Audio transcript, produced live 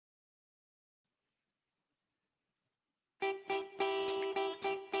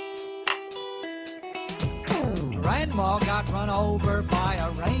Grandma got run over by a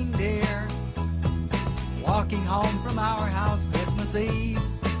reindeer walking home from our house Christmas Eve.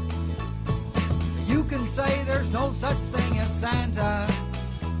 You can say there's no such thing as Santa,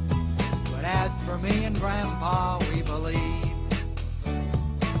 but as for me and Grandpa, we believe.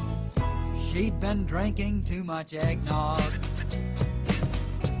 She'd been drinking too much eggnog,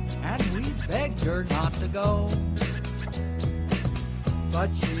 and we begged her not to go. But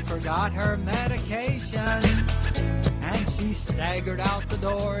she forgot her medication, and she staggered out the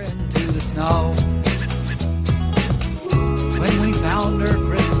door into the snow. When we found her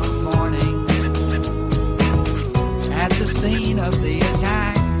Christmas morning at the scene of the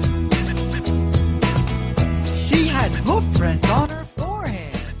attack, she had hoof prints on her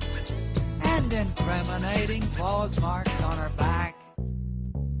forehead and incriminating claws marks on her back.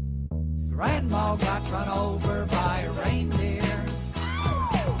 Grandma got run over by a reindeer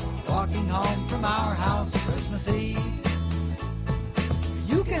walking home from our house Christmas Eve.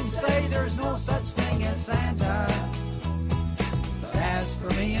 You can say there's no such thing as Santa, but as for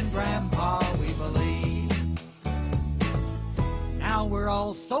me and Grandpa, we believe. Now we're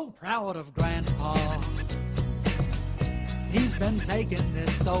all so proud of Grandpa. He's been taking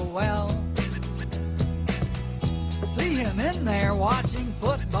this so well. See him in there watching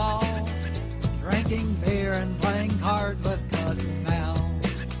football, drinking beer and playing cards with Cousin Mel.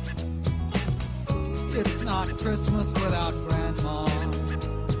 It's not Christmas without Grandma.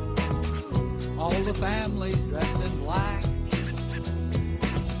 All the family's dressed in black,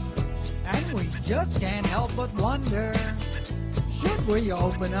 and we just can't help but wonder, should we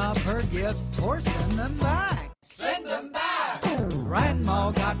open up her gifts or send them back? Send them back!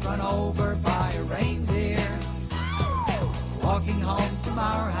 Grandma got run over by a reindeer walking home from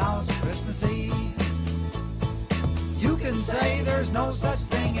our house Christmas Eve. You can say there's no such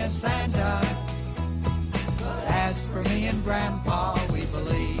thing as Santa, but as for me and Grandpa, we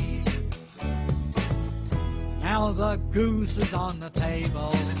believe. Now the goose is on the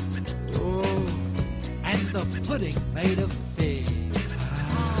table, oh, and the pudding made of fig.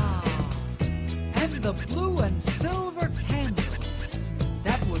 And the blue and silver candles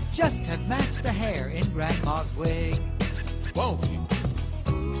that would just have matched the hair in Grandma's wig. Won't you?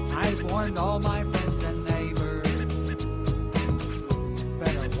 I've warned all my friends and neighbors,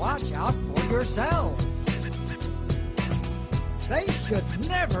 better watch out for yourselves. They should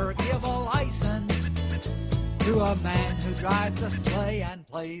never give a license to a man who drives a sleigh and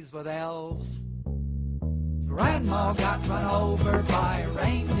plays with elves. Grandma got run over by a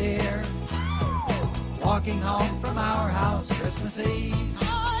reindeer walking home from our house Christmas Eve.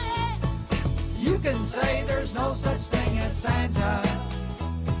 You can say there's no such thing as Santa,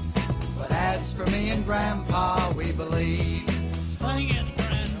 but as for me and Grandpa, we believe. Sing it,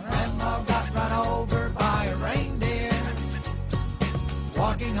 Grandma. Grandma got run over by a reindeer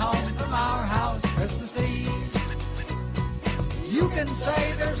walking home from our house Christmas Eve. You can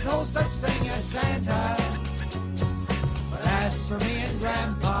say there's no such thing as Santa, but as for me and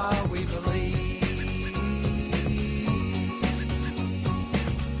Grandpa, we believe.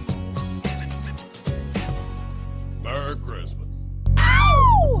 Merry Christmas.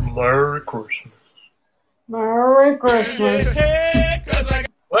 Merry Christmas. Merry Christmas.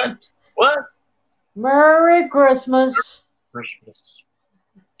 What? What? Merry Christmas. Christmas.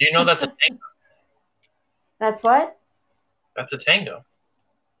 Do you know that's a tango? That's what? That's a tango.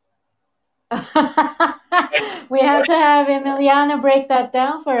 We have to have Emiliano break that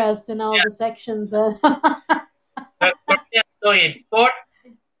down for us in all the sections. That's Morcatoid 4,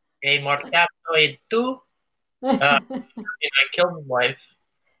 a Morcatoid 2, and I killed my wife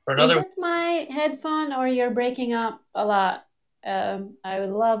for Is another. it my headphone or you're breaking up a lot? I would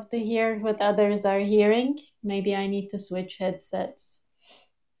love to hear what others are hearing. Maybe I need to switch headsets.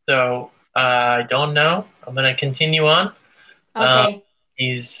 So, I don't know. I'm going to continue on. Okay.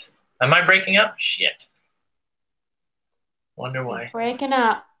 Am I breaking up? Shit. Wonder why. He's breaking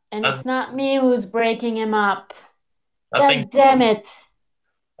up. And Uh, it's not me who's breaking him up. Nothing. God damn it.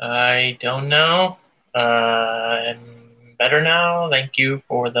 I don't know. I'm better now. Thank you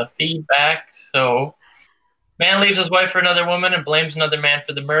for the feedback. So, man leaves his wife for another woman and blames another man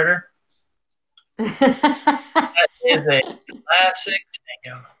for the murder. That is a classic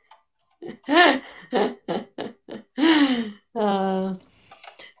tango.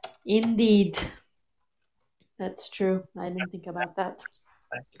 Indeed. That's true. I didn't think about that.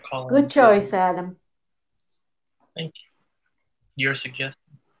 I have to call Good in. choice, Adam. Thank you. Your suggestion.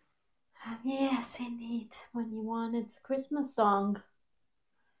 Yes, indeed. When you wanted a Christmas song,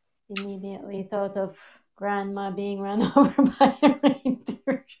 immediately thought of Grandma being run over by a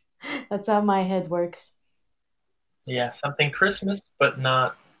reindeer. That's how my head works. Yeah, something Christmas, but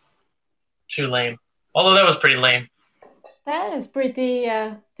not too lame. Although that was pretty lame. That is pretty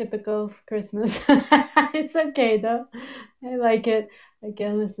typical of Christmas. It's okay though. I like it. I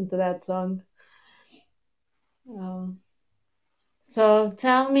can listen to that song. Um, so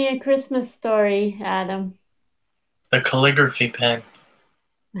tell me a Christmas story, Adam. The calligraphy pen.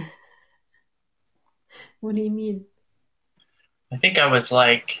 What do you mean? I think I was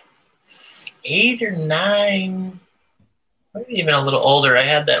like 8 or 9, maybe even a little older. I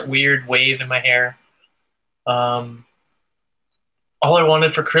had that weird wave in my hair. Um, all I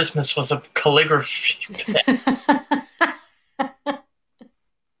wanted for Christmas was a calligraphy pen.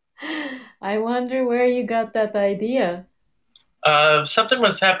 I wonder where you got that idea. Something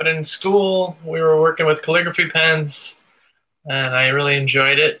was happening in school. We were working with calligraphy pens, and I really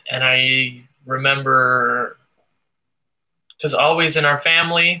enjoyed it. And I remember because always in our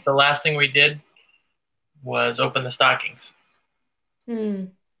family, the last thing we did was open the stockings. Hmm.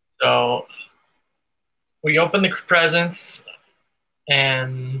 So we opened the presents,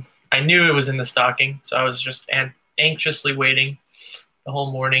 and I knew it was in the stocking. So I was just anxiously waiting the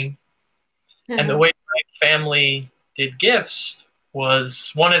whole morning. And the way my family did gifts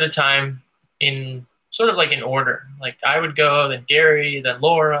was one at a time in sort of like in order. Like I would go, then Gary, then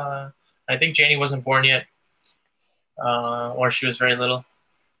Laura. I think Janie wasn't born yet, or she was very little.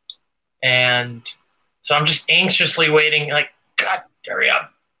 And so I'm just anxiously waiting, like, God, hurry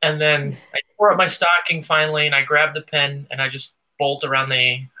up. And then I tore up my stocking finally, and I grabbed the pen, and I just bolt around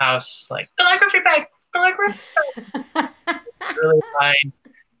the house, like, calligraphy pen, calligraphy, really high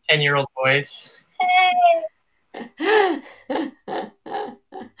 10-year-old voice.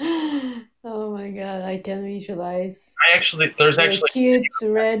 Oh my god, I can visualize There's the actually cute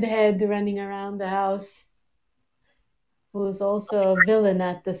redhead running around the house, who's also a villain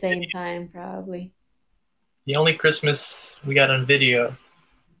at the same time, probably. the only Christmas we got on video.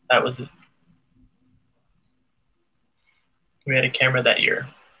 That was it. We had a camera that year.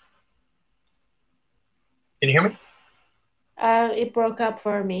 Can you hear me? It broke up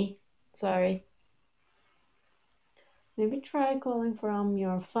for me. Sorry. Maybe try calling from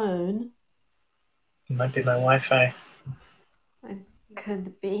your phone. It might be my Wi-Fi. It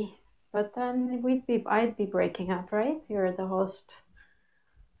could be. But then I'd be breaking up, right? You're the host.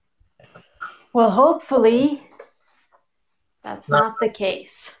 Well, hopefully that's No. not the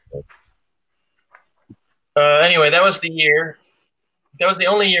case. Anyway, that was the year. That was the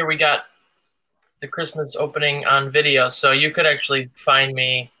only year we got the Christmas opening on video. So you could actually find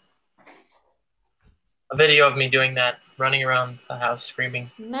me a video of me doing that, running around the house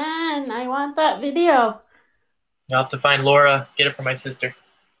screaming. Man, I want that video. You'll have to find Laura, get it from my sister.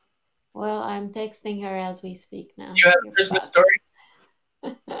 Well, I'm texting her as we speak now. You have a You're Christmas fucked. story?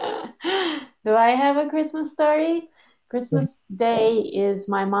 Do I have a Christmas story? Christmas Day is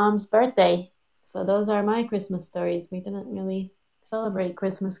my mom's birthday. So those are my Christmas stories. We didn't really celebrate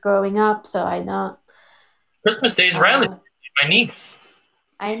Christmas growing up, so I don't. Christmas Day is Riley, my niece.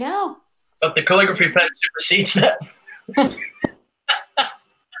 I know. But the calligraphy pen supersedes that.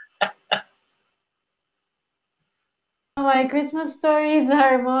 My Christmas stories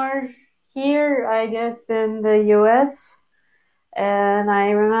are more here, I guess, in the US. And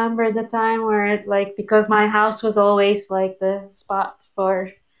I remember the time where it's like, because my house was always like the spot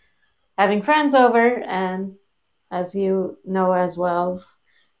for having friends over, and as you know as well,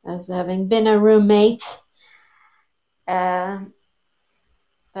 as having been a roommate, uh,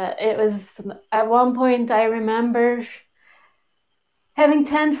 it was at one point I remember having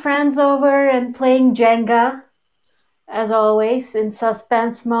 10 friends over and playing Jenga, as always, in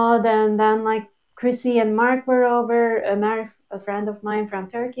suspense mode. And then, like, Chrissy and Mark were over, a friend of mine from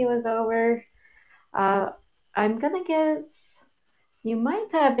Turkey was over. I'm gonna guess you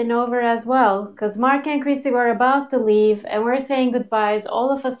might have been over as well, because Mark and Chrissy were about to leave and we're saying goodbyes.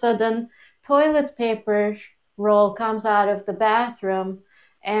 All of a sudden, toilet paper roll comes out of the bathroom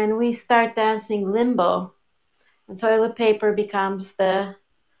and we start dancing limbo. And toilet paper becomes the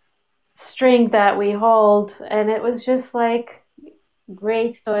string that we hold, and it was just like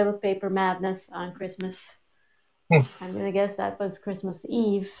great toilet paper madness on Christmas. I'm gonna guess that was Christmas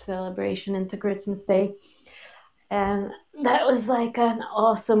Eve celebration into Christmas Day. And that was like an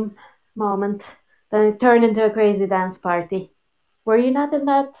awesome moment. Then it turned into a crazy dance party. Were you not in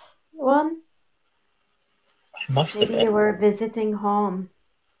that one? Must have Maybe been. you were visiting home.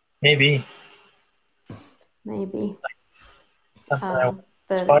 Maybe. Maybe. Something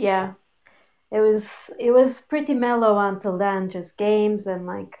But yeah, it was pretty mellow until then, just games and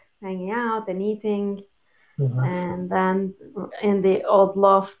like hanging out and eating. And then in the old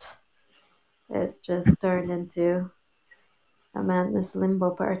loft, it just turned into a Madness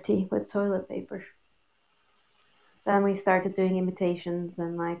Limbo party with toilet paper. Then we started doing imitations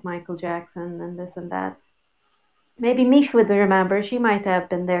and like Michael Jackson and this and that. Maybe Mish would remember. She might have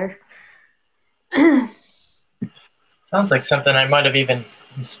been there. Sounds like something I might have even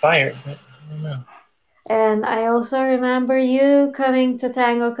inspired, but I don't know. And I also remember you coming to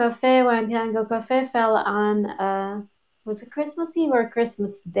Tango Cafe when Tango Cafe fell on, was it Christmas Eve or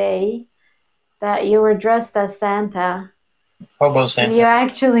Christmas Day? That you were dressed as Santa. Hobo And Santa. you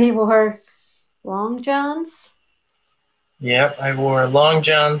actually wore long johns. Yep, I wore long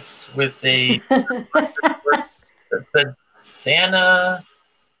johns with a that said Santa.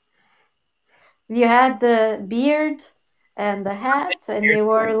 You had the beard and the hat, and you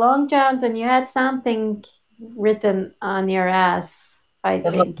wore long johns, and you had something written on your ass, I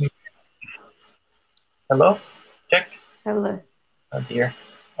think. Hello? Check. Hello. Oh dear.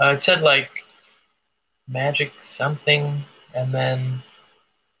 It said like magic something, and then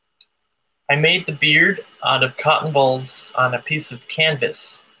I made the beard out of cotton balls on a piece of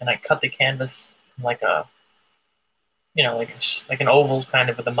canvas, and I cut the canvas like a, like an oval kind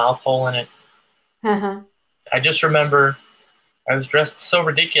of with a mouth hole in it. Uh-huh. I just remember I was dressed so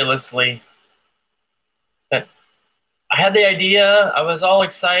ridiculously that I had the idea, I was all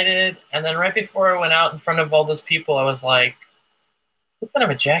excited, and then right before I went out in front of all those people, I was like, what kind of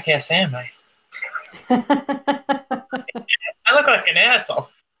a jackass am I? I look like an asshole.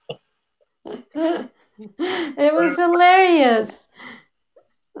 It was hilarious.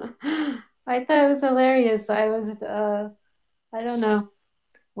 I thought it was hilarious. I don't know.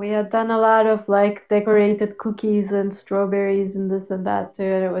 We had done a lot of like decorated cookies and strawberries and this and that too.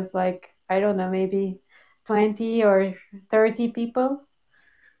 And it was like, I don't know, maybe 20 or 30 people.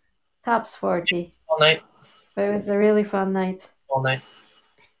 Tops 40. All night. But it was a really fun night. All night.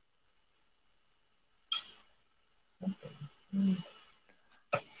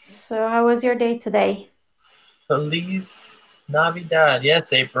 So how was your day today? Feliz Navidad.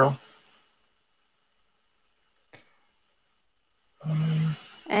 Yes, April.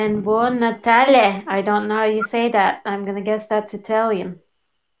 And Buon Natale. I don't know how you say that. I'm gonna guess that's Italian.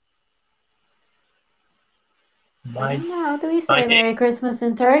 I don't know. How do we say Merry Christmas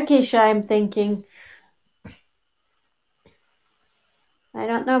in Turkish? I'm thinking. I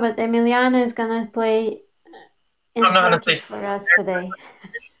don't know, but Emiliana is gonna play in Turkish for us today.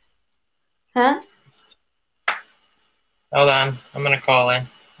 Huh? Hold on. I'm gonna call in.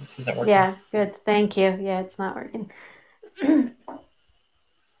 This isn't working. Yeah, good. Thank you. Yeah, it's not working.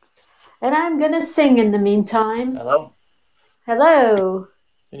 And I'm gonna sing in the meantime. Hello? Hello.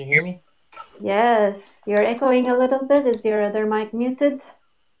 Can you hear me? Yes. You're echoing a little bit. Is your other mic muted?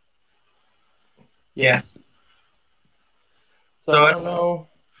 Yeah. So I don't know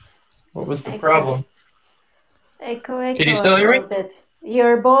what was the problem. Echo. Can you still hear me? A little bit.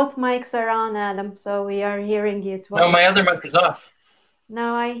 Your both mics are on, Adam, so we are hearing you twice. No, my other mic is off.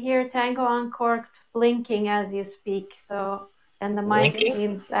 No, I hear Tango Uncorked blinking as you speak, and the mic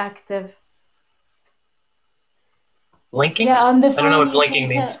seems active. Blinking? Yeah, on the phone. I don't know what blinking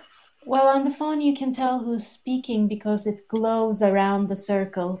means. Well, on the phone you can tell who's speaking because it glows around the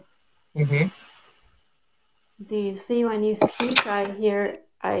circle. Mm-hmm. Do you see when you speak?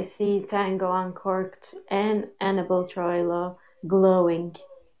 I see Tango Uncorked and Annabelle Troilo glowing.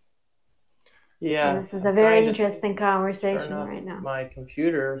 Yeah. And this is a very interesting conversation right now. My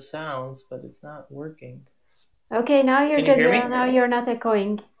computer sounds, but it's not working. Okay, now you're good. Hear me? Now you're not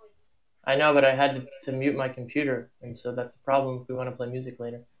echoing. I know, but I had to mute my computer, and so that's a problem if we want to play music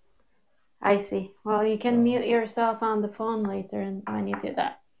later. I see. Well, you can mute yourself on the phone later and when you do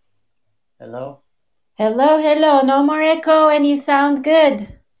that. Hello? Hello. No more echo and you sound good.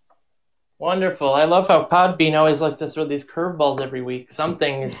 Wonderful. I love how Podbean always likes to throw these curveballs every week.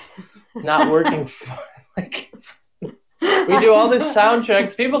 Something is not working. We do all these sound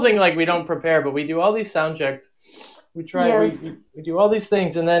checks. People think like we don't prepare, but we do all these sound checks. We try, yes. we do all these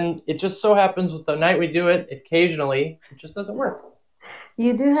things, and then it just so happens with the night we do it, occasionally, it just doesn't work.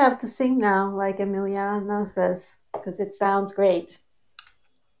 You do have to sing now, like Emiliano says, because it sounds great.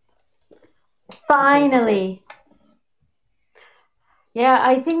 Finally. Yeah,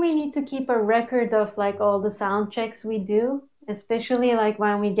 I think we need to keep a record of like all the sound checks we do, especially like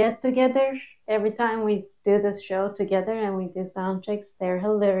when we get together. Every time we do this show together and we do sound checks, they're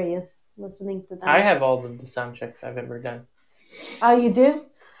hilarious listening to them. I have all of the sound checks I've ever done. Oh, you do?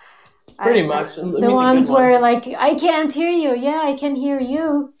 Pretty much. The ones where like, I can't hear you. Yeah, I can hear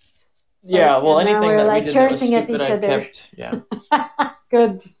you. Yeah, like, well, anything that like we did cursing that was at each other. Kept, yeah.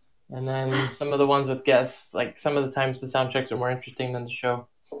 Good. And then some of the ones with guests, like some of the times the sound checks are more interesting than the show.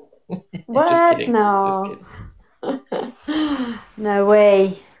 What? Just kidding. No. Just kidding. No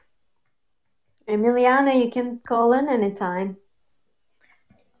way. Emiliana, you can call in anytime.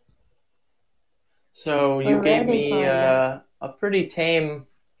 So you We're gave ready me for you. a pretty tame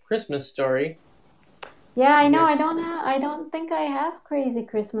Christmas story. Yeah, I know. Yes. I don't think I have crazy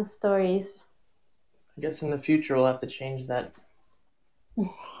Christmas stories. I guess in the future we'll have to change that.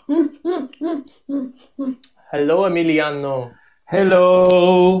 Hello, Emiliano.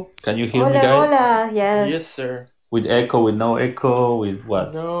 Hello. Can you hear me, Hola, guys? hola. Yes. Yes, sir. With echo, with no echo, with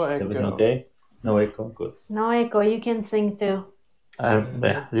what? No Is everything echo. okay? No echo. Good. No echo. You can sing too.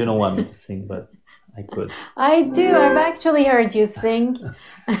 You don't want me to sing, but I could. I do. I've actually heard you sing.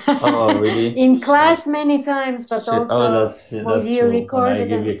 Oh, really? In class many times, but Shit. also Oh, that's you true. When I recorded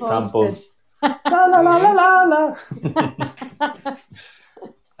give you and posted. examples. La la la la la la.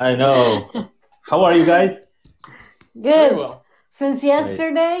 I know. How are you guys? Very Good. well. Since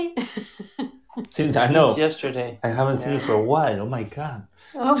yesterday? Since I know Since yesterday. I haven't seen you for a while. Oh my god.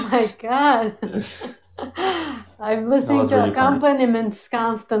 Oh my god. I'm listening was to really funny. accompaniments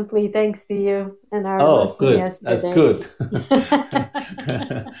constantly thanks to you and our Oh, lesson good. yesterday. That's good.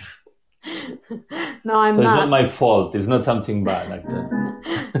 No, I'm So it's not. not my fault. It's not something bad like that.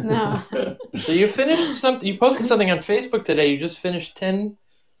 No. So you finished something. You posted something on Facebook today. You just finished 10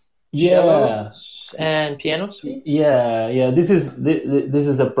 Yeah. cellos and piano suites. Yeah. This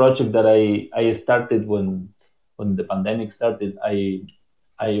is a project that I started when the pandemic started.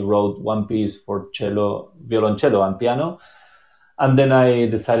 I wrote one piece for cello, violoncello, and piano, and then I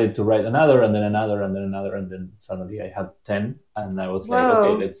decided to write another, and then another, and then another, and then suddenly I had 10, and I was like, Whoa.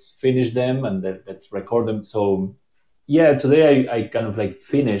 okay, let's finish them and then let's record them. So yeah, today I kind of like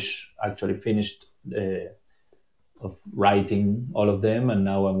finished of writing all of them, and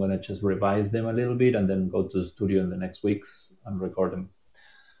now I'm gonna just revise them a little bit and then go to the studio in the next weeks and record them.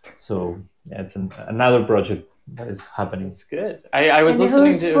 So yeah, it's another project that is happening. It's good. I was And listening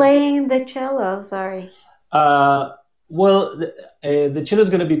who's to. playing the cello? Sorry. Well, the cello is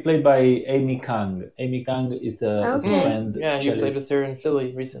going to be played by Amy Kang. Amy Kang is a Okay. friend. Yeah, you played cellist with her in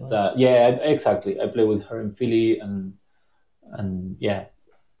Philly recently. yeah, exactly. I play with her in Philly, and yeah,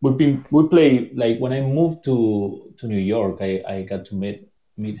 we play like when I moved to New York. I got to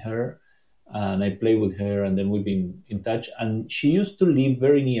meet her, and I play with her, and then we've been in touch. And she used to live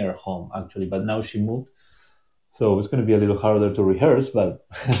very near home actually, but now she moved, so it's going to be a little harder to rehearse. But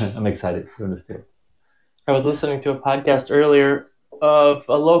I'm excited. We're gonna still. I was listening to a podcast earlier of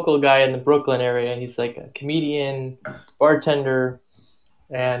a local guy in the Brooklyn area. He's like a comedian, bartender,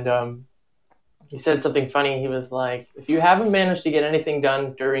 and he said something funny. He was like, if you haven't managed to get anything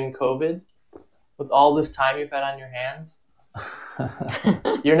done during COVID, with all this time you've had on your hands,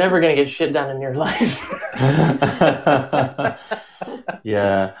 you're never going to get shit done in your life.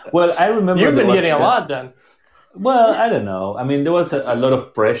 Yeah. Well, I remember You've there been was getting a lot done. Well, I don't know. I mean, there was a lot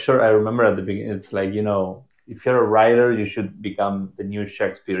of pressure. I remember at the beginning, it's like, if you're a writer, you should become the new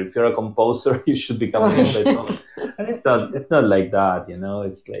Shakespeare. If you're a composer, you should become the new Beethoven. And it's not like that,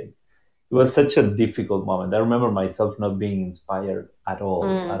 It's like, it was such a difficult moment. I remember myself not being inspired at all,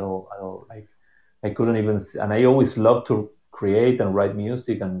 at all. Like, I couldn't even, and I always loved to create and write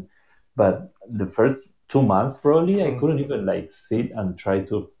music, but the first 2 months probably, I couldn't even like sit and try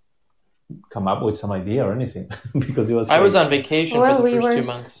to come up with some idea or anything because it was. I was on vacation Well, for the we first were- 2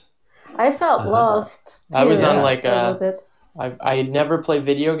 months. I felt lost. I was too, on a like little bit. I had never played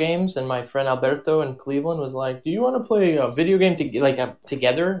video games, and my friend Alberto in Cleveland was like, "Do you want to play a video game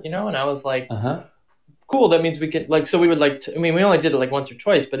together?" And I was like, "Cool, that means we could like." So we would we only did it like once or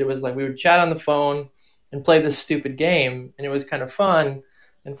twice, but it was like we would chat on the phone and play this stupid game, and it was kind of fun.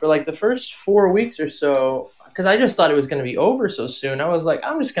 And for like the first 4 weeks or so, because I just thought it was going to be over so soon, I was like,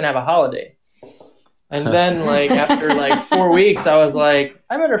 "I'm just going to have a holiday." And then, like, after, 4 weeks, I was like,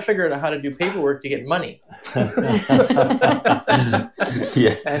 I better figure out how to do paperwork to get money.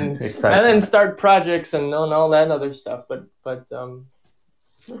 Yeah, and exactly. And then start projects and all that other stuff. But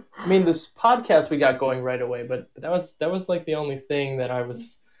I mean, this podcast we got going right away, but that was like the only thing that I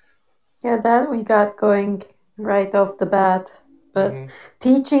was... Yeah, that we got going right off the bat. But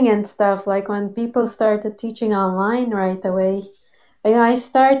teaching and stuff, like when people started teaching online right away, I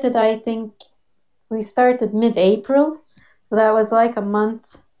think we started mid-April, so that was like a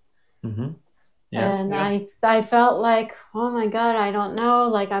month. Mm-hmm. Yeah. And I felt like, oh my God, I don't know,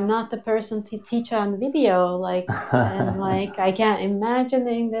 like I'm not the person to teach on video, like, and like I can't imagine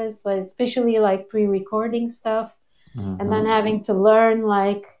doing this, like, especially like pre-recording stuff, and then having to learn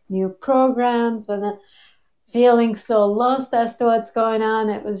like new programs, and then feeling so lost as to what's going on.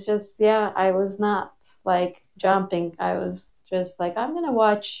 It was just, I was not like jumping. I was just like, I'm gonna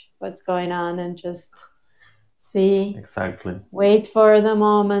watch what's going on and just See, Exactly. wait for the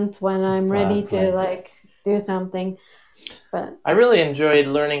moment when I'm ready Exactly. to like do something. But I really enjoyed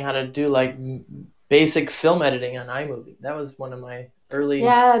learning how to do like basic film editing on iMovie. That was one of my early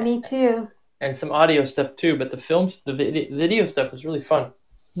yeah, me too. and some audio stuff too. But the films, the video stuff was really fun.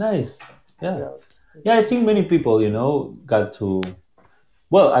 Nice. Yeah. Yeah. Yeah, I think many people, got to.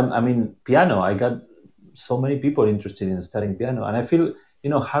 Well, I mean, piano. I got so many people interested in studying piano, and I feel,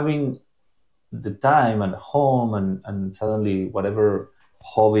 having the time at home and suddenly whatever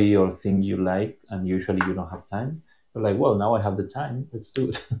hobby or thing you like, and usually you don't have time, you're like, well, now I have the time. Let's do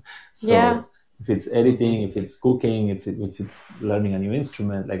it. So Yeah. if it's editing, if it's cooking, if it's learning a new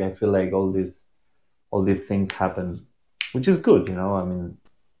instrument, like I feel like all these things happen, which is good. I mean,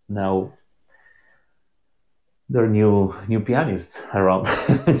 now there are new pianists around,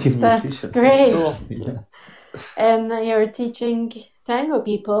 new That's musicians. great. Cool. Yeah. And you're teaching tango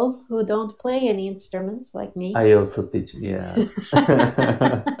people who don't play any instruments like me. I also teach, yeah,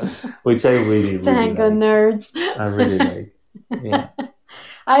 which I really Tango like. nerds. I really like. Yeah,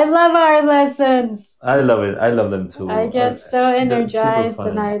 I love our lessons. I love it. I love them too. I get so They're super energized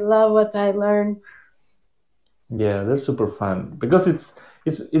and fun. I love what I learn. Yeah, they're super fun because it's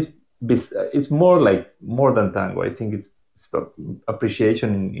more than tango. I think it's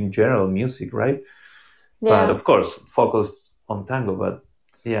appreciation in general music, right? Yeah. But of course, focused on tango. But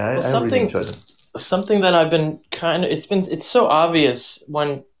yeah, I really enjoy them. Something that I've been it's so obvious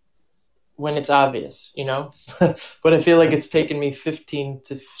when it's obvious, but I feel like it's taken me 15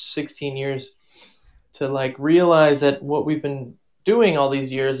 to 16 years to like realize that what we've been doing all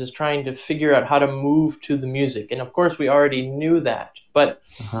these years is trying to figure out how to move to the music. And of course we already knew that, but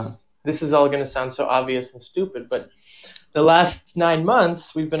this is all going to sound so obvious and stupid, but the last 9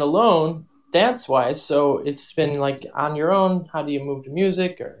 months we've been alone dance-wise, so it's been like on your own, how do you move to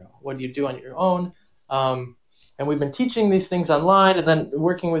music, or what do you do on your own? And we've been teaching these things online, and then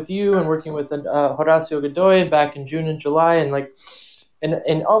working with you and working with Horacio Godoy back in June and July,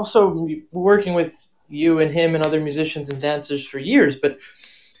 and also working with you and him and other musicians and dancers for years. But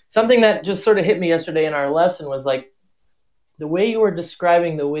something that just sort of hit me yesterday in our lesson was like the way you were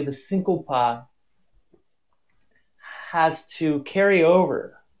describing the way the syncopa has to carry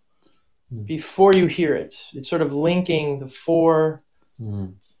over before you hear it. It's sort of linking the four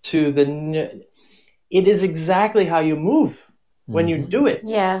to the... It is exactly how you move when you do it.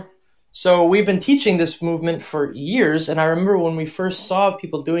 Yeah. So we've been teaching this movement for years, and I remember when we first saw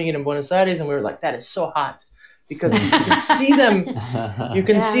people doing it in Buenos Aires, and we were like, that is so hot. Because you can see them,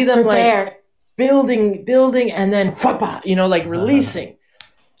 prepare. Like building, and then like releasing.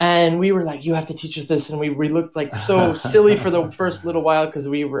 And we were like, you have to teach us this. And we looked like so silly for the first little while because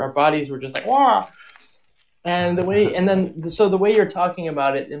our bodies were just like, wah. And the way you're talking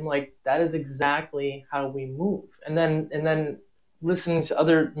about it, and like, that is exactly how we move. And then listening to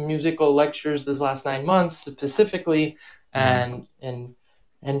other musical lectures the last 9 months specifically, and then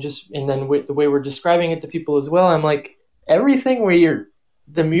the way we're describing it to people as well, I'm like, everything where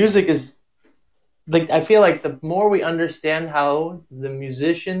the music is like, I feel like the more we understand how the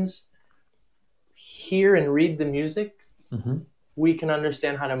musicians hear and read the music, we can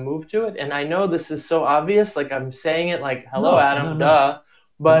understand how to move to it. And I know this is so obvious, like I'm saying it like, hello, Adam, duh.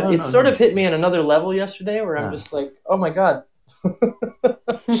 But it sort of hit me on another level yesterday where I'm just like, oh my God.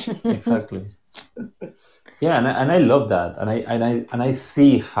 Exactly. Yeah, and I love that. And I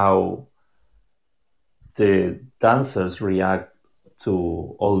see how the dancers react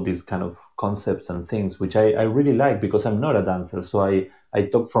to all these kind of concepts and things, which I really like, because I'm not a dancer. So I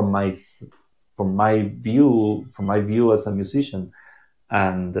talk from my view as a musician,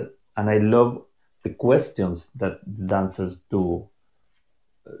 and I love the questions that the dancers do.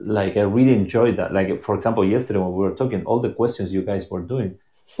 Like, I really enjoyed that. Like, for example, yesterday when we were talking, all the questions you guys were doing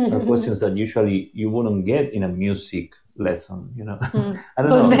are questions that usually you wouldn't get in a music lesson, I don't know.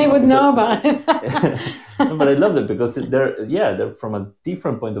 Because they would know about it. But I love it because they're from a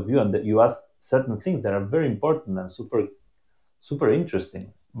different point of view, and that you ask certain things that are very important and super, super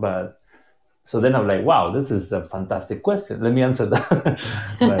interesting. But so then I'm like, wow, this is a fantastic question. Let me answer that.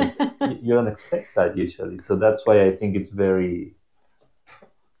 But you don't expect that usually. So that's why I think it's very...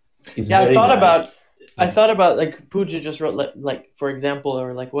 I thought about like Pooja just wrote like for example,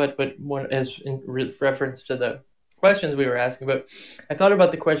 or like what, but one as in reference to the questions we were asking. But I thought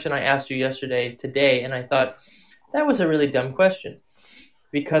about the question I asked you today, and I thought that was a really dumb question,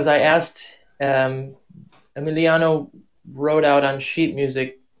 because I asked Emiliano wrote out on sheet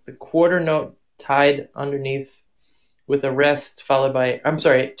music the quarter note tied underneath with a rest followed by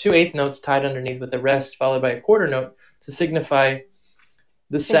 2 eighth notes tied underneath with a rest followed by a quarter note to signify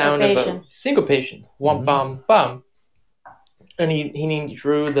the sound of a syncopation, wham bum bum, and he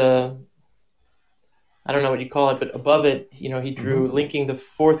drew the, I don't know what you call it, but above it, you know, he drew linking the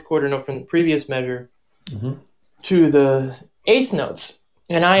fourth quarter note from the previous measure to the eighth notes.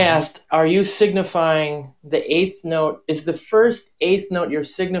 And I asked, are you signifying the eighth note? Is the first eighth note you're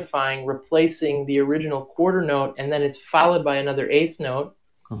signifying replacing the original quarter note and then it's followed by another eighth note?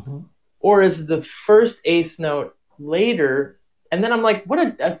 Or is the first eighth note later? And then I'm like, I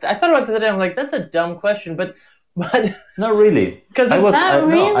thought about that today. I'm like, that's a dumb question, but not really, because it's not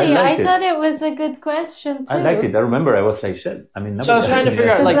really. I thought it was a good question too. I liked it. I remember I was like, shit. I mean, so I was trying to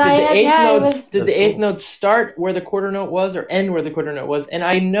figure out, like, did the eighth note start where the quarter note was or end where the quarter note was? And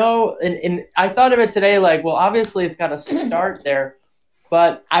I know, and I thought of it today, like, well, obviously it's got to start there,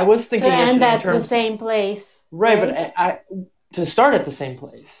 but I was thinking to end at the same place, right? But I to start at the same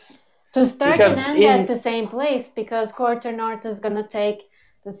place. To start and end at the same place, because quarter note is going to take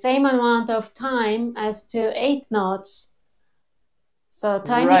the same amount of time as to eighth notes. So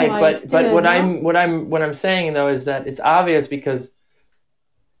timing wise, but what I'm saying though is that it's obvious because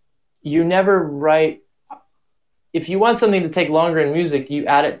you never write. If you want something to take longer in music, you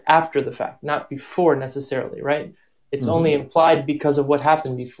add it after the fact, not before necessarily, right? It's only implied because of what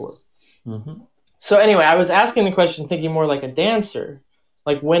happened before. So anyway, I was asking the question thinking more like a dancer.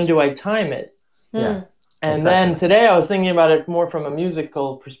 Like, when do I time it? Yeah. And then today I was thinking about it more from a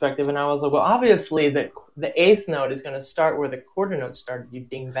musical perspective, and I was like, well, obviously the eighth note is going to start where the quarter note started, you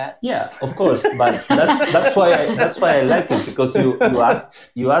dingbat. Yeah, of course, but that's why I like it, because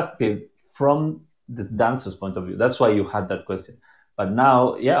you asked it from the dancer's point of view. That's why you had that question. But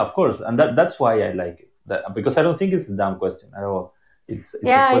now, yeah, of course, and that's why I like it, because I don't think it's a dumb question at all. It's a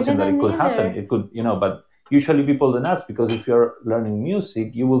question that it could happen. It could, but usually people don't ask, because if you're learning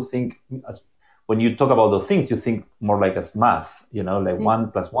music, you will think when you talk about those things, you think more like as math, like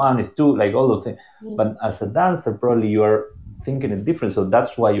 1 + 1 is 2, like all those things. But as a dancer, probably you are thinking it different. So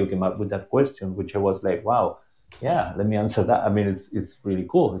that's why you came up with that question, which I was like, wow, yeah, let me answer that. I mean, it's really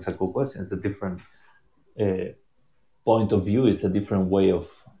cool. It's a cool question. It's a different point of view. It's a different way of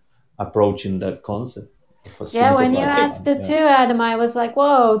approaching that concept. Yeah, when you asked it too, Adam, I was like,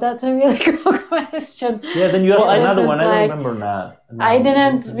 whoa, that's a really cool question. Yeah, then you asked another one. I don't remember now. I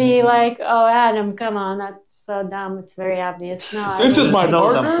didn't be like, oh, Adam, come on, that's so dumb. It's very obvious. No, this is my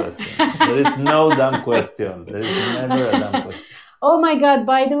partner. There is no dumb question. There is never a dumb question. Oh my God,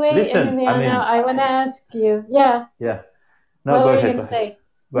 by the way, Emiliano, I want to ask you. Yeah. Yeah. No, what were you going to say?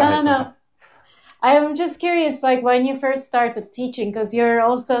 No. I'm just curious, like, when you first started teaching, because you're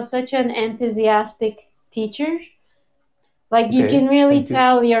also such an enthusiastic teacher, like you can really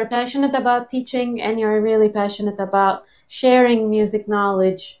tell you're passionate about teaching and you're really passionate about sharing music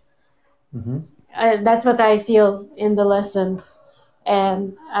knowledge. That's what I feel in the lessons,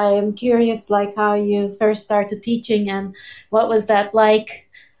 and I am curious, like, how you first started teaching and what was that like,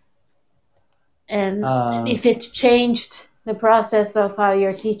 and if it changed the process of how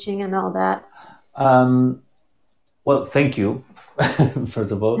you're teaching and all that. Well, thank you.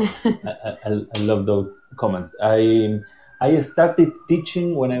 First of all, I love those comments. I started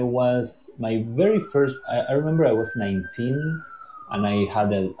teaching when I was my very first. I remember I was 19, and I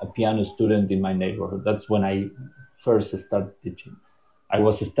had a piano student in my neighborhood. That's when I first started teaching. I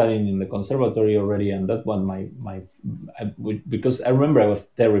was studying in the conservatory already, and that one because I remember I was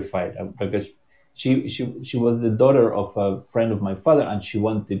terrified because she was the daughter of a friend of my father, and she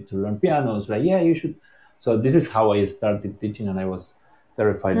wanted to learn piano. I was like, yeah, you should. So this is how I started teaching, and I was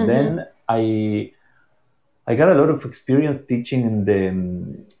terrified. Then I got a lot of experience teaching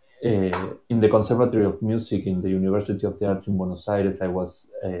in the Conservatory of Music in the University of the Arts in Buenos Aires. I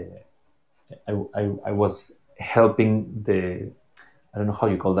was helping I don't know how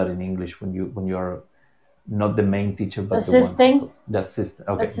you call that in English when you are not the main teacher but assisting. The assistant.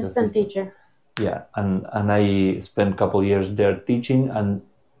 Okay, assistant teacher. Yeah, and I spent a couple of years there teaching, and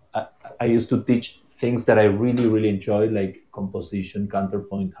I used to teach things that I really, really enjoy, like composition,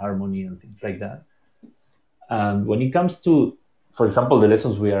 counterpoint, harmony, and things like that. And when it comes to, for example, the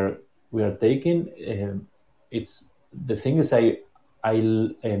lessons we are taking, it's the thing is I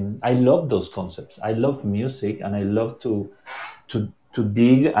love those concepts. I love music, and I love to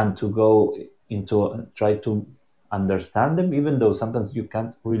dig and to go into try to understand them, even though sometimes you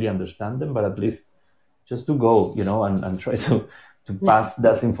can't really understand them, but at least just to go, and try to pass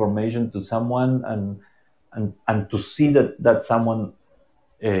that information to someone and to see that someone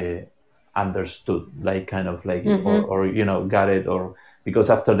understood, like kind of like or got it, or because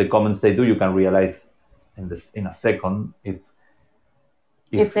after the comments they do, you can realize in a second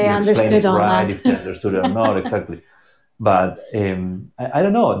if they understood or right, not. if they understood or not exactly. But I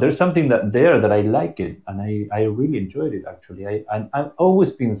don't know. There's something that I like it, and I really enjoyed it actually. I've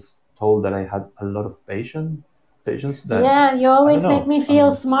always been told that I had a lot of patience. That Yeah, you always make me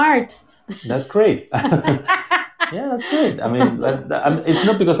feel smart. That's great. Yeah, that's great. I mean, it's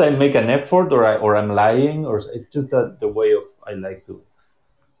not because I make an effort or I'm lying, or it's just that the way of I like to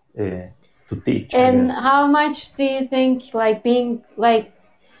teach. And how much do you think, like being like,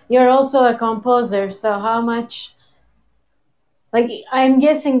 you're also a composer, so how much, like I'm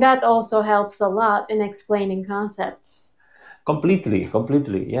guessing that also helps a lot in explaining concepts. Completely.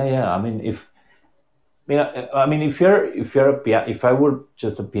 Yeah. I mean, if I were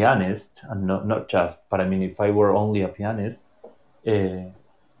just a pianist, and not just, but I mean, if I were only a pianist,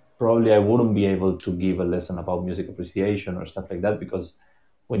 probably I wouldn't be able to give a lesson about music appreciation or stuff like that, because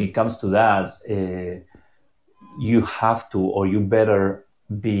when it comes to that, you have to, or you better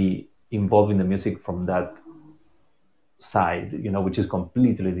be involved in the music from that side, which is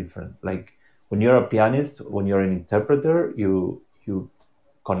completely different. Like when you're a pianist, when you're an interpreter, you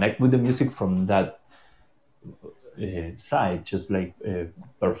connect with the music from that side, just like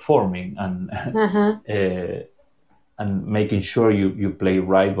performing and making sure you play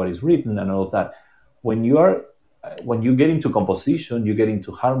right what is written and all of that. When you get into composition, you get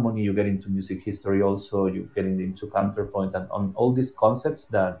into harmony, you get into music history also, you get into counterpoint and on all these concepts,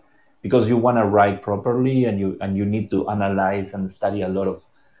 that because you want to write properly and you need to analyze and study a lot of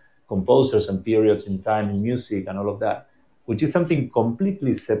composers and periods in time in music and all of that, which is something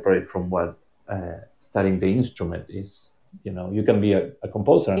completely separate from what studying the instrument is. You can be a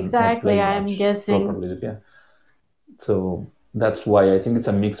composer and not play I'm much guessing. properly the piano. So that's why I think it's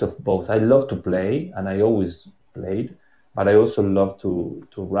a mix of both. I love to play, and I always played, but I also love to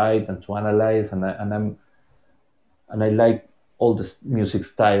write and to analyze, and I like all the music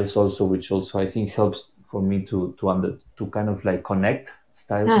styles also, which also I think helps for me to kind of like connect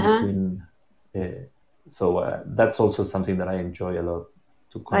styles between. So that's also something that I enjoy a lot,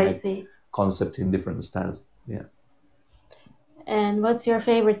 to connect concepts in different styles. Yeah. And what's your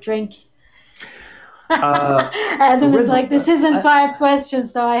favorite drink? Adam is like, this isn't 5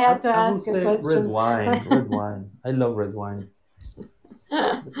 questions, so I had to ask a question. Red wine. I love red wine.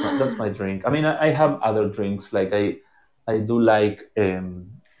 That's my drink. I mean, I have other drinks. Like I do like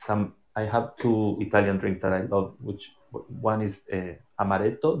some. I have 2 Italian drinks that I love. Which one is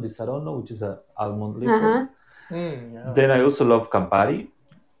Amaretto di Saronno, which is an almond liquor. Then I also love Campari,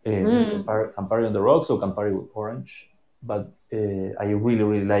 Campari on the rocks or Campari with orange. But I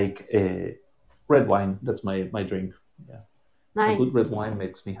really like red wine. That's my drink. Yeah. Nice. A good red wine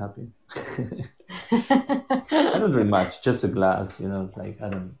makes me happy. I don't drink much, just a glass. It's like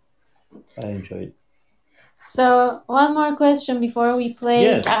I enjoy it. So one more question before we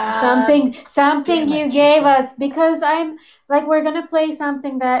play something you gave us, because I'm like, we're gonna play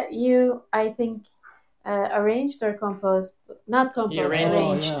something that you, I think, arranged or composed, not composed,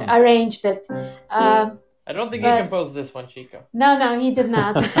 arranged it. I don't think he composed this one, Chico. No, he did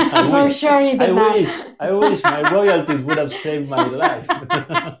not. For sure he did not. I wish my royalties would have saved my life.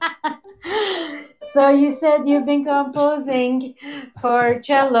 So you said you've been composing for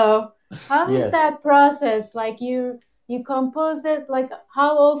cello. How is that process? Like you compose it, like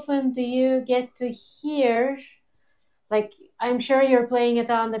how often do you get to hear? Like I'm sure you're playing it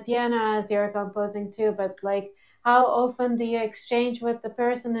on the piano as you're composing too, but like how often do you exchange with the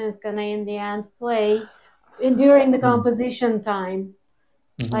person who's gonna in the end play during the composition time?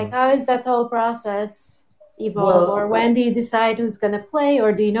 Like how is that whole process evolve? Or when do you decide who's gonna play,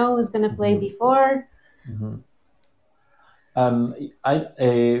 or do you know who's gonna play before?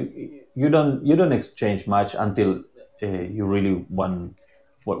 You don't exchange much until you really want.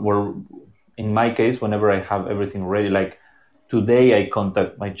 In my case, whenever I have everything ready, like today, I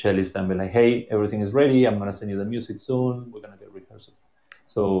contact my cellist and be like, "Hey, everything is ready. I'm gonna send you the music soon. We're gonna get rehearsal."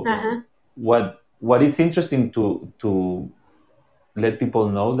 So what is interesting to let people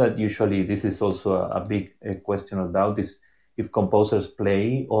know, that usually this is also a big question of doubt, is if composers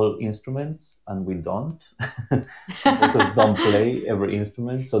play all instruments, and we don't. Composers don't play every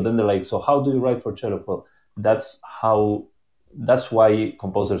instrument. So then they're like, so how do you write for cello? Well, that's why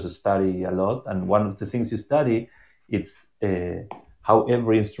composers study a lot. And one of the things you study, it's how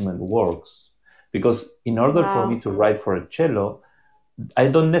every instrument works. Because in order for me to write for a cello, I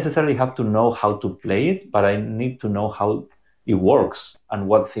don't necessarily have to know how to play it, but I need to know how it works, and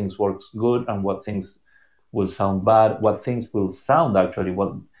what things works good and what things will sound bad, what things will sound actually.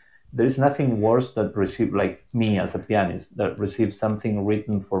 There is nothing worse that receive, like me as a pianist, that receives something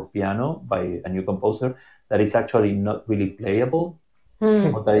written for piano by a new composer that it's actually not really playable,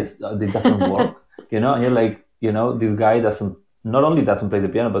 or that it doesn't work. And you're like, this guy not only doesn't play the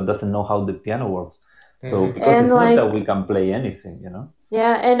piano, but doesn't know how the piano works. So because And it's not that we can play anything,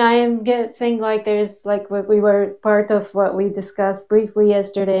 Yeah, and I am guessing like there's like what we were part of what we discussed briefly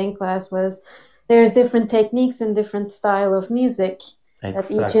yesterday in class was there's different techniques and different style of music that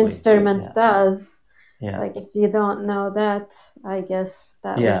each instrument does. Yeah. Like if you don't know that, I guess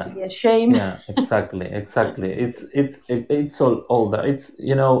that would be a shame. Yeah, exactly. It's all that. It's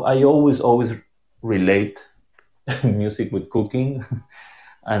I always relate music with cooking,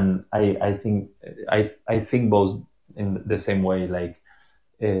 and I think both in the same way. Like,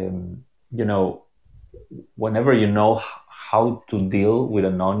 whenever you know how to deal with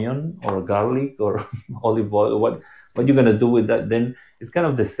an onion or garlic or olive oil, what you're gonna do with that, then it's kind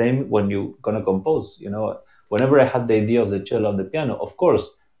of the same when you're gonna compose. Whenever I had the idea of the cello and the piano, of course,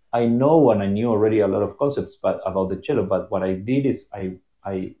 I know and I knew already a lot of concepts about the cello. But what I did is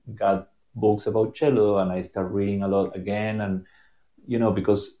I got books about cello and I started reading a lot again, and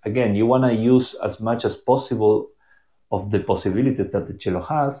because again, you want to use as much as possible of the possibilities that the cello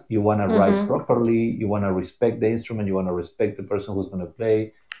has. You want to write properly. You want to respect the instrument. You want to respect the person who's going to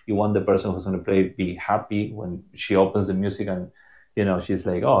play. You want the person who's going to play be happy when she opens the music and she's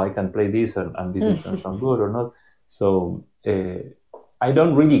like, oh, I can play this and this is sound good or not. So I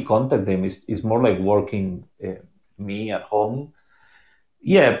don't really contact them. It's more like working me at home.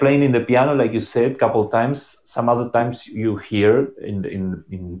 Yeah, playing in the piano, like you said, a couple of times. Some other times you hear in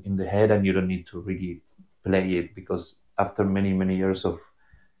the head, and you don't need to really play it, because after many years of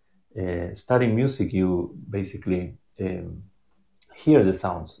studying music, you basically hear the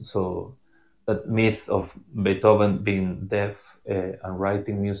sounds. So that myth of Beethoven being deaf and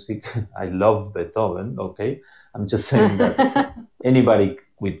writing music, I love Beethoven. Okay, I'm just saying that anybody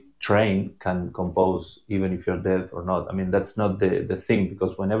with train can compose, even if you're deaf or not. I mean, that's not the thing,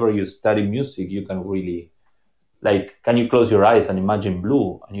 because whenever you study music, you can really, like, can you close your eyes and imagine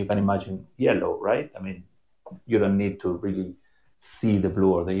blue, and you can imagine yellow, right? I mean, you don't need to really see the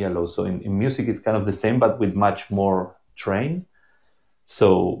blue or the yellow. So in music, it's kind of the same, but with much more train.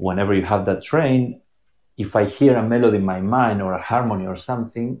 So whenever you have that train, if I hear a melody in my mind or a harmony or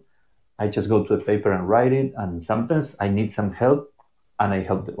something, I just go to the paper and write it. And sometimes I need some help, and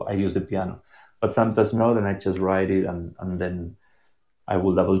I use the piano. But sometimes not, and I just write it, and then I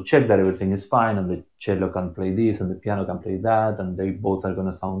will double check that everything is fine, and the cello can play this and the piano can play that, and they both are going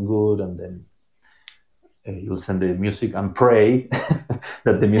to sound good. And then you'll send the music and pray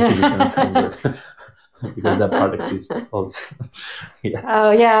that the music is going to sound good. Because that part exists also. Yeah.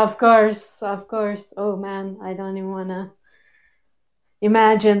 Oh yeah, of course. Oh man, I don't even want to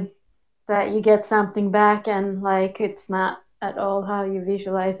imagine that you get something back and like it's not at all how you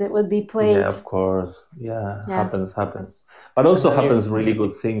visualize it would be played. Yeah, of course. Yeah. Happens. But also happens really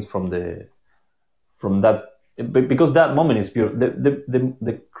good things from that, because that moment is pure.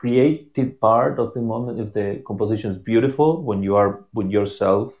 The creative part of the moment, if the composition is beautiful, when you are with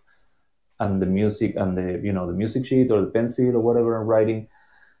yourself and the music and the music sheet or the pencil or whatever I'm writing,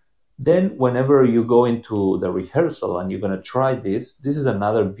 then whenever you go into the rehearsal and you're going to try this is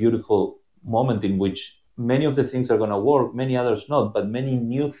another beautiful moment in which many of the things are going to work, many others not, but many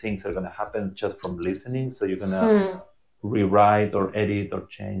new things are going to happen just from listening. So you're going to rewrite or edit or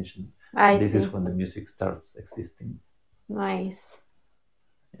change. This is when the music starts existing. Nice.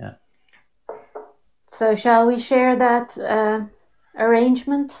 Yeah. So shall we share that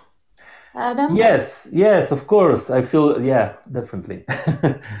arrangement, Adam? Yes, of course. I feel, definitely.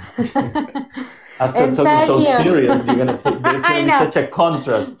 After And talking so Sergio. serious, there's going to be such a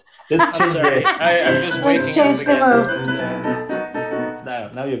contrast. Let's change Sorry, I'm just waking Let's change the up move. again.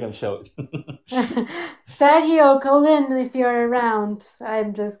 Now you can show it. Sergio, call in if you're around.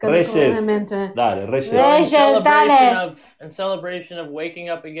 I'm just going to call him into... Dale, Reyes. Reyes, In celebration of waking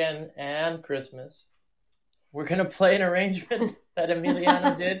up again and Christmas, we're going to play an arrangement that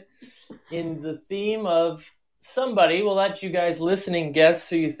Emiliano did in the theme of somebody. We'll let you guys listening guess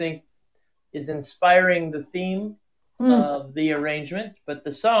who you think is inspiring the theme of the arrangement, but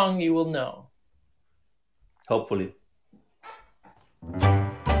the song you will know. Hopefully.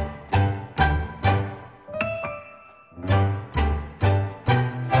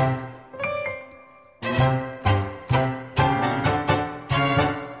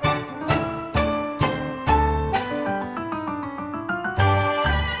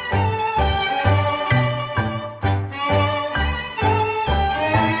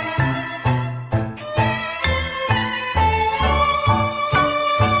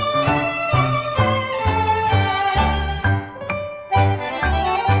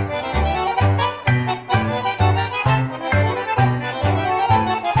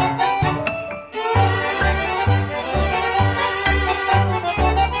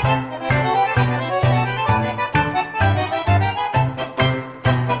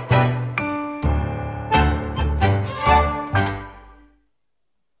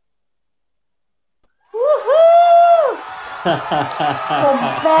 The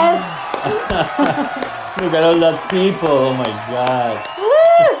best. Look at all that people. Oh my God.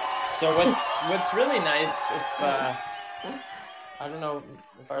 So what's really nice, if I don't know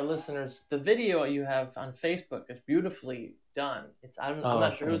if our listeners, the video you have on Facebook is beautifully done. I'm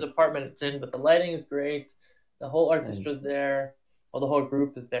not sure whose apartment it's in, but the lighting is great. The whole orchestra's there. Well, the whole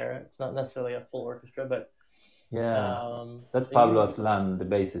group is there. It's not necessarily a full orchestra, but that's Pablo Aslan, the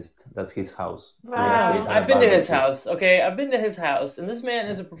bassist. That's his house. Wow. I've been to his house. Okay, I've been to his house, and this man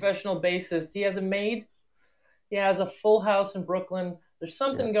is a professional bassist. He has a maid. He has a full house in Brooklyn. There's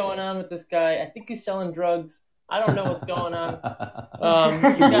something going on with this guy. I think he's selling drugs. I don't know what's going on.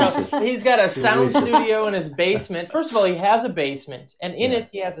 He's got a sound studio in his basement. First of all, he has a basement, and in it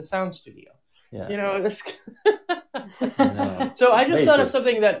he has a sound studio. Yeah. You know, this. So I just thought of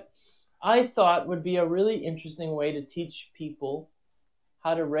something that I thought would be a really interesting way to teach people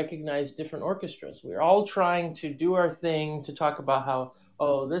how to recognize different orchestras. We're all trying to do our thing to talk about how,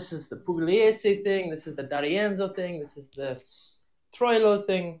 oh, this is the Pugliese thing, this is the D'Arienzo thing, this is the Troilo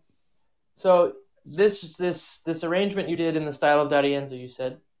thing. So this arrangement you did in the style of D'Arienzo, you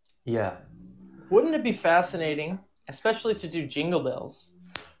said. Yeah. Wouldn't it be fascinating, especially to do Jingle Bells?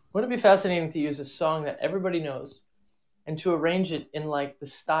 Wouldn't it be fascinating to use a song that everybody knows and to arrange it in like the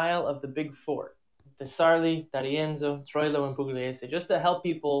style of the Big Four, De Sarli, D'Arienzo, Troilo, and Pugliese, just to help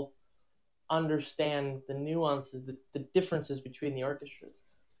people understand the nuances, the differences between the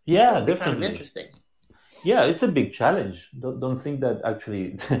orchestras? Yeah, That'd be definitely. kind of interesting. Yeah, it's a big challenge. Don't think that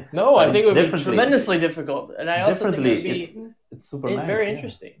actually. No, I think it would be tremendously difficult, and I also think it would be it's super nice, very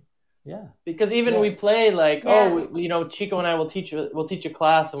interesting. Yeah, because even we play like Chico and I will teach a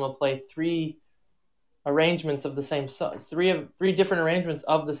class and we'll play 3 arrangements of the same song, 3 different arrangements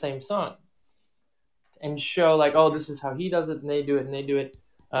of the same song, and show like, oh, this is how he does it, and they do it, and they do it.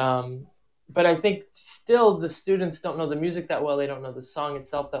 But I think still the students don't know the music that well. They don't know the song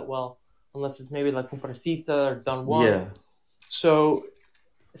itself that well, unless it's maybe like Comparsita or Don Juan. Yeah. So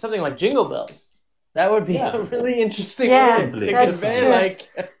something like Jingle Bells, that would be a really interesting way to convey. Like,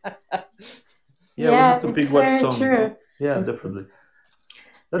 we have to pick what song. True. Yeah, definitely.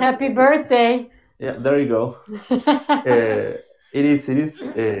 Happy birthday. Yeah, there you go. It is.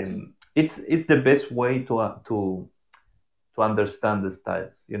 It's the best way to understand the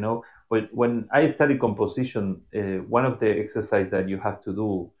styles. You know, when I study composition, one of the exercises that you have to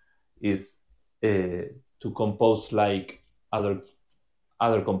do is to compose like other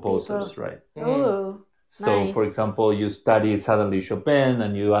composers, right? Oh, so nice. For example, you study suddenly Chopin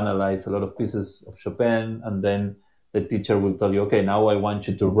and you analyze a lot of pieces of Chopin, and then the teacher will tell you, okay, now I want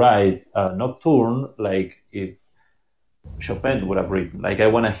you to write a nocturne like if Chopin would have written. Like I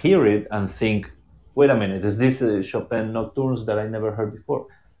want to hear it and think, wait a minute, is this Chopin nocturnes that I never heard before?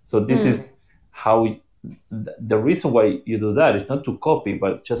 So this is how the reason why you do that is not to copy,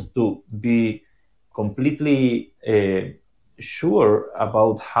 but just to be completely sure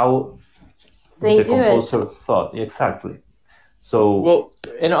about how the composer thought. Exactly. So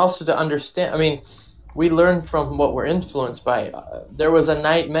and also to understand. I mean, we learn from what we're influenced by. There was a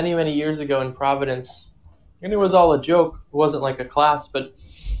night many, many years ago in Providence, and it was all a joke. It wasn't like a class, but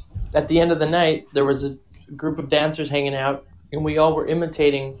at the end of the night, there was a group of dancers hanging out, and we all were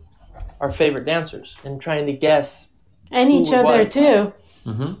imitating our favorite dancers and trying to guess. And each other too.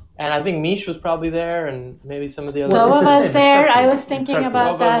 Mm-hmm. And I think Mish was probably there, and maybe some of the other. Tova was there. I was thinking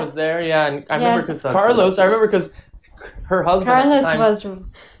about that. Tova was there, yeah. And I remember because Carlos. I remember because her husband. Carlos was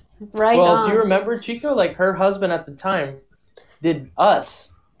right on. Well, do you remember, Chico? Like her husband at the time did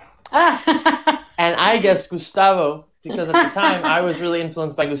Us, and I guessed Gustavo because at the time I was really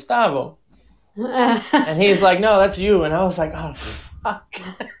influenced by Gustavo, and he's like, "No, that's you," and I was like, "Oh, fuck."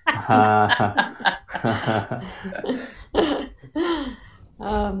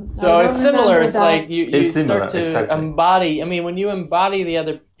 So it's similar. It's like you start to embody. I mean, when you embody the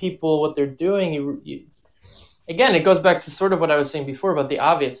other people, what they're doing, you again, it goes back to sort of what I was saying before about the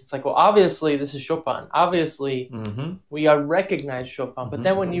obvious. It's like, well, obviously this is Chopin. Obviously, we recognize Chopin. But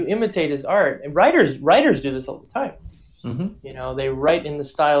then when you imitate his art, and writers do this all the time. You know, they write in the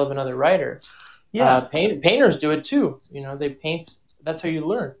style of another writer. Yeah, painters do it too. You know, they paint. That's how you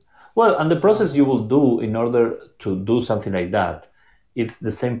learn. Well, and the process you will do in order to do something like that, it's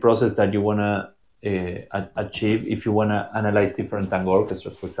the same process that you want to achieve if you want to analyze different tango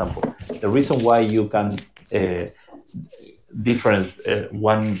orchestras, for example. The reason why you can difference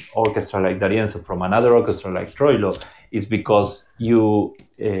one orchestra like D'Arienzo from another orchestra like Troilo is because you,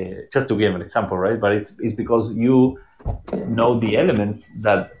 just to give an example, right? But it's because you know the elements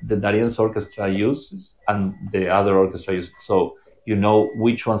that the D'Arienzo orchestra uses and the other orchestra uses. So you know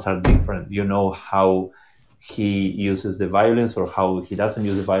which ones are different. You know how he uses the violins or how he doesn't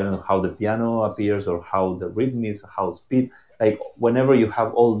use the violin, how the piano appears or how the rhythm is, how speed. Like whenever you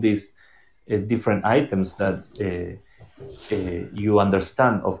have all these different items that you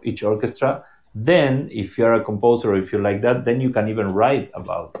understand of each orchestra, then if you're a composer or if you like that, then you can even write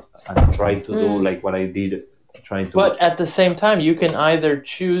about and try to do like what I did, trying to. But at the same time, you can either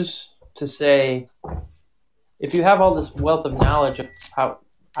choose to say, if you have all this wealth of knowledge of how,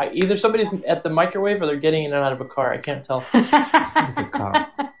 either somebody's at the microwave or they're getting in and out of a car. I can't tell. It's a car.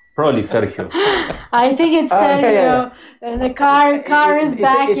 Probably Sergio. I think it's Sergio. And the car is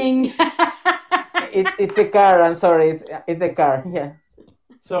backing. It's a car. I'm sorry. It's a car. Yeah.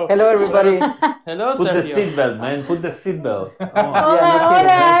 So hello, everybody. Hello, Put Sergio. the seatbelt, man. Put the seatbelt.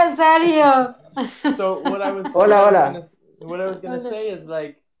 Hola, Sergio. So what I was gonna say is,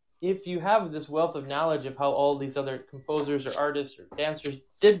 like, if you have this wealth of knowledge of how all these other composers or artists or dancers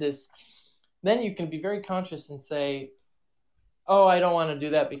did this, then you can be very conscious and say, oh, I don't want to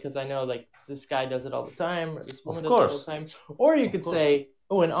do that because I know, like, this guy does it all the time or this woman does it all the time. Or you could say,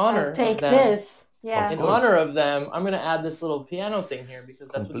 oh, in honor I'll take of them, this. Yeah. in honor of them, I'm going to add this little piano thing here because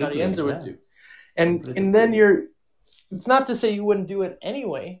that's what D'Arienzo would do. And then it's not to say you wouldn't do it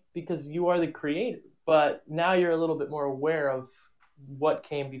anyway because you are the creator, but now you're a little bit more aware of what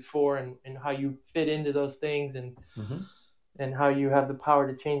came before and how you fit into those things and how you have the power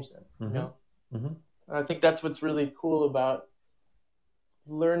to change them, you know? And I think that's what's really cool about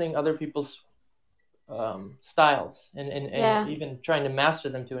learning other people's styles and even trying to master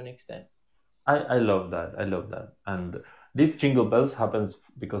them to an extent. I love that. And this Jingle Bells happens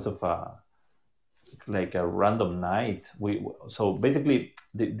because of a random night. So basically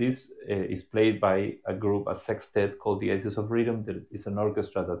this is played by a group, a sextet called the Aces of Rhythm. There is an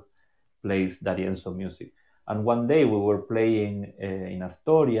orchestra that plays D'Arienzo music. And one day we were playing in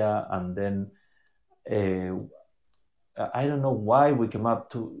Astoria, and then I don't know why we came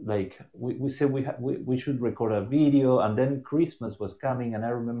up to, like, we said we should record a video, and then Christmas was coming, and I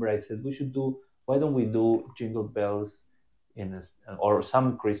remember I said why don't we do Jingle Bells or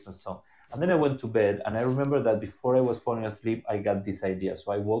some Christmas song. And then I went to bed, and I remember that before I was falling asleep, I got this idea.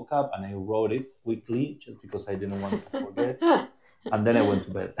 So I woke up and I wrote it quickly just because I didn't want to forget. And then I went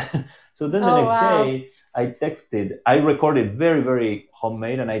to bed. So then the next day, I recorded very, very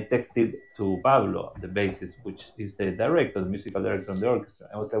homemade, and I texted to Pablo, the bassist, which is the musical director of the orchestra.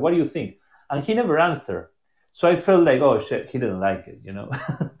 I was like, what do you think? And he never answered. So I felt like, oh shit, he didn't like it, you know?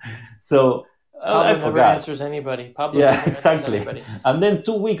 So I Pablo never answers anybody. Pablo yeah, exactly. Anybody. And then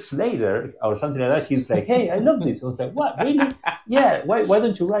 2 weeks later, or something like that, he's like, "Hey, I love this." I was like, "What? Really? Yeah. Why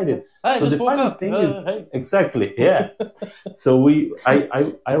don't you write it?" So the funny thing is, exactly, yeah. So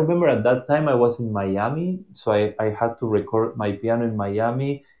I remember at that time I was in Miami, so I had to record my piano in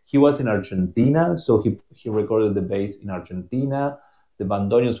Miami. He was in Argentina, so he recorded the bass in Argentina. The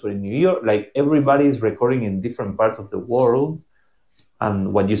bandoneons were in New York. Like, everybody is recording in different parts of the world.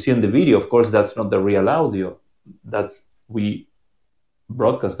 And what you see in the video, of course, that's not the real audio. We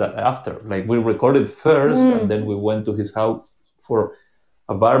broadcast that after. Like, we recorded first, and then we went to his house for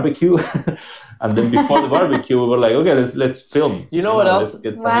a barbecue. And then before the barbecue, we were like, okay, let's film. You know what else?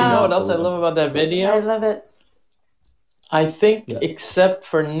 You know what else I love about that video? I love it. I think, except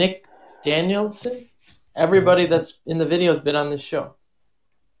for Nick Danielson, everybody that's in the video has been on this show.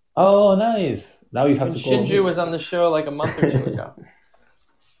 Oh, nice. Now you have to call Shinju was on the show like a month or two ago.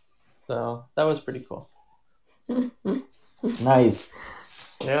 So that was pretty cool. Nice.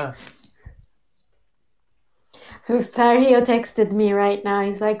 Yeah. So Sergio texted me right now.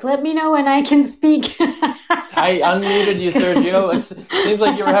 He's like, let me know when I can speak. I unmuted you, Sergio. It seems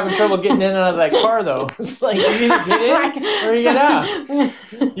like you were having trouble getting in and out of that car, though. It's like, you need to get in or you get out.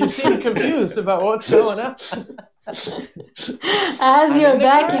 You seem confused about what's going on. As you're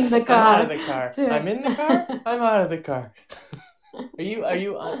backing the car. I'm out of the car. I'm in the car. I'm out of the car. Are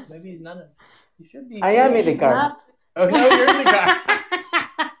you? Maybe he's not. You should be. I am in the car. Not. Oh no, you're in the car.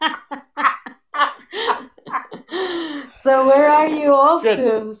 So where are you off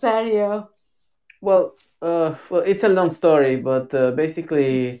to, Sergio? Well, it's a long story, but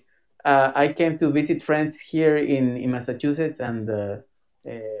basically, I came to visit friends here in Massachusetts, and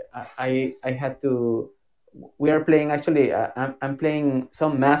I had to. We are playing, actually. I'm playing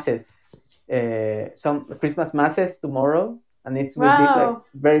some masses, some Christmas masses tomorrow, and it's with this like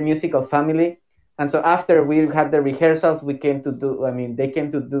very musical family. And so after we had the rehearsals, they came to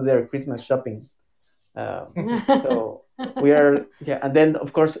do their Christmas shopping. So we are, and then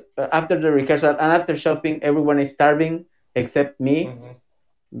of course after the rehearsal and after shopping, everyone is starving except me,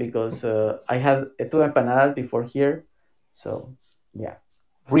 because I had 2 empanadas before here. So yeah,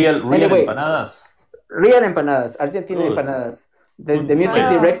 real empanadas. Real empanadas, Argentina Good. empanadas. The Good music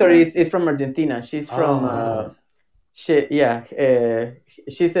Wow. director is from Argentina. She's from nice. she's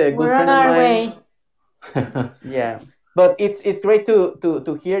a good We're on friend of our mine. way. Yeah, but it's great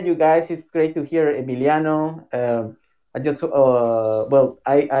to hear you guys. It's great to hear Emiliano. I just well,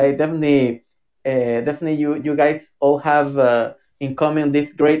 I definitely you guys all have in common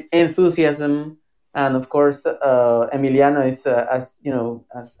this great enthusiasm, and of course Emiliano is as you know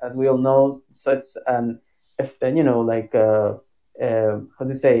as we all know such an like how do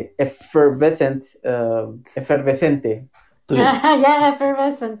you say effervescent effervescente Please. Yeah,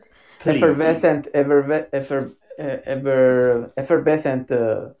 effervescent. Please. effervescent effervescent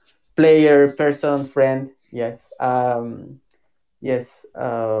player person friend yes yes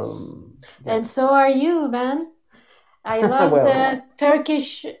yeah. And so are you, man. I love Well. the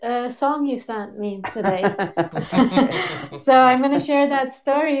Turkish song you sent me today. So I'm going to share that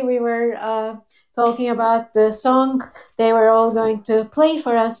story. We were talking about the song they were all going to play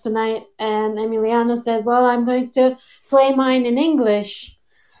for us tonight, and Emiliano said, well, I'm going to play mine in English.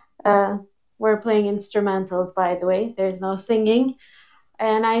 We're playing instrumentals, by the way. There's no singing.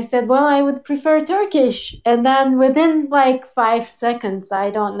 And I said, well, I would prefer Turkish. And then within like 5 seconds,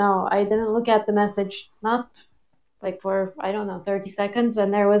 I don't know, I didn't look at the message, not like for, I don't know, 30 seconds.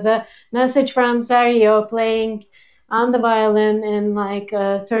 And there was a message from Sario playing on the violin in like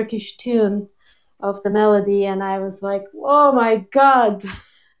a Turkish tune of the melody. And I was like, oh my God.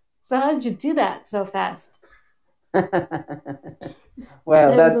 So how did you do that so fast?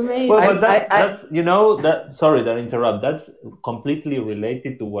 Well, It was that's amazing. Well, but I- that's you know that. Sorry that I interrupt. That's completely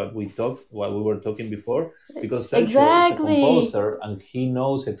related to what we were talking before, because Sergio Exactly. is a composer and he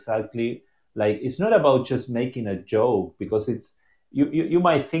knows exactly. Like it's not about just making a joke, because it's you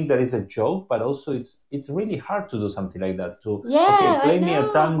might think that it's a joke, but also it's really hard to do something like that. To Yeah, play I me a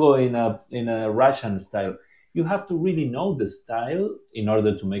know. tango in a Russian style. You have to really know the style in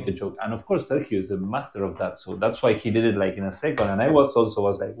order to make a joke. And of course, Sergio is a master of that. So that's why he did it like in a second. And I was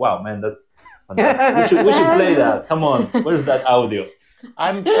like, wow, man, that's fantastic. We should play that. Come on, where's that audio?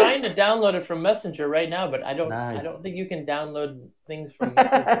 I'm trying to download it from Messenger right now, but I Nice. don't think you can download things from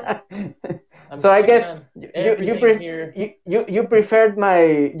Messenger. So I guess clicking on you everything here. you preferred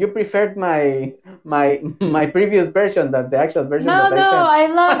my previous version than the actual version No, that I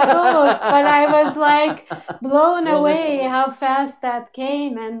sent. I love both, but I was like blown Well, away this- how fast that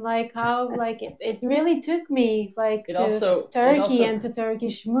came, and like how like it really took me like It to also- it Turkey also- and to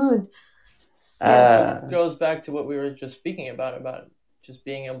Turkish mood. Yeah, so it goes back to what we were just speaking about just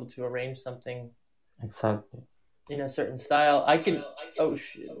being able to arrange something Exactly. in a certain style. I can. Oh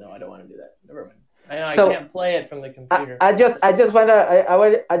shit! No, I don't want to do that. Never mind. I So- can't play it from the computer. I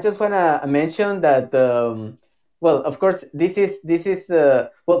just wanna mention that well, of course, this is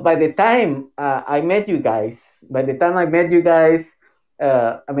well, by the time I met you guys,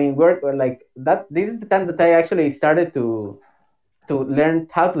 I mean, we're like that. This is the time that I actually started to learn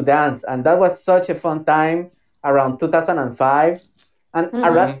how to dance, and that was such a fun time around 2005. And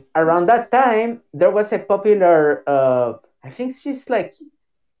around that time, there was a popular, I think she's like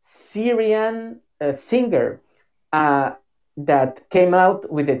Syrian singer that came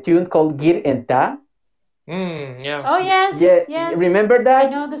out with a tune called Gir Enta. Yeah. Oh yes, Yeah, yes. remember that? I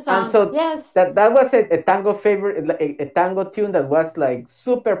know the song. And so yes. that was a tango favorite, a tango tune that was like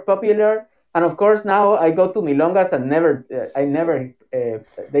super popular. And of course, now I go to milongas and they never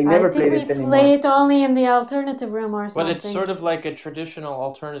I played think it we anymore. play it only in the alternative room or something. But it's sort of like a traditional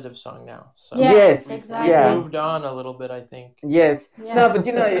alternative song now. So Yeah, Yes, exactly. yeah. We've moved on a little bit, I think. Yes. Yeah. No, but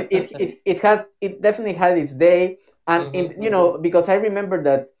you know, it definitely had its day, and you know, because I remember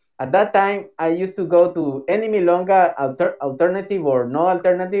that at that time I used to go to any milonga, alternative or no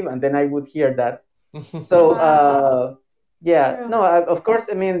alternative, and then I would hear that. So Wow. yeah, True. no, of course,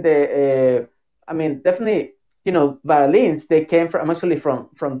 I mean definitely, you know, violins they came from actually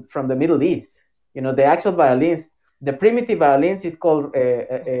from the Middle East. You know, the actual violins, the primitive violins is called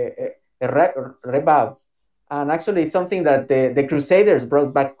rebab, and actually something that the Crusaders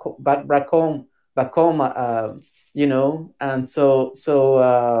brought back home, you know, and so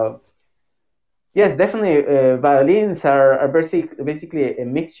yes, definitely, violins are basically a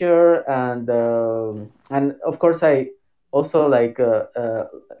mixture, and of course I also like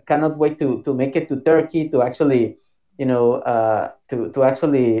cannot wait to make it to Turkey to actually, you know, to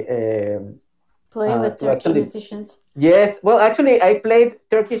actually. Play with to Turkish actually- musicians. Yes, well, actually, I played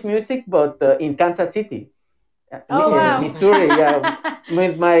Turkish music, but in Kansas City, Oh wow. Missouri. Yeah,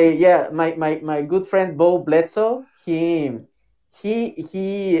 with my good friend Bo Bledsoe. He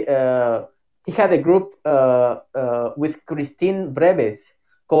had a group with Christine Breves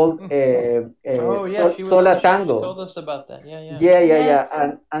called Oh yeah, she was Sola on the show. She Tango. told us about that. Yeah, yeah. Yes.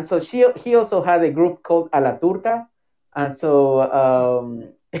 And so he also had a group called A La Turca, and so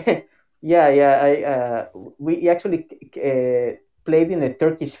we actually played in a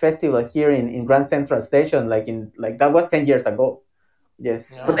Turkish festival here in Grand Central Station, like that was 10 years ago. Yes,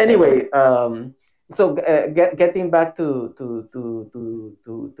 Yeah. but anyway, so getting back to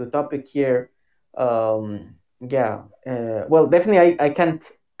topic here, well, definitely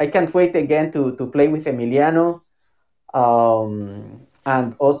I can't wait again to play with Emiliano,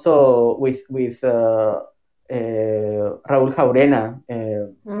 and also with Raúl Jaurena,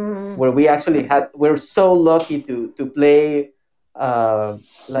 where we're so lucky to play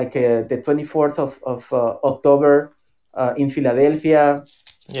the 24th of October in Philadelphia.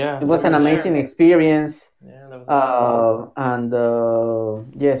 Yeah. It was we an were amazing there. experience. Yeah, that was awesome. And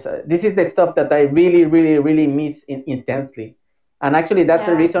yes, this is the stuff that I really, really, really miss intensely. And actually, that's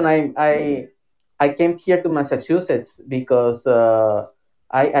the Yeah. reason I came here to Massachusetts, because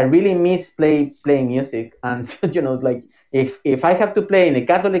I really miss playing music. And it's like if I have to play in a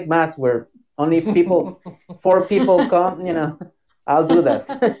Catholic mass where only 4 people come, I'll do that.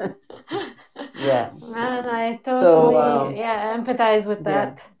 Yeah. Man, I So, totally empathize with yeah.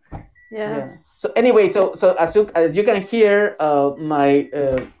 that. Yeah. So anyway, so as you can hear, my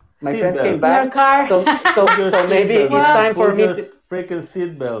friends came Your back. car. So maybe it's time for me to. freaking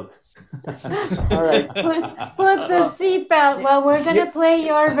seatbelt. All right. Put the seatbelt. Well, we're gonna play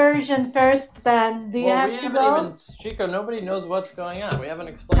your version first. Then, do you have to go? Chico, nobody knows what's going on. We haven't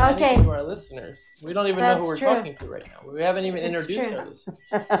explained Okay. anything to our listeners. We don't even know That's who we're true. talking to right now. We haven't even It's introduced true. our listeners.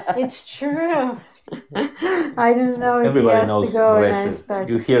 It's true. I don't know if Everybody he has knows to go when I Regis. start.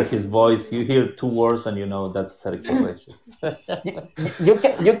 You hear his voice, you hear 2 words, and you know that's Sergio Regis.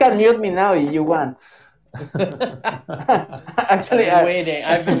 You can mute me now if you want. Actually,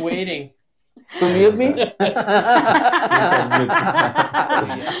 I've been waiting. To mute me?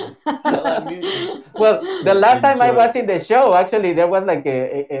 Well, the last time I was in the show, actually, there was like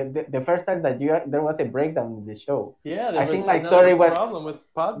the first time that there was a breakdown in the show. Yeah, I think my story was problem with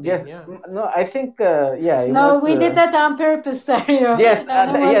Podbean. Yes, Yeah. no, I think it No, was, we did that on purpose, Sergio. Yes,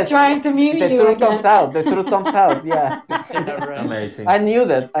 I was yes. trying to mute The you truth again. comes out. The truth comes out. Yeah. Amazing. I knew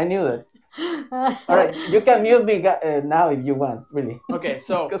that. All right, you can mute me now if you want, really. Okay,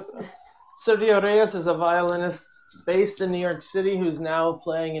 so Sergio Reyes is a violinist based in New York City who's now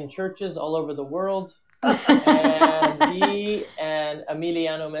playing in churches all over the world. And he and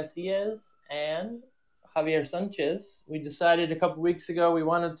Emiliano Messias and Javier Sanchez, we decided a couple weeks ago we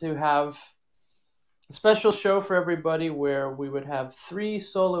wanted to have a special show for everybody where we would have 3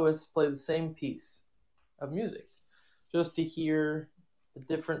 soloists play the same piece of music, just to hear the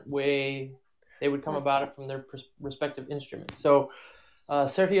different way they would come about it from their respective instruments. So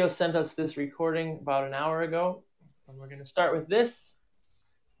Sergio sent us this recording about an hour ago, and we're going to start with this,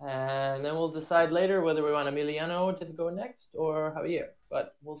 and then we'll decide later whether we want Emiliano to go next or Javier. But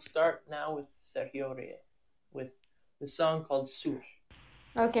we'll start now with Sergio Reyes with the song called Sur.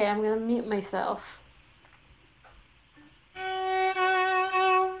 Okay, I'm gonna mute myself.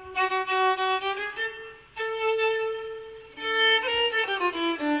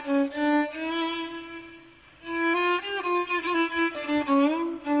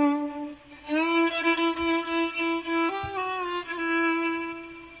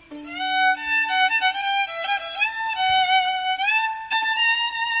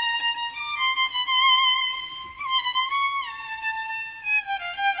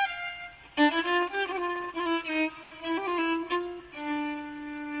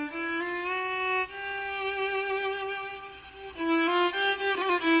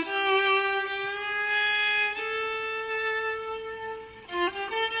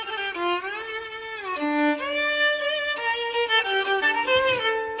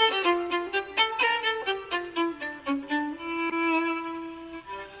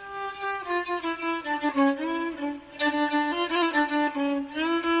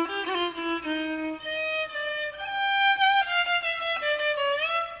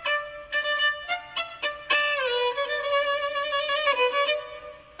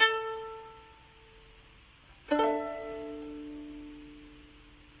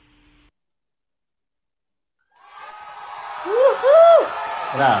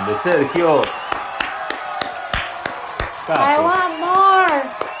 Grande, Sergio. I want more.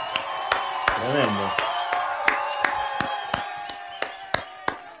 Tremendo.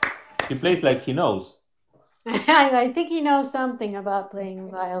 He plays like he knows. I think he knows something about playing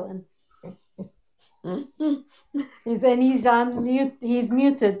violin. He's on mute. He's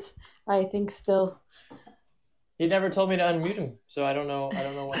muted, I think, still. He never told me to unmute him, so I don't know. I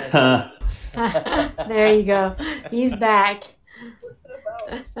don't know when. I There you go. He's back.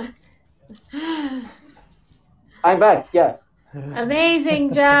 I'm back. Yeah.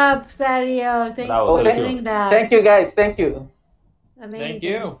 Amazing job, Sergio. Thanks Bravo, for thank you. doing that. Thank you, guys. Thank you. Amazing. Thank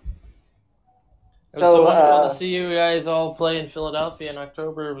you. It was So, so wonderful to see you guys all play in Philadelphia in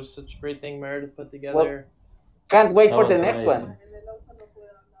October. It was such a great thing Meredith put together. Can't wait for That the was next amazing. one.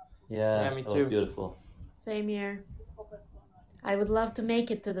 Yeah, Yeah, me that was too. beautiful. Same here. I would love to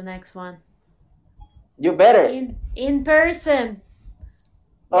make it to the next one. You better. In person.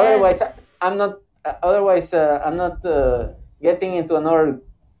 Otherwise, Yes. I'm not. I'm not getting into another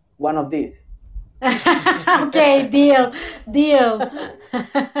one of these. Okay, deal.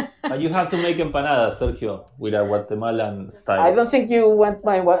 But you have to make empanadas, Sergio, with a Guatemalan style. I don't think you want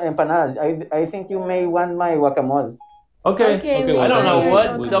my empanadas. I think you may want my guacamole. Okay. we I don't know Okay, what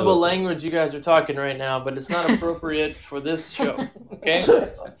okay. double language you guys are talking right now, but it's not appropriate for this show. Okay?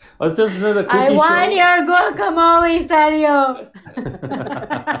 Was this not a cookie I want show? your guacamole, Sergio.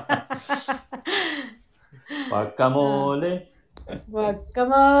 Guacamole.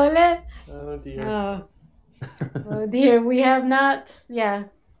 Guacamole. Oh dear. Oh dear, we have not. Yeah.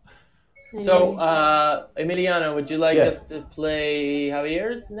 So, Anyway. Emiliano, would you like Yes. us to play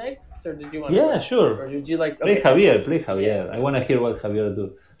Javier's next, or did you want? Yeah, to sure. Or did you like? Play Okay. Javier, play Javier. I want to hear what Javier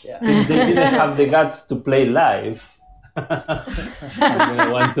do. Yeah. Since they didn't have the guts to play live, I'm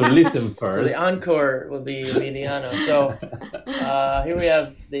gonna want to listen So first. the encore will be Emiliano. So here we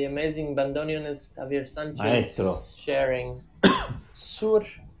have the amazing bandoneonist Javier Sanchez Maestro. sharing Sur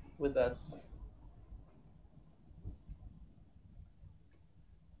with us.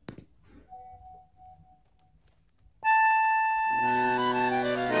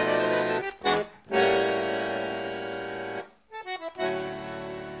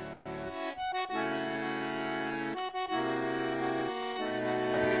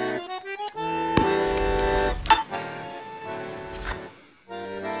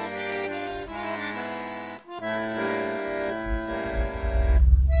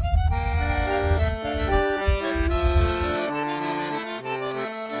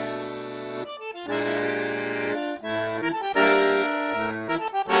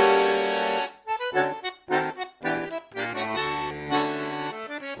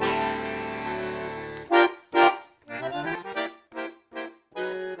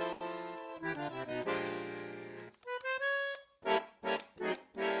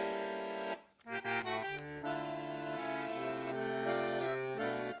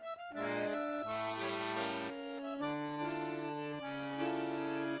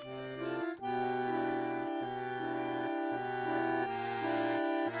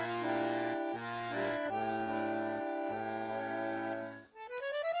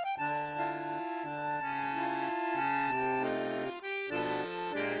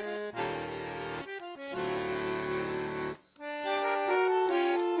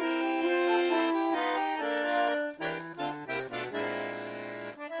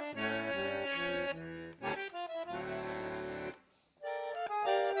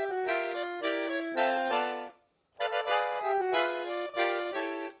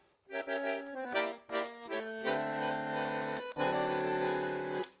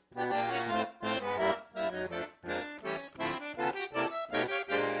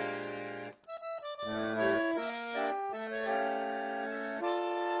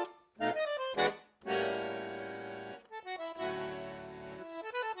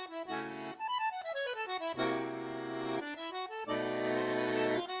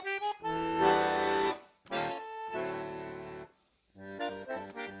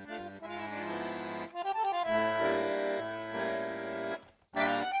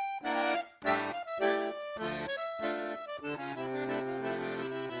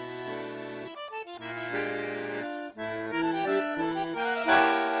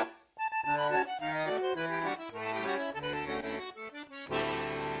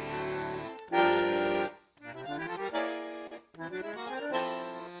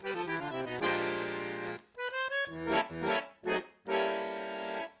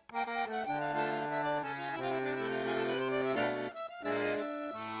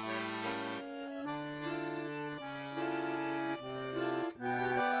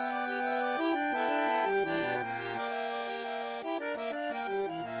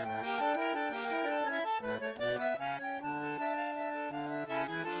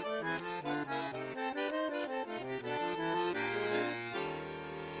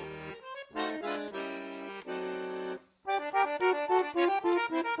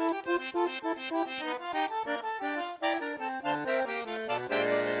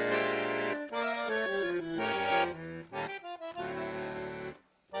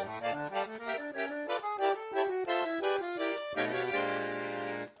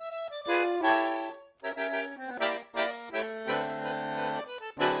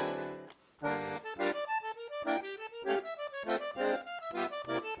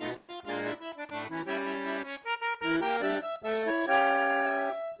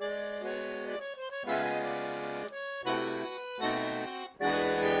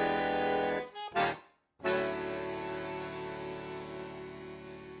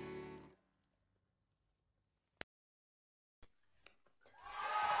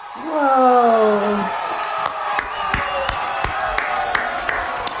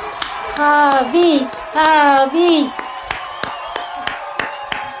 Avi, Avi.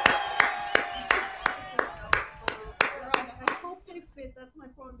 I hope they fit. That's my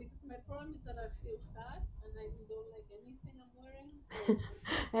problem because my problem is that I feel fat and I don't like anything I'm wearing. So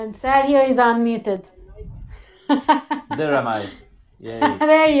And Sergio is unmuted. There am I. Yay.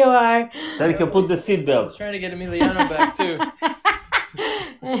 There you are. Sergio, put the I was seatbelt. trying to get Emiliano back too.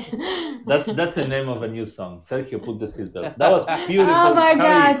 That's the name of a new song. Sergio, put the seatbelt. That was beautiful. Oh my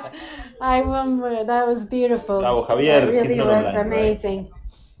Javi. God. I remember. That was beautiful. Bravo, Javier. That He's really not was online, right? amazing.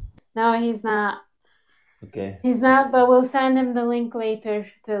 No, he's not. Okay. He's not, but we'll send him the link later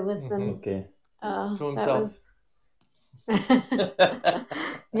to listen. Okay. To That himself. was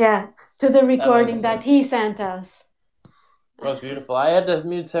yeah, to the recording was- that he sent us. That was beautiful. I had to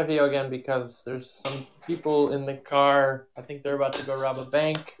mute Sergio again because there's some people in the car. I think they're about to go rob a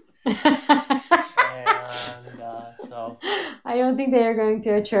bank. And so I don't think they are going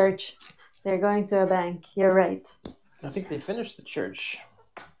to a church. They're going to a bank. You're right. I think they finished the church.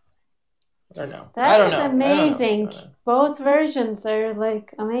 I don't know. That I don't is know. I don't know what's amazing. going on. Both versions are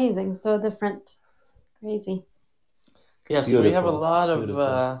like amazing, so different. Crazy. Yes, we have a Beautiful, lot of.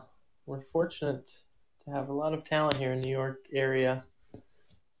 beautiful. We're fortunate to have a lot of talent here in New York area.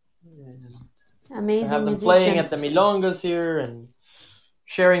 And I Amazing have them musicians. playing at the milongas here and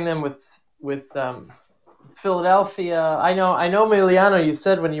sharing them with Philadelphia. I know, Emiliano. You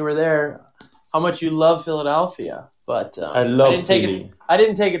said when you were there how much you love Philadelphia, but I love didn't take Philly. it. I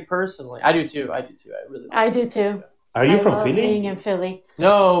didn't take it personally. I do too. I really. I do too. Are you I from love Philly? being in Philly.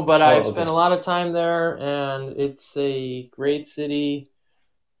 No, but I've okay. spent a lot of time there, and it's a great city.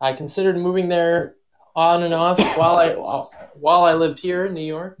 I considered moving there on and off while I lived here in New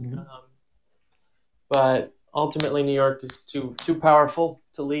York, but ultimately New York is too powerful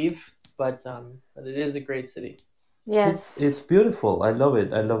to leave. But it is a great city. Yes. It's beautiful. I love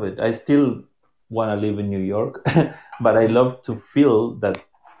it. I love it. I still want to live in New York, but I love to feel that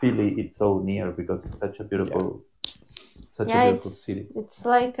Philly is so near because it's such a beautiful, city. It's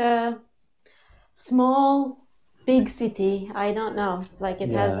like a small, big city. I don't know. Like it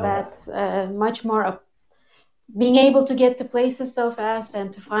has Yeah. that much more being able to get to places so fast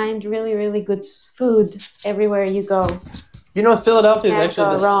and to find really, really good food everywhere you go. You know, Philadelphia is Can't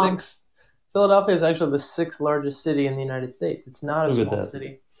actually go the wrong. sixth. Philadelphia is actually the sixth largest city in the United States. It's not a Look at small that.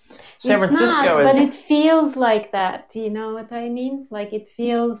 city. San It's Francisco not, but it is. feels like that. You know what I mean? Like it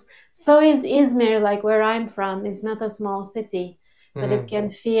feels. So is Izmir, like where I'm from. It's not a small city, but Mhm. it can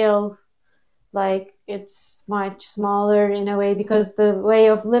feel like it's much smaller in a way because the way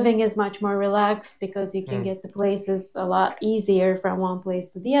of living is much more relaxed because you can get the places a lot easier from one place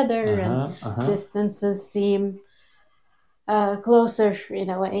to the other, and distances seem closer in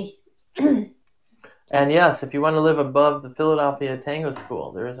a way. And yes, if you want to live above the Philadelphia Tango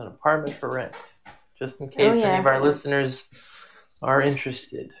School, there is an apartment for rent, just in case any of our listeners are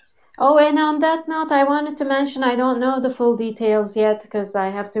interested. Oh, and on that note, I wanted to mention I don't know the full details yet because I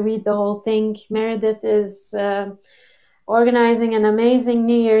have to read the whole thing. Meredith is organizing an amazing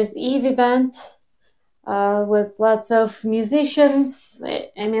New Year's Eve event with lots of musicians.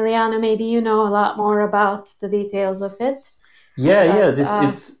 Emiliana, maybe you know a lot more about the details of it. Yeah.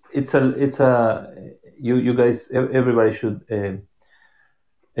 But, It's a you guys, everybody should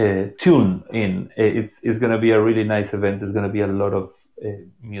tune in. It's going to be a really nice event. There's going to be a lot of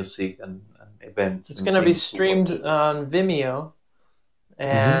music and events. It's and going to be things to streamed watch. on Vimeo,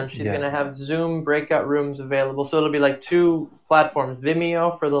 and she's going to have Zoom breakout rooms available. So it'll be like two platforms: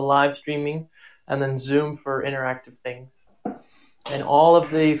 Vimeo for the live streaming, and then Zoom for interactive things. And all of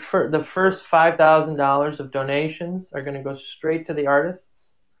the first $5,000 of donations are going to go straight to the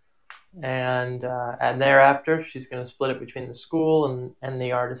artists, and thereafter she's going to split it between the school and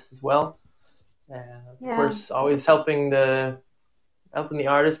the artists as well. And of course, always helping the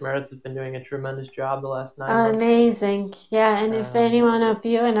artists. Meredith has been doing a tremendous job the last 9 months. Amazing. Yeah, and if any one of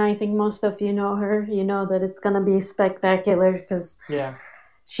you, and I think most of you know her, you know that it's going to be spectacular because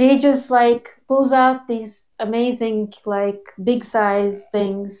she just like pulls out these amazing, like big size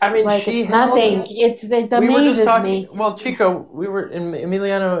things. I mean, like it's nothing. It amazes we were just talking. me. Well, Chico,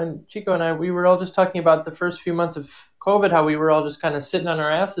 Emiliano and Chico and I, we were all just talking about the first few months of COVID, how we were all just kind of sitting on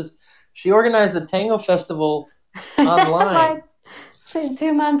our asses. She organized the Tango Festival online. Like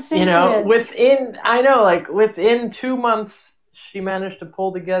 2 months into you know, it. within 2 months, she managed to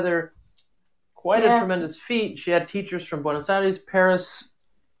pull together quite a tremendous feat. She had teachers from Buenos Aires, Paris.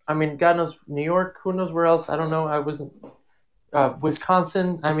 I mean, God knows, New York, who knows where else? I don't know. I wasn't,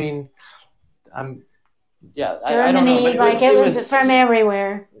 Wisconsin. I mean, Yeah, Germany, I don't know, but it was from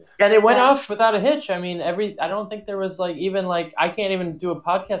everywhere. And it went off without a hitch. I mean, I don't think there was I can't even do a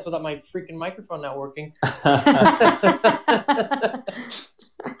podcast without my freaking microphone not working.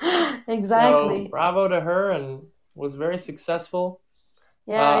 Exactly. So bravo to her, and was very successful.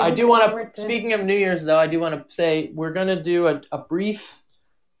 Yeah, I do want to. Speaking of New Year's, though, I do want to say we're gonna do a brief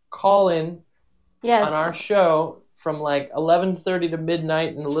call-in on our show from 11:30 to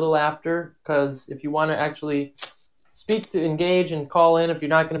midnight and a little after, because if you want to actually speak to engage and call in, if you're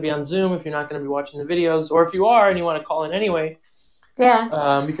not going to be on Zoom, if you're not going to be watching the videos, or if you are and you want to call in anyway,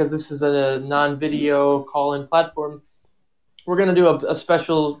 because this is a non-video call-in platform, we're going to do a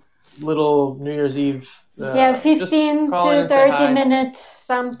special little New Year's Eve 15 to 30 minutes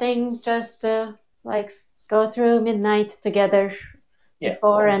something, just to go through midnight together,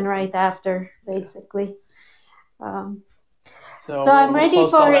 before and right after, basically. So I'm ready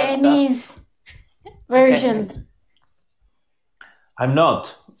for Emmy's version. Okay. I'm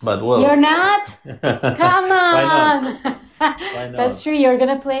not, but well. You're not? Come on. Why not? Why not? That's true. You're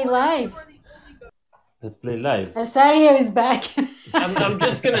gonna play live. Let's play live. Sergio is back. I'm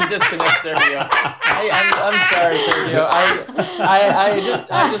just gonna disconnect Sergio. I'm sorry, Sergio. I just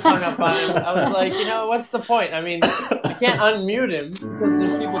hung up on him. I was like, what's the point? I mean, you can't unmute him because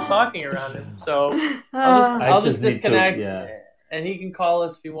there's people talking around him. So I'll just disconnect, and he can call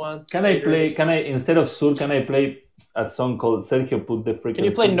us if he wants. Can I instead of Sur? Can I play a song called Sergio Put the Freaking? Can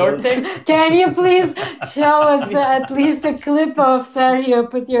you play Norte? Can you please show us at least a clip of Sergio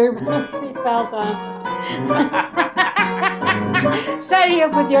Put Your Seatbelt On? Sergio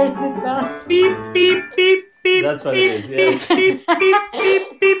Put Your Seatbelt. Beep beep beep beep. That's what it is. Yes. Beep beep beep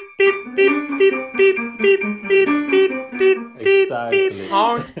beep beep beep beep beep beep beep beep beep Exactly. beep.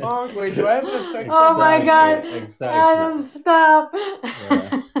 Honk honk. Wait, do I have an effect? Oh my God! Exactly. Adam, stop!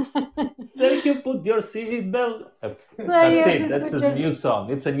 Sergio, put your seatbelt. That's it. That's a new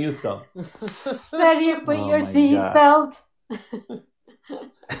song. It's a new song. Sergio, put your seatbelt.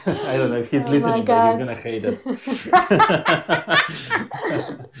 I don't know if he's listening, but he's gonna hate us.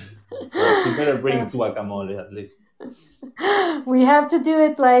 He better bring guacamole at least. We have to do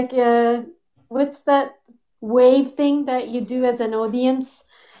it what's that wave thing that you do as an audience?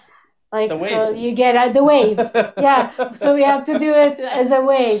 So you get the wave. Yeah. So we have to do it as a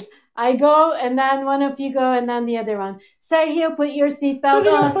wave. I go, and then one of you go, and then the other one. Sergio, put your seatbelt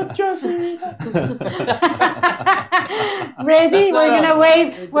on. Put your seatbelt. Ready? We're gonna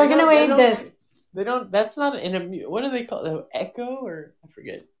wave. We're gonna wave this. They don't. That's not in a. What do they call it? Echo or I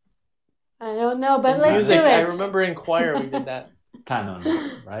forget. I don't know, but let's do it. I remember in choir we did that.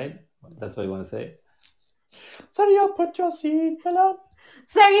 Canon, right? That's what you want to say. Sergio, put your seatbelt on.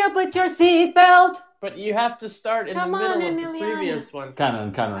 Sergio, put your seatbelt. But you have to start in the middle of the previous one.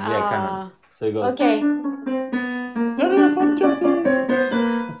 Canon, canon. So it goes. Okay. Sergio, put your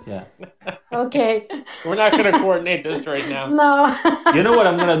seatbelt. Yeah. Okay. We're not going to coordinate this right now. No. You know what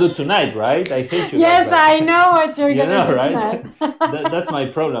I'm going to do tonight, right? I hate you. Yes, I know what you're going to do right? That's my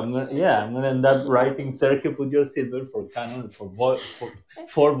problem. I'm going to end up writing Sergio, put your seatbelt for canon for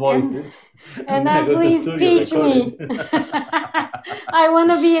four voices. And then please teach me. I want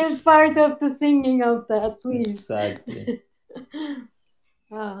to be a part of the singing of that, please. Exactly.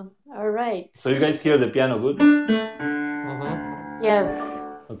 All right. So you guys hear the piano good? Yes.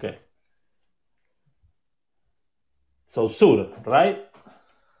 Okay. So Sur, right?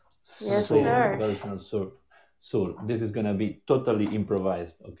 Yes, Sur, sir. version of Sur. Sur. This is gonna be totally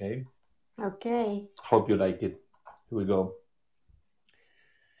improvised, okay? Okay. Hope you like it. Here we go.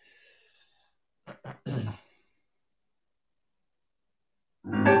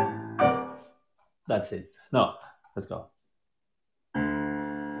 That's it. No, let's go.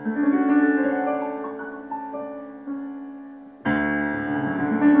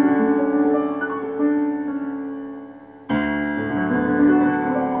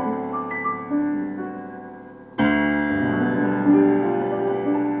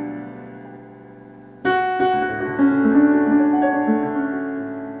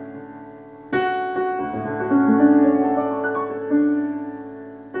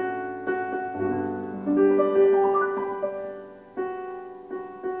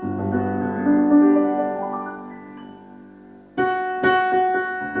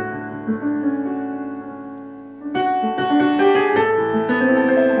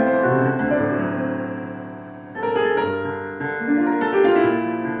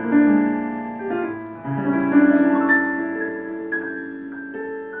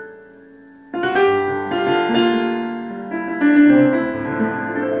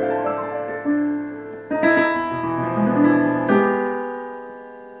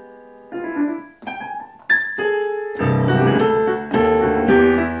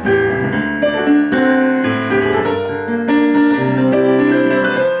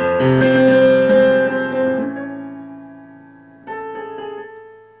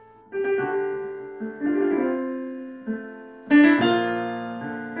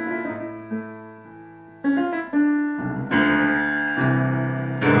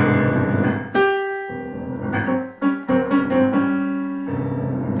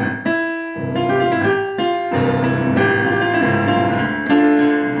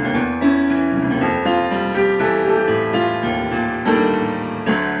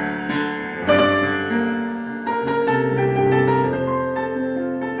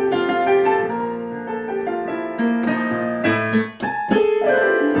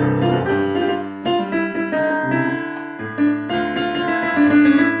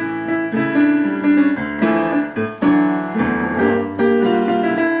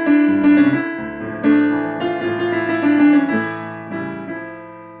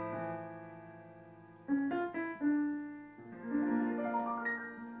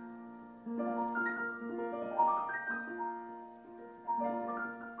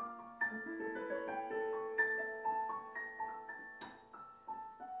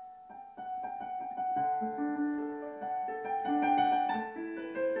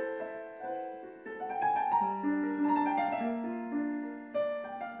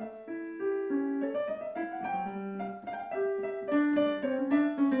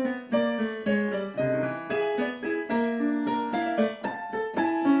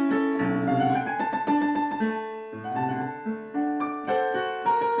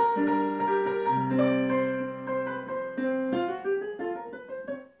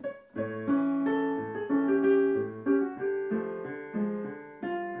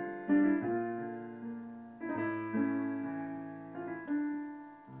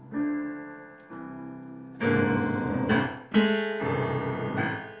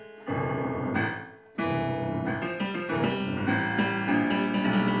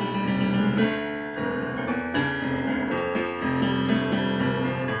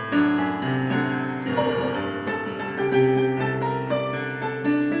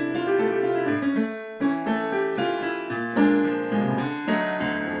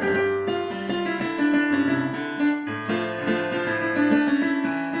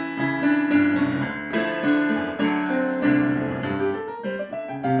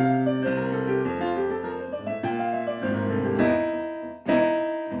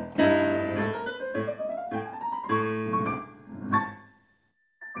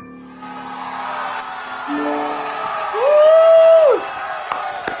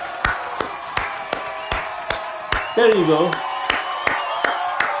 There you go.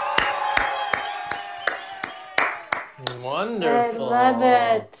 Wonderful. I love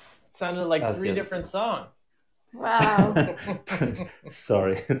it. Sounded like Yes, three yes. different songs. Wow.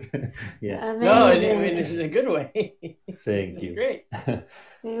 Sorry. Yeah. Amazing. No, I mean, it's in a good way. Thank It's you. great.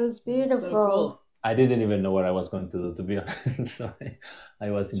 It was beautiful. So cool. I didn't even know what I was going to do, to be honest. So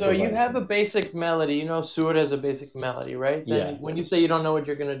I was So you have a improvising. basic melody. You know, Sur has a basic melody, right? Then Yeah. when you say you don't know what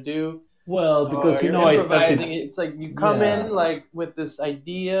you're gonna do, Well, because or you you're know I improvising, started. it's like you come Yeah. in like with this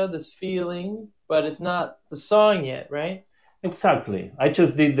idea, this feeling, but it's not the song yet, right? Exactly. I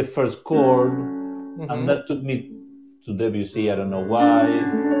just did the first chord, and that took me to Debussy. I don't know why.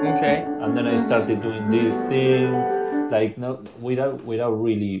 Okay. And then I started doing these things, like not without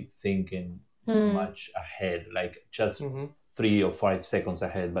really thinking much ahead, like just 3 or 5 seconds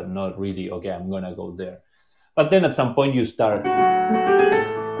ahead, but not really. Okay, I'm gonna go there. But then at some point you start,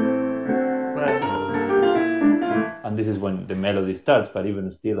 Right. and this is when the melody starts. But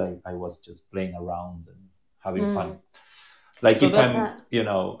even still, I was just playing around and having fun. Like So if that-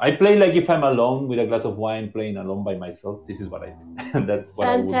 I'm, I play like if I'm alone with a glass of wine, playing alone by myself. This is what I do. That's what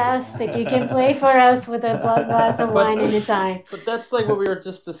Fantastic. You can play for us with a glass of wine anytime. But that's like what we were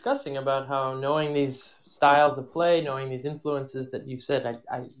just discussing about how knowing these styles of play, knowing these influences that you said.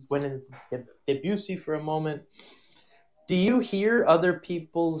 I went into Debussy for a moment. Do you hear other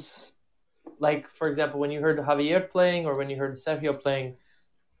people's, like, for example, when you heard Javier playing or when you heard Sergio playing,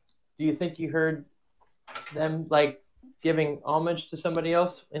 do you think you heard them, like, giving homage to somebody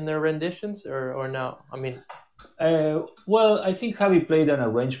else in their renditions or no? I mean... well, I think Javi played an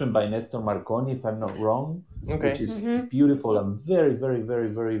arrangement by Nestor Marconi, if I'm not wrong, Okay. which is beautiful and very, very, very,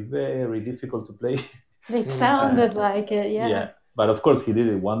 very, very difficult to play. It sounded like it, yeah. But of course, he did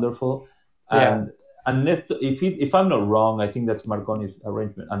it wonderful. And Nestor, if I'm not wrong, I think that's Marconi's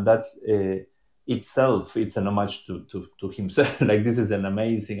arrangement, and that's itself, it's an homage to himself. Like, this is an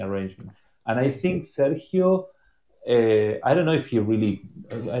amazing arrangement. And I think Sergio, I don't know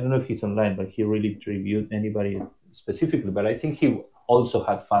if he's online, but he really tribute anybody specifically. But I think he also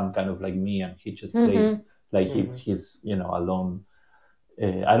had fun, kind of like me, and he just played like he's alone.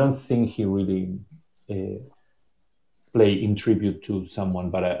 I don't think he really play in tribute to someone,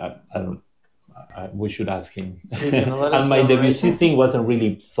 but I don't. We should ask him. And my Debussy thing wasn't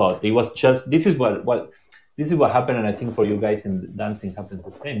really thought. It was just this is what happened, and I think for you guys in dancing happens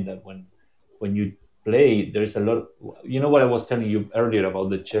the same. That when you play, there's a lot. You know what I was telling you earlier about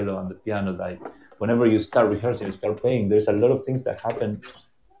the cello and the piano. Like whenever you start rehearsing, you start playing. There's a lot of things that happen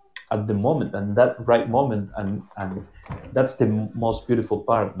at the moment, and that right moment, and that's the most beautiful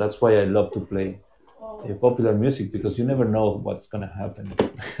part. That's why I love to play popular music, because you never know what's going to happen,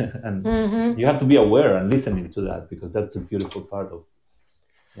 and you have to be aware and listening to that, because that's a beautiful part of.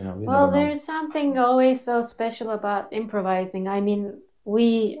 Well, there's something always so special about improvising. I mean,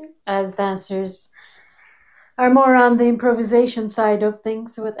 we as dancers are more on the improvisation side of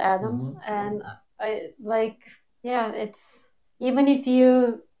things with Adam, and it's even if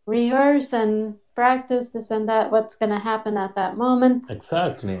you rehearse and practice this and that, what's going to happen at that moment,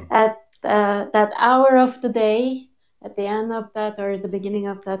 exactly at that hour of the day, at the end of that or the beginning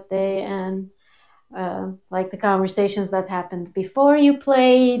of that day, and like the conversations that happened before you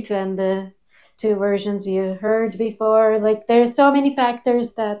played and the two versions you heard before. Like there's so many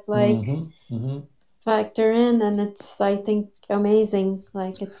factors that factor in, and it's, I think, amazing.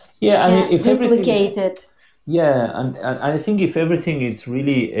 Like it's you can't duplicate it. Yeah, and I think if everything is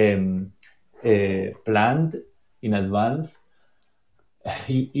really planned in advance,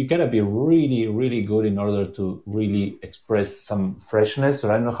 you gotta be really, really good in order to really express some freshness.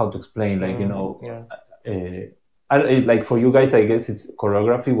 Or I don't know how to explain. Like like for you guys, I guess it's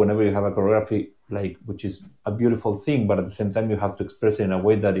choreography. Whenever you have a choreography, like which is a beautiful thing, but at the same time you have to express it in a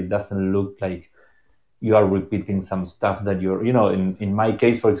way that it doesn't look like you are repeating some stuff that you're. In my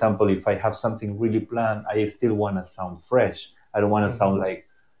case, for example, if I have something really planned, I still want to sound fresh. I don't want to sound like,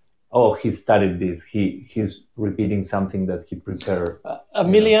 oh, he studied this. He's repeating something that he prepared.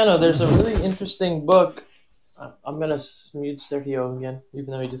 Emiliano, there's a really interesting book. I'm gonna mute Sergio again,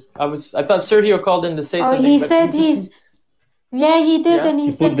 even though I thought Sergio called in to say something. He said he did, and he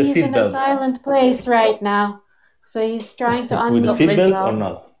said he's in a silent place right now, so he's trying to unmute himself. With the seatbelt or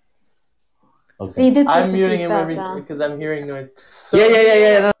not? Okay. He did. I'm muting him because I'm hearing noise. So,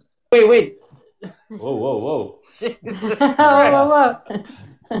 yeah. No. Wait. Whoa. Whoa.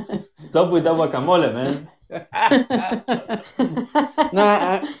 Stop with that guacamole, man. No,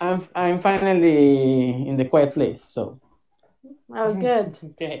 I'm finally in the quiet place. So. Oh, good.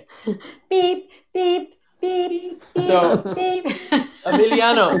 Okay. Beep, beep, beep, beep. So, beep.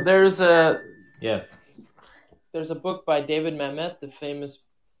 Emiliano, there's a there's a book by David Mamet, the famous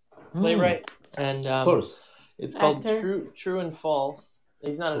playwright, and of course, it's called Actor. True and False.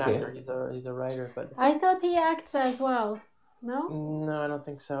 He's not an Okay. actor; he's a writer. But I thought he acts as well. No? no, I don't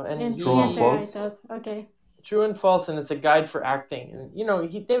think so. And In True and theater, I False? thought. Okay. True and False, and it's a guide for acting. And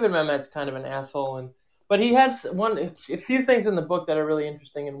David Mamet's kind of an asshole, but he has a few things in the book that are really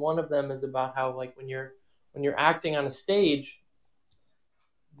interesting, and one of them is about how, like, when you're acting on a stage,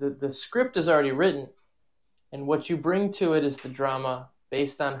 the script is already written, and what you bring to it is the drama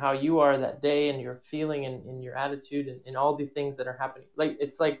based on how you are that day and your feeling and your attitude and all the things that are happening. Like,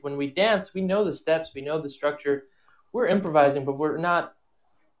 it's like when we dance, we know the steps, we know the structure, we're improvising, but we're not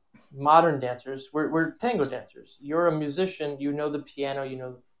modern dancers. We're tango dancers. You're a musician, you know the piano, you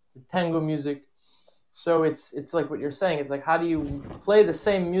know the tango music. So it's like what you're saying. It's like, how do you play the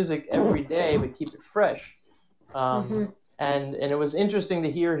same music every day but keep it fresh? And it was interesting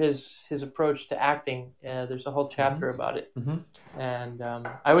to hear his approach to acting. There's a whole chapter about it. And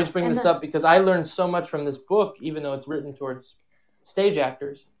I always bring this up because I learned so much from this book, even though it's written towards stage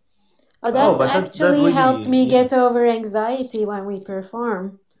actors. That actually really helped me get over anxiety when we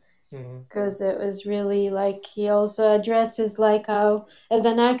perform. Because it was really like, he also addresses like how as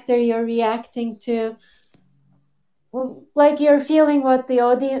an actor you're reacting to, like, you're feeling what the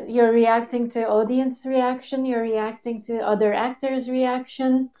audience, you're reacting to audience reaction, you're reacting to other actors'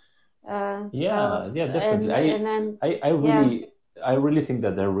 reaction. Definitely. I really think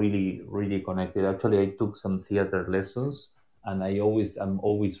that they're really, really connected. Actually, I took some theater lessons, and I'm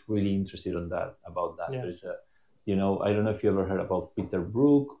always really interested about that. Yeah. There's I don't know if you ever heard about Peter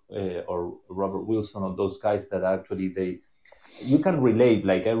Brook or Robert Wilson, or those guys that actually you can relate.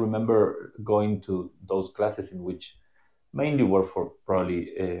 Like, I remember going to those classes in which mainly were for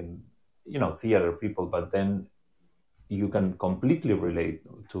probably theater people, but then you can completely relate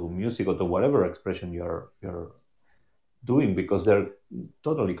to music or to whatever expression you're doing, because they're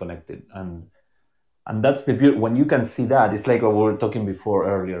totally connected. And that's the beauty. When you can see that, it's like what we were talking before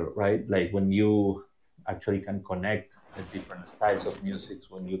earlier, right? Like, when you actually can connect the different styles of music,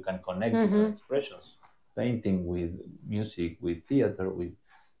 when you can connect different expressions, painting with music, with theater,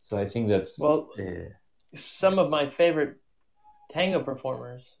 so I think that's some of my favorite tango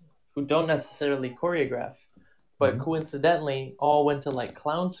performers who don't necessarily choreograph, but coincidentally all went to like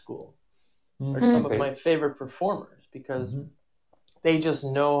clown school, are some of my favorite performers, because they just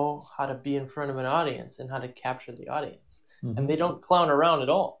know how to be in front of an audience and how to capture the audience, and they don't clown around at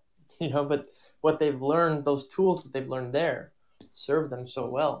all, but what they've learned, those tools that they've learned there, serve them so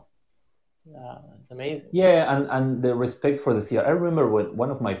well. It's amazing. Yeah, and the respect for the theater. I remember one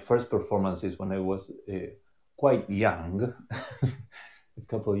of my first performances when I was quite young, a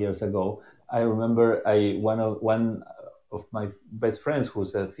couple of years ago. I remember one of my best friends,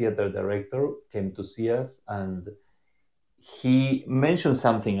 who's a theater director, came to see us, and he mentioned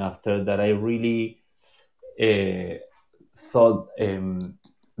something after that I really thought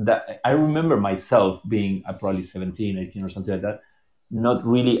that I remember myself being probably 17, 18 or something like that. Not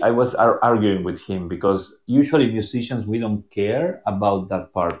really, I was arguing with him, because usually musicians, we don't care about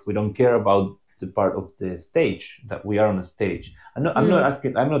that part. We don't care about the part of the stage, that we are on a stage. I'm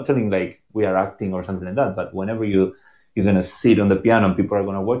not telling like we are acting or something like that, but whenever you're going to sit on the piano and people are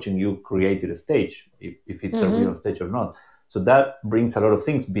going to watch you created a stage, if it's a real stage or not. So that brings a lot of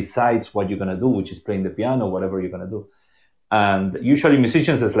things besides what you're going to do, which is playing the piano, whatever you're going to do. And usually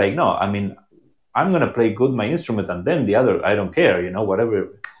musicians is like, no, I mean, I'm going to play good my instrument, and then the other, I don't care,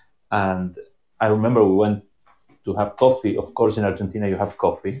 whatever. And I remember we went to have coffee. Of course, in Argentina, you have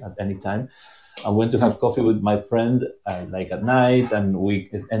coffee at any time. I went to have coffee with my friend, like at night, and we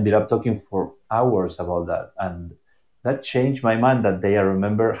ended up talking for hours about that. And that changed my mind that day. I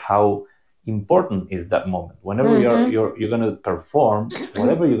remember how important is that moment. Whenever you're going to perform,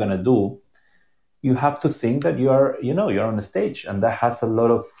 whatever you're going to do, you have to think that you're on a stage, and that has a lot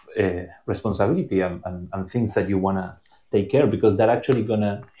of responsibility and things that you want to take care of, because that actually going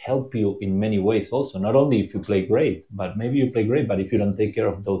to help you in many ways also. Not only if you play great, but maybe you play great, but if you don't take care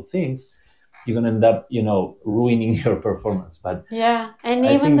of those things, you're going to end up, ruining your performance. But and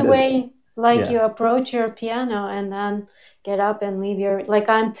even the way you approach your piano and then get up and leave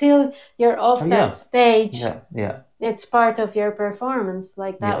until you're off that stage. It's part of your performance.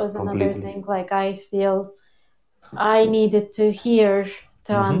 Like, that was another thing. Like, I feel I needed to hear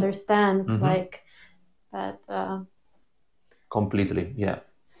to understand like that. Completely, yeah.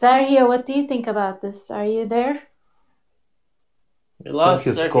 Sergio, what do you think about this? Are you there? We lost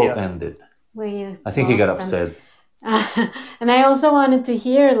Sergio's call ended. I think he got upset. And I also wanted to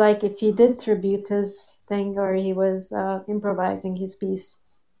hear like if he did tribute his thing or he was improvising his piece.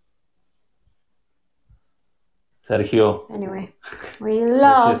 Sergio. Anyway, we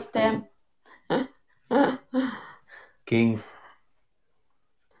lost him. Kings.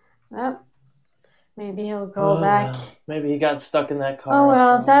 Well, maybe he'll go back. Maybe he got stuck in that car. Oh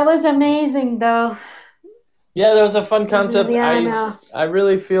well, that was amazing though. Yeah, that was a fun concept. Emiliano. I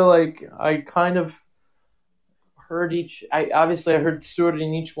really feel like I kind of heard each. I heard Stuart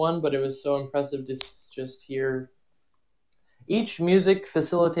in each one, but it was so impressive to just hear. Each music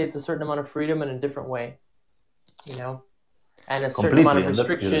facilitates a certain amount of freedom in a different way, you know, and a certain amount of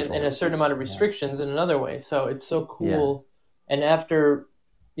restriction and a certain amount of restrictions in another way. So it's so cool. Yeah. And after,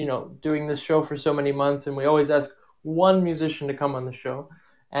 you know, doing this show for so many months, and we always ask one musician to come on the show,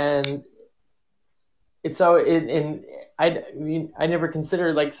 and it's so I never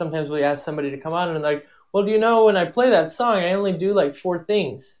considered, like, sometimes we ask somebody to come on and like, well, do you know, when I play that song, I only do like 4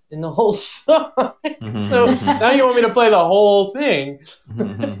 things in the whole song. So now you want me to play the whole thing.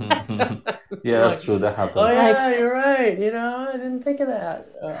 Yeah, that's true. That happens. Oh, yeah, you're right. You know, I didn't think of that.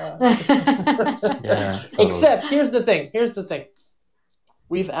 Yeah. Totally. Except, here's the thing.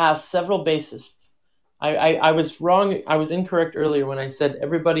 We've asked several bassists. I was wrong. I was incorrect earlier when I said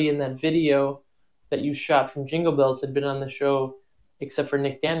everybody in that video that you shot from Jingle Bells had been on the show except for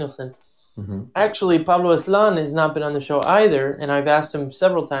Nick Danielson. Mm-hmm. Actually, Pablo Aslan has not been on the show either, and I've asked him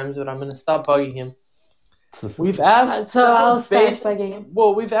several times, but I'm going to stop bugging him. We've asked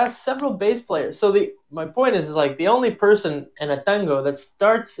we've asked several bass players. So my point is like the only person in a tango that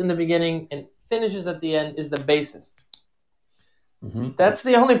starts in the beginning and finishes at the end is the bassist. Mm-hmm. That's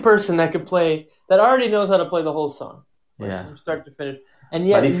the only person that could play, that already knows how to play the whole song, right, from start to finish. And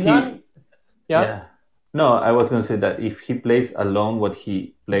yet none. Yeah. No, I was going to say that if he plays alone what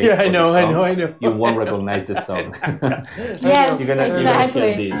he plays, I know. You won't recognize the song. Yes, you're gonna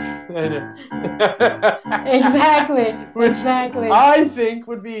exactly. hear this. I know. Exactly. Which exactly. I think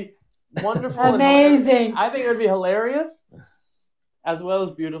would be wonderful. Amazing. I think it would be hilarious, as well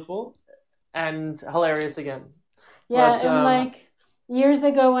as beautiful, and hilarious again. Yeah, but, and like years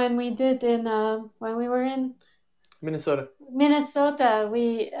ago when we did when we were in Minnesota,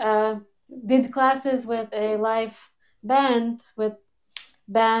 we did classes with a live band with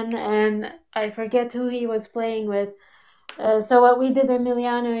Ben, and I forget who he was playing with. So what we did,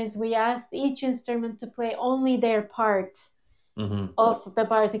 Emiliano, is we asked each instrument to play only their part of the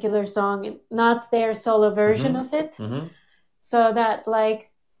particular song, not their solo version of it, so that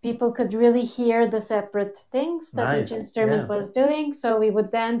like people could really hear the separate things that each instrument was doing. So we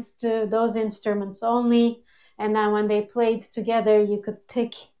would dance to those instruments only, and then when they played together, you could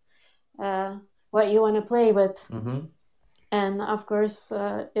pick what you want to play with. And of course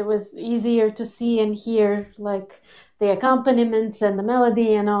it was easier to see and hear like the accompaniments and the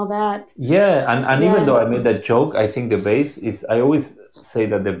melody and all that. And even though I made that joke, I think the bass is, I always say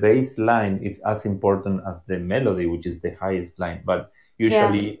that the bass line is as important as the melody, which is the highest line, but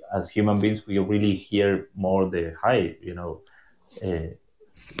usually as human beings we really hear more the high, you know,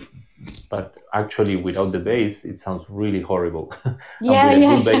 but actually without the bass it sounds really horrible. And with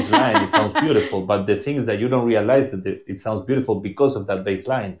a good bass line it sounds beautiful, but the thing is that you don't realize that it sounds beautiful because of that bass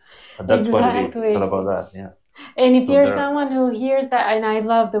line, and that's what it is. It's all about that. And if you're someone who hears that, and I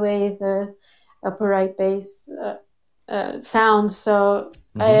love the way the upright bass sounds, so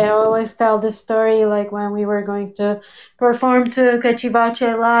I always tell this story, like when we were going to perform to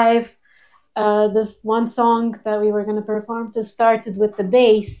Cachivache live, this one song that we were going to perform to started with the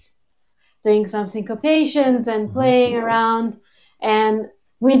bass doing some syncopations and playing around, and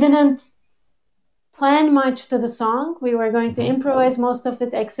we didn't plan much to the song. We were going to improvise most of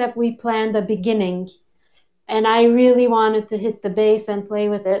it, except we planned the beginning, and I really wanted to hit the bass and play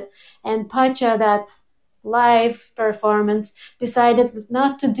with it, and Pacha, that live performance, decided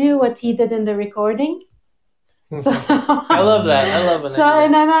not to do what he did in the recording. So I love that. I love it. So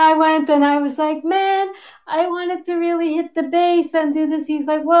and then I went and I was like, man, I wanted to really hit the bass and do this. He's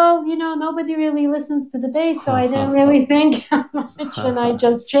like, well, you know, nobody really listens to the bass, so I didn't really think much, and I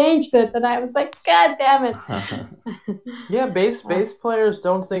just changed it. And I was like, God damn it. Yeah, bass players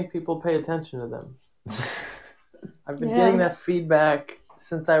don't think people pay attention to them. I've been getting that feedback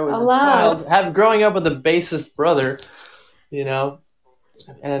since I was a child. Growing up with a bassist brother, you know.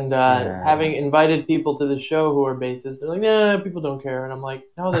 And having invited people to the show who are bassists, they're like, nah, people don't care. And I'm like,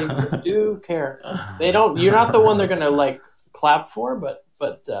 no, they do care. They don't. You're not the one they're gonna like clap for, but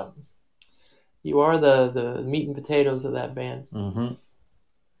you are the meat and potatoes of that band.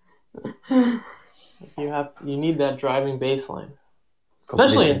 You need that driving bass line,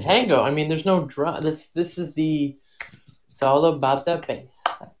 especially in tango. I mean, there's no drum. This is the. It's all about that bass.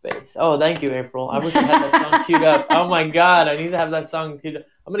 Oh, thank you, April. I wish I had that song queued up. Oh my God, I need to have that song queued up.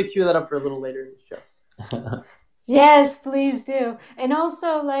 I'm going to cue that up for a little later in the show. Yes, please do. And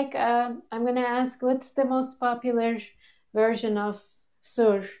also, like, I'm gonna ask, what's the most popular version of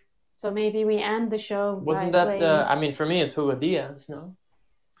Sur? So maybe we end the show Wasn't by that? playing. I mean, for me, it's Hugo Diaz. No.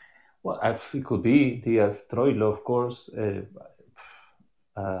 Well, it could be Diaz Troilo, of course. Let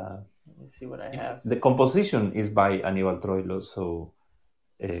me see what I have. The composition is by Aníbal Troilo, so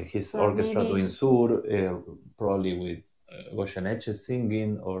his So orchestra maybe- doing Sur, probably with Goyeneche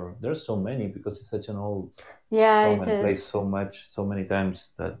singing, or there's so many because it's such an old Yeah, song it and plays is. so many times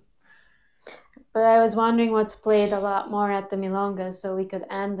that. But I was wondering what's played a lot more at the Milonga, so we could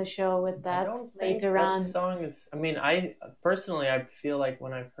end the show with I that don't think later that on. song is. I mean, I personally, I feel like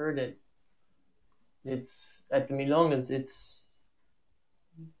when I've heard it, it's at the Milongas. It's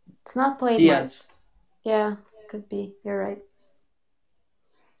not played Diaz. much. Yeah, could be. You're right.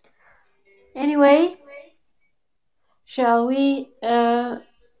 Anyway, shall we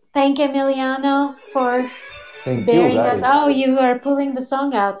thank Emiliano for bearing us? Oh, you are pulling the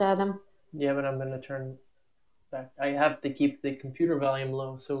song out, Adam. Yeah, but I'm gonna turn back. I have to keep the computer volume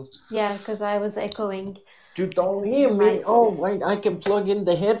low, so. Yeah, because I was echoing. You don't hear me? Oh, wait, I can plug in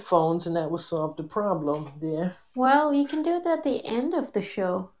the headphones and that will solve the problem there. Well, you can do it at the end of the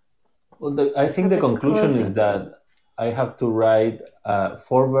show. Well, I think the conclusion is that I have to write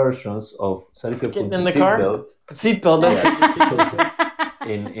 4 versions of Sergio Getting in the car? Seatbelt. Seatbelt.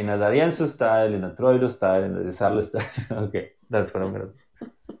 in a D'Arienzo style, in a Troilo style, in a De Sarle style. Okay, that's what I'm gonna do.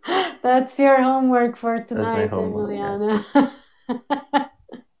 That's your homework for tonight, homework, Emiliano.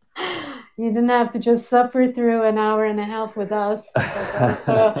 You didn't have to just suffer through an hour and a half with us, but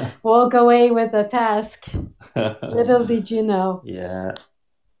also walk away with a task. Little did you know. Yeah.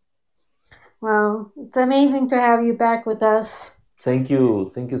 Well, it's amazing to have you back with us. Thank you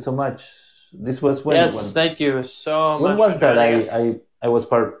so much. This was when. Yes, thank you so much. When was that I was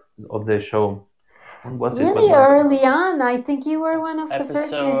part of the show? When was it? Really early on. I think you were one of the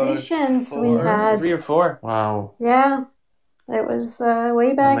first musicians we had. 3 or 4. Wow. Yeah, it was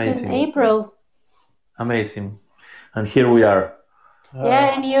way back in April. Amazing, and here we are.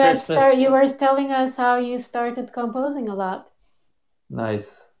 Yeah, and you were telling us how you started composing a lot.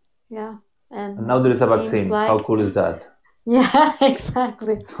 Nice. Yeah, and now there is a vaccine. Like... How cool is that? Yeah,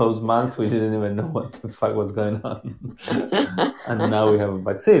 exactly. Those months we didn't even know what the fuck was going on, and now we have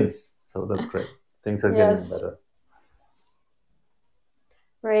vaccines, so that's great. Things are getting better.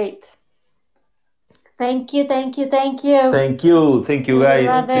 Great. Thank you. Thank you, guys.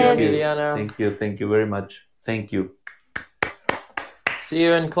 Love it. Thank you very much. Thank you. See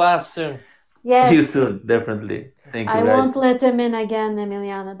you in class soon. Yes. See you soon, definitely. Thank you, I guys. won't let him in again,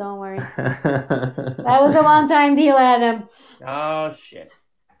 Emiliano. Don't worry. That was a one-time deal, Adam. Oh shit.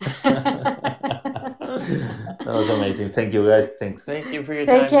 That was amazing. Thank you, guys. Thanks. Thank you for your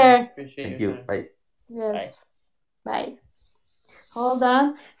time. Take care. Appreciate Thank your you. time. Bye. Yes. Bye. Hold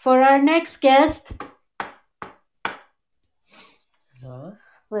on. For our next guest,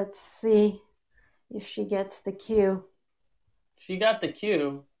 let's see if she gets the cue. She got the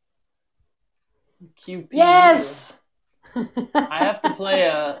cue. QP. Yes. I have to play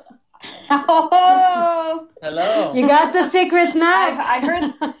a. Oh, hello. You got the secret knock. I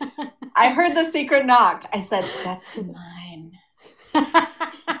heard the secret knock. I said, "That's mine."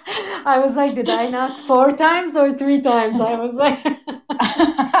 I was like, did I knock 4 times or 3 times? I was like,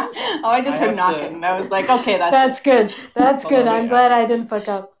 I just heard knocking. And I was like, okay, that's good. That's good. I'm glad I didn't fuck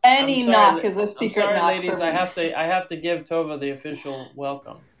up. Any knock is a secret knock. Ladies, I have to give Tova the official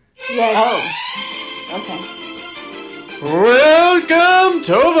welcome. Yes. Oh. Okay. Welcome,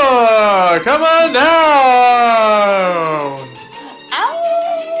 Tova! Come on down! Ow!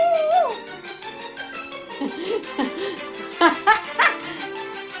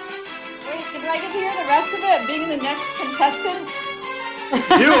 Wait, did I get to hear the rest of it? Being the next contestant?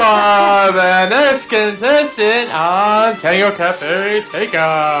 You are the next contestant on Tango Cafe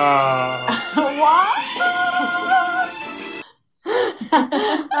Takeout. What?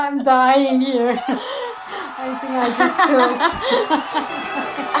 I'm dying here. I think I just choked.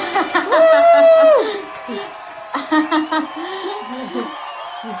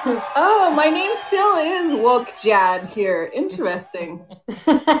 Oh, my name still is Woke Jad here. Interesting.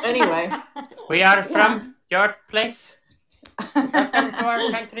 Anyway. We are from your place. Welcome to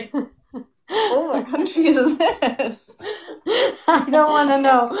our country. Oh, what country is this? I don't want to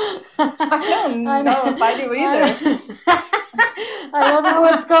know. I don't know if I do either. I don't know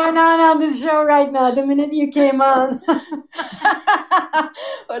what's going on this show right now. The minute you came on.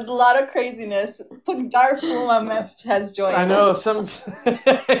 With a lot of craziness. Darth Pulma has joined. I know, some...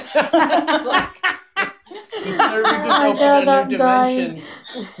 It's like... We just opened a new dimension.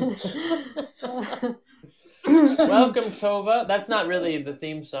 Welcome, Tova. That's not really the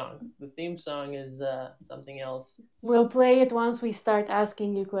theme song. The theme song is something else. We'll play it once we start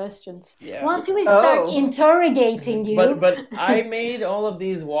asking you questions. Yeah. Once we start interrogating you. But I made all of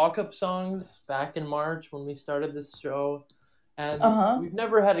these walk-up songs back in March when we started this show, and we've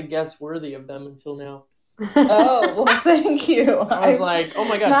never had a guest worthy of them until now. Oh, well, thank you. I was like, oh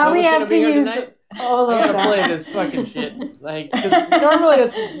my god, now Tova's we have gonna be to here use tonight? all I of gotta that. play this fucking shit. Like, 'cause normally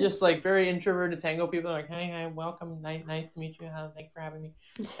it's just like very introverted tango people are like, hey, welcome, nice to meet you. Thanks for having me.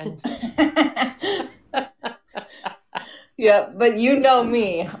 And Yeah, but you know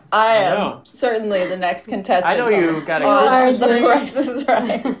me. I am certainly the next contestant. I know you got a Christmas The tree. Price is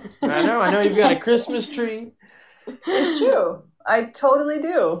Right. I know you've got a Christmas tree. It's true. I totally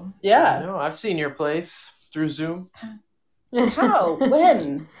do. Yeah. I know. I've seen your place through Zoom. How?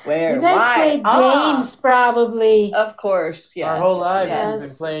 When? Where? You guys Why? played games, probably. Of course, yes. Our whole lives yes. we've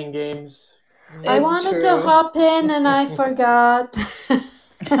been playing games. I wanted to hop in and I forgot.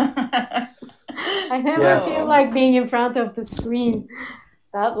 I never feel like being in front of the screen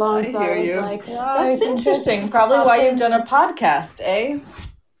that long, so I was like, that's interesting. Probably why you've done a podcast, eh?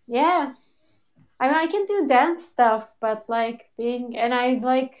 Yeah. I mean, I can do dance stuff, but I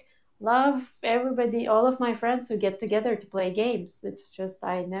love everybody, all of my friends who get together to play games. It's just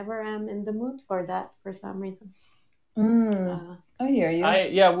I never am in the mood for that for some reason. I hear you.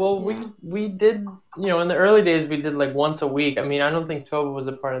 We did, in the early days we did like once a week. I mean, I don't think Tova was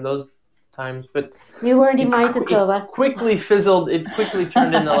a part of those times, but you weren't invited, Tova. Quickly fizzled. It quickly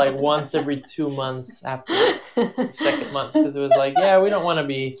turned into like once every 2 months after the second month, because it was like, we don't want to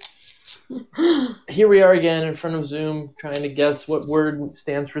be. Here we are again in front of Zoom trying to guess what word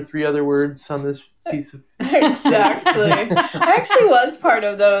stands for 3 other words on this piece of... Exactly. I actually was part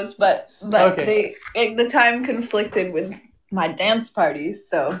of those, but the time conflicted with my dance parties,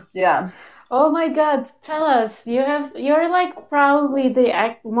 so yeah. Oh my god, tell us. You're like probably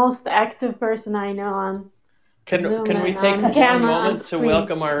the most active person I know on Zoom. Can we take one moment to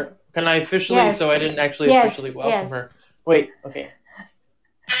welcome our... Can I officially... Yes. So I didn't actually officially welcome her. Wait, okay.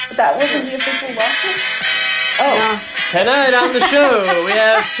 That wasn't the official welcome? Oh. No. Tonight on the show, we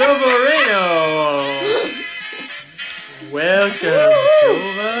have Tova Reno. Welcome,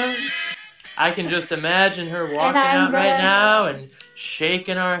 Tova. I can just imagine her walking out right now and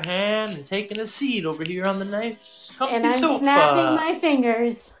shaking our hand and taking a seat over here on the nice, comfy and I'm sofa. snapping my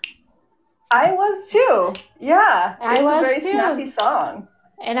fingers. I was too. Yeah. I it's was a very too. snappy song.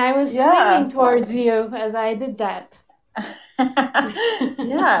 And I was swinging towards you as I did that.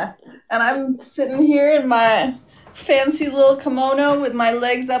 Yeah. And I'm sitting here in my fancy little kimono with my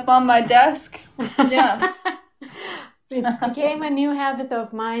legs up on my desk. Yeah. It became a new habit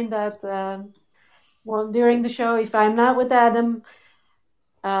of mine that, during the show, if I'm not with Adam,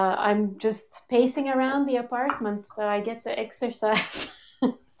 I'm just pacing around the apartment, so I get to exercise.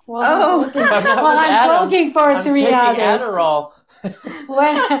 While I'm talking for I'm 3 taking hours. Adderall.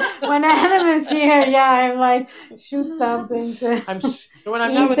 when Adam is here, I'm like, shoot something. When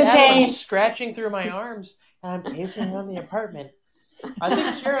I'm not with Adam, I'm scratching through my arms and I'm pacing around the apartment. I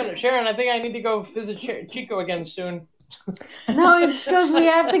think Sharon, I think I need to go visit Chico again soon. No, it's because we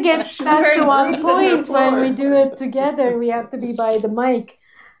have to get stuck to one point when we do it together. We have to be by the mic.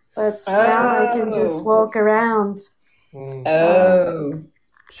 But now I can just walk around. Oh.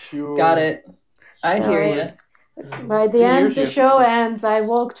 Sure. Got it. I hear you. By the end, the show ends. I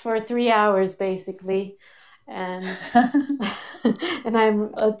walked for 3 hours basically, and and I'm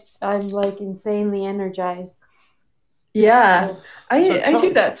like insanely energized. Yeah, So, I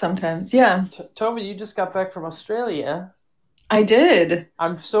do that sometimes. Yeah. Tova, you just got back from Australia. I did.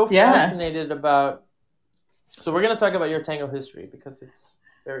 I'm so fascinated about. So we're going to talk about your tango history because it's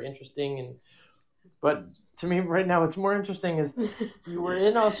very interesting But to me right now, what's more interesting is you were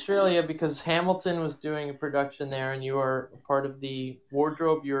in Australia because Hamilton was doing a production there, and you are part of the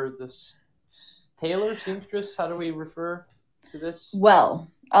wardrobe. You're the tailor, seamstress. How do we refer to this?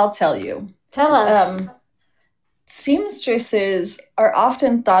 Well, I'll tell you. Tell us. Seamstresses are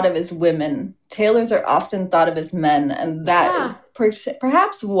often thought of as women. Tailors are often thought of as men, and that is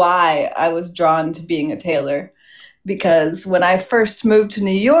perhaps why I was drawn to being a tailor. Because when I first moved to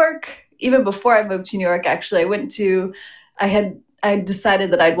New York, even before I moved to New York, actually, I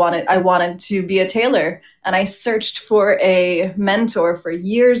decided that I wanted to be a tailor, and I searched for a mentor for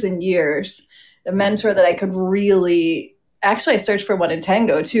years and years. A mentor that I could really, actually, I searched for one in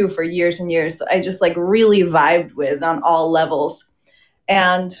tango too for years and years that I just like really vibed with on all levels.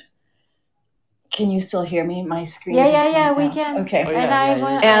 And can you still hear me? My screen. Yeah, we can. Okay. Oh,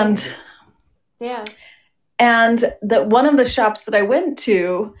 And one of the shops that I went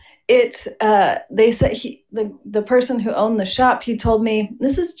to, they said the person who owned the shop, he told me,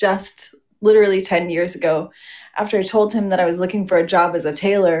 this is just literally 10 years ago, after I told him that I was looking for a job as a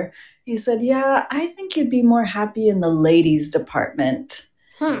tailor, he said, yeah, I think you'd be more happy in the ladies department.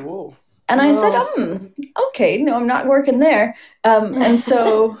 Whoa. And I said, okay, no, I'm not working there. And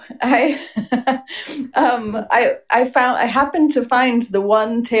so I happened to find the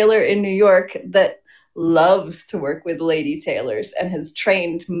one tailor in New York that loves to work with lady tailors and has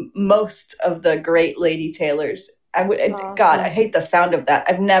trained most of the great lady tailors. I hate the sound of that.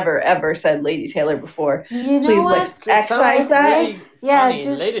 I've never ever said lady tailor before. You know Please what? excise that. Really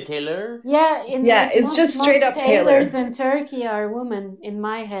funny. Lady tailor. Yeah, it's just straight up tailors tailor. in Turkey are women in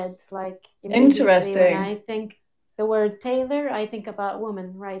my head. Like Interesting. When I think the word tailor, I think about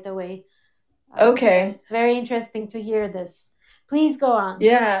woman right away. Okay. So it's very interesting to hear this. Please go on.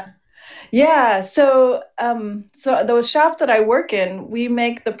 Yeah. So the shop that I work in, we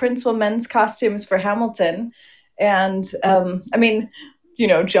make the principal men's costumes for Hamilton. And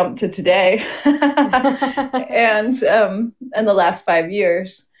jump to today and the last 5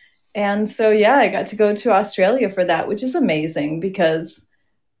 years. And so, I got to go to Australia for that, which is amazing because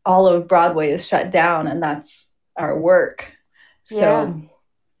all of Broadway is shut down and that's our work. So,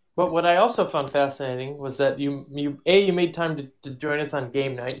 But what I also found fascinating was that you made time to join us on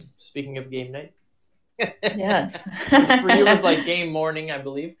game night. Speaking of game night. Yes. For you, it was like game morning, I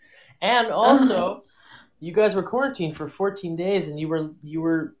believe. And also... You guys were quarantined for 14 days, and you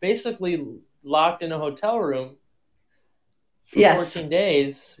were basically locked in a hotel room for 14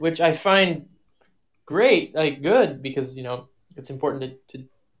 days, which I find great, like good, because it's important to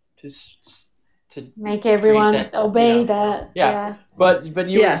make everyone obey that. Yeah. But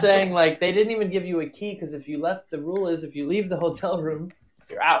you were saying like they didn't even give you a key because if you leave the hotel room,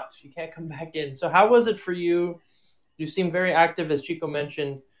 you're out. You can't come back in. So how was it for you? You seem very active, as Chico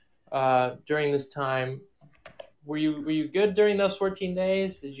mentioned, during this time. Were you good during those 14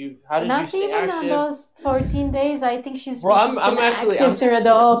 days? How did you stay active? Not even on those 14 days. I think she's I'm active through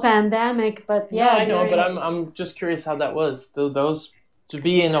the whole pandemic. But yeah, I know. But I'm just curious how that was. Those to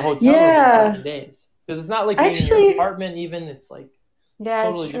be in a hotel room for 14 days, because it's not like being in your apartment. Even it's like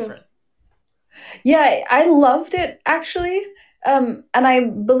totally different. Yeah, I loved it actually, and I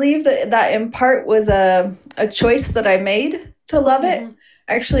believe that in part was a choice that I made to love it.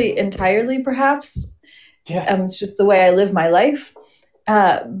 Actually, entirely perhaps. Yeah. It's just the way I live my life.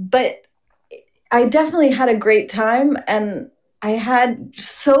 But I definitely had a great time, and I had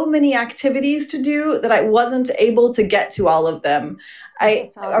so many activities to do that I wasn't able to get to all of them.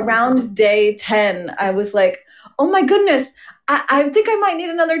 Around day 10, I was like, oh my goodness, I think I might need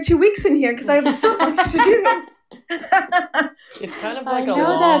another 2 weeks in here because I have so much to do. It's kind of like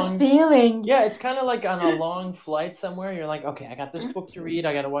that feeling. Yeah, it's kind of like on a long flight somewhere. You're like, okay, I got this book to read.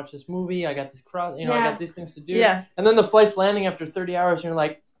 I got to watch this movie. I got this I got these things to do. Yeah. And then the flight's landing after 30 hours, and you're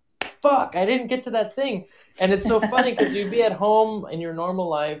like, fuck, I didn't get to that thing. And it's so funny because you'd be at home in your normal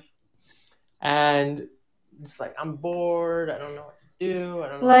life, and it's like, I'm bored. I don't know what to do. I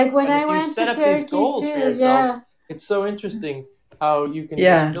don't know. Like when I went to Turkey too. It's so interesting how you can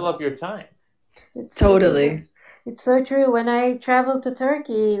just fill up your time. It's so true. When I traveled to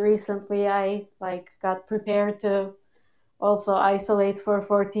Turkey recently, I got prepared to also isolate for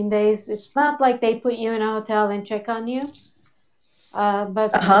 14 days. It's not like they put you in a hotel and check on you,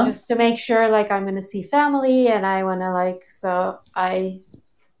 but just to make sure I'm going to see family and I want to so I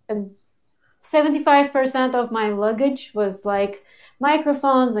 75% of my luggage was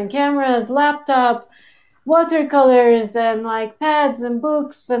microphones and cameras, laptop, watercolors and pads and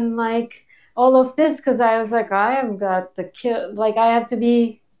books and all of this, because I was I have got I have to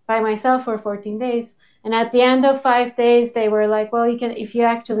be by myself for 14 days. And at the end of 5 days, they were well, you can, if you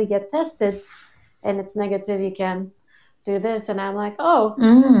actually get tested and it's negative, you can do this. And I'm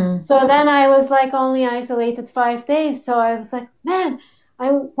So then I was only isolated 5 days. So I was man,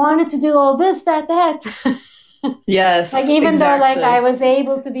 I wanted to do all this, that. Yes. Even though I was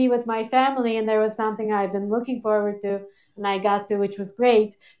able to be with my family and there was something I've been looking forward to, and I got to, which was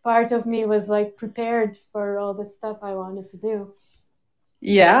great. Part of me was prepared for all the stuff I wanted to do.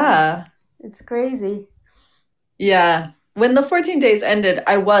 Yeah. It's crazy. Yeah. When the 14 days ended,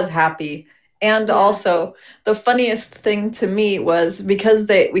 I was happy. And also the funniest thing to me was because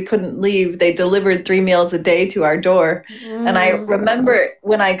we couldn't leave, they delivered 3 meals a day to our door. And I remember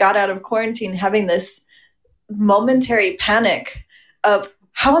when I got out of quarantine having this momentary panic of,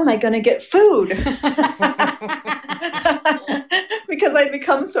 how am I going to get food? Because I'd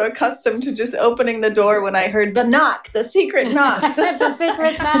become so accustomed to just opening the door when I heard the knock, the secret knock. The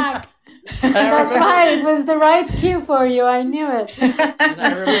secret knock. That's why it was the right cue for you. I knew it. And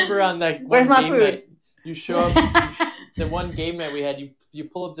I remember on that Where's one my game food? night, you show up. The one game night we had, you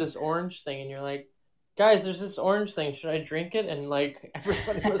pull up this orange thing, and you're like, "Guys, there's this orange thing. Should I drink it?" And like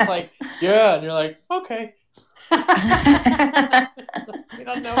everybody was like, "Yeah," and you're like, "Okay." We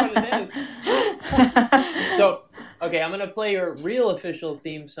don't know what it is. So, okay, I'm gonna play your real official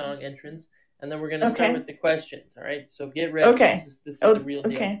theme song entrance, and then we're gonna start with the questions. All right, so get ready. Okay. This is the real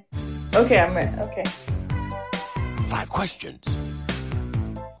deal. Okay. Okay, I'm ready. Okay. 5 questions.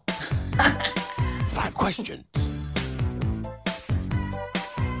 5 questions.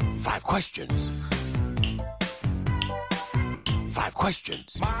 5 questions. 5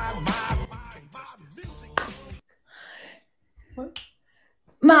 questions.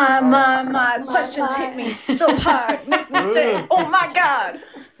 My questions hit me so hard, make me say, "Oh my God!"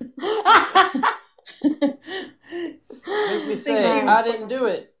 Make me say, "I didn't do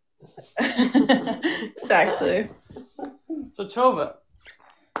it." Exactly. So Tova,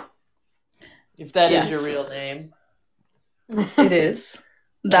 if that is Yes. your real name, It is.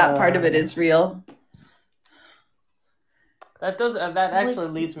 That part of it is real. that actually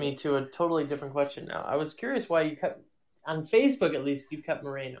leads me to a totally different question now. I was curious why you kept, on Facebook at least, you kept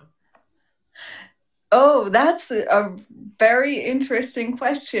Moreno. Oh, that's a very interesting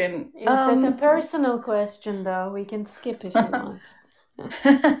question. Is that a personal question, though? We can skip if you want.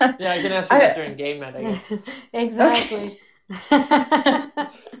 Yeah, I can ask you that during game night, I guess. Exactly.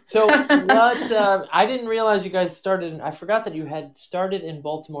 So what? I didn't realize you guys started. I forgot that you had started in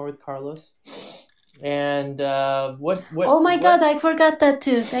Baltimore with Carlos. And what? Oh my God, I forgot that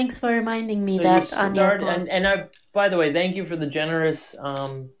too. Thanks for reminding me that on your post. And I, by the way, thank you for the generous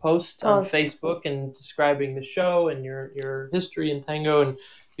post on Facebook and describing the show and your history in tango, and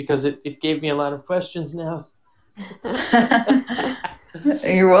because it gave me a lot of questions now.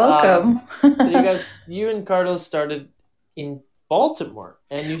 You're welcome. So you and Carlos started in Baltimore,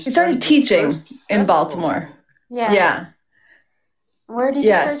 and you started teaching in Baltimore. Yeah. Where did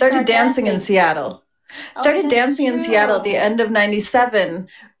you first started dancing in Seattle. Started dancing in Seattle at the end of '97,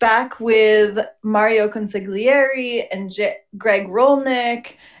 back with Mario Consigliere and Greg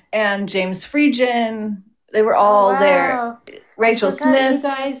Rolnick and James Friedgen. They were all there. Rachel Smith. You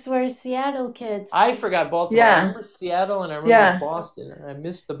guys were Seattle kids. I forgot Baltimore. I remember Seattle and I remember Boston, and I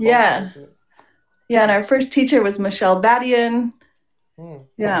missed the Baltimore. Yeah, and our first teacher was Michelle Badian.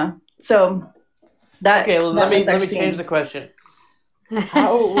 Yeah, so that. Okay, well, let me change the question.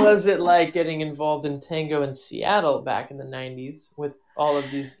 How was it like getting involved in tango in Seattle back in the 90s with all of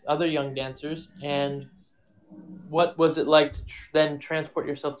these other young dancers? And what was it like to then transport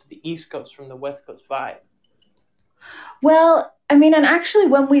yourself to the East Coast from the West Coast vibe? Well, I mean, and actually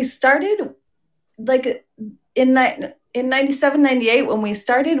when we started, like in 97, 98, when we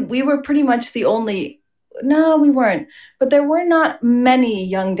started, we were pretty much the only, no, we weren't, but there were not many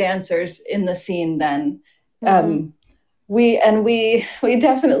young dancers in the scene then. Mm-hmm. We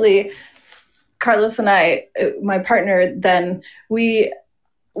definitely, Carlos and I, my partner then, we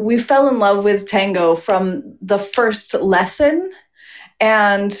fell in love with tango from the first lesson,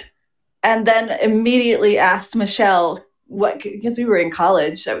 and then immediately asked Michelle because we were in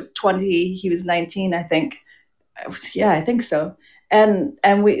college. I was 20, he was 19, I think. Yeah, I think so. And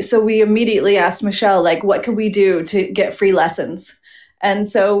we immediately asked Michelle, like, what could we do to get free lessons? And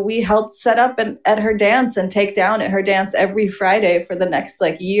so we helped set up at her dance and take down at her dance every Friday for the next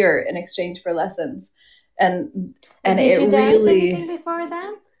year in exchange for lessons. And did you dance anything before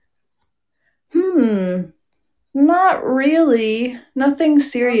that? Not really. Nothing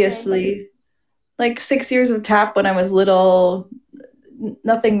seriously. Okay. Like 6 years of tap when I was little.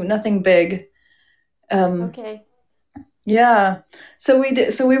 Nothing big. Okay. Yeah. So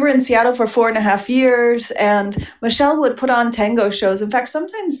we were in Seattle for 4.5 years, and Michelle would put on tango shows. In fact,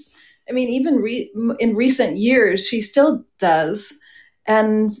 sometimes, I mean, even in recent years, she still does.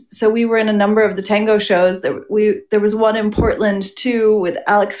 And so we were in a number of the tango shows. There was one in Portland too with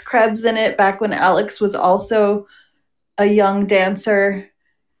Alex Krebs in it, back when Alex was also a young dancer.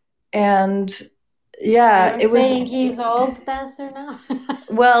 And yeah, You're saying he's old dancer now?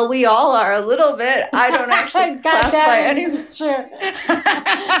 Well, we all are a little bit. I don't actually classify any. Sure.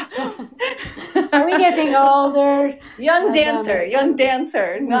 Are we getting older? Young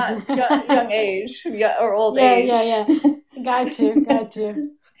dancer, not young age or old age. Yeah. Got you.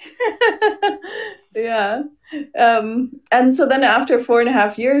 Yeah. And so then after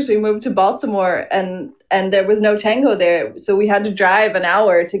 4.5 years, we moved to Baltimore, and there was no tango there. So we had to drive an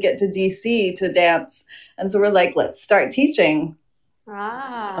hour to get to DC to dance. And so we're like, let's start teaching.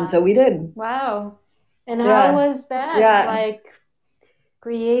 And so we did. Wow. And how was that? Yeah. Like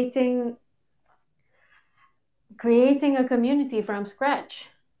creating creating a community from scratch.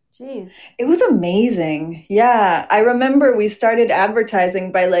 Jeez. It was amazing. Yeah. I remember we started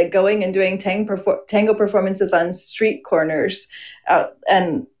advertising by like going and doing tango performances on street corners.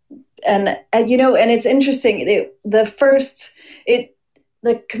 And you know, and it's interesting.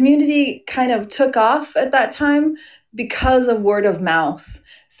 The community kind of took off at that time because of word of mouth.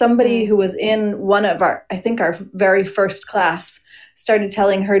 Somebody who was in one of our very first class started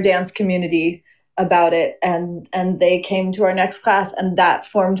telling her dance community about it, and they came to our next class, and that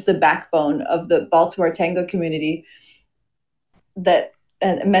formed the backbone of the Baltimore tango community.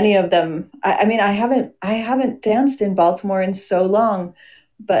 And many of them, I mean, I haven't danced in Baltimore in so long,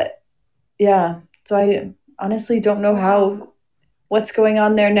 but yeah, so I honestly don't know what's going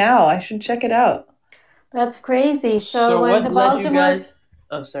on there now. I should check it out. That's crazy. So when what the led Baltimore... you guys...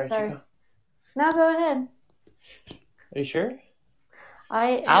 Oh, sorry. Chico. No, go ahead. Are you sure?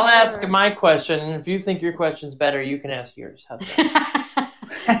 I'll ask my question. If you think your question's better, you can ask yours. How's that?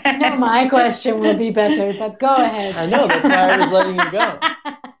 I know my question will be better, but go ahead. I know, that's why I was letting you go.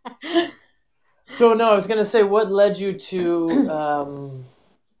 So, no, I was going to say, what led you to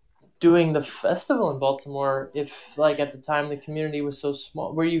doing the festival in Baltimore if, like, at the time the community was so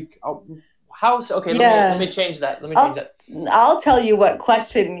small? Were you... Okay, let me change that. I'll tell you what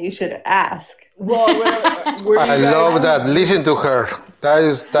question you should ask. Well, I love that. Listen to her. I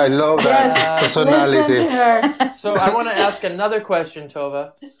love that personality. Listen to her. So I want to ask another question,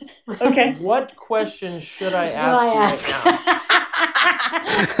 Tova. Okay. What question should I ask you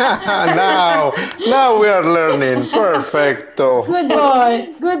right now? Now we are learning. Perfecto. Good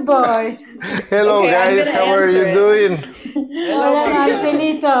boy. Hello, guys. How are you doing? Hola,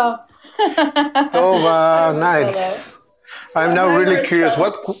 Marcelito. Tova, nice. I'm now really curious.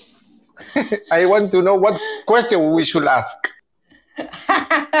 I want to know what question we should ask.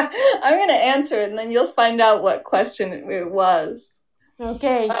 I'm going to answer it, and then you'll find out what question it was.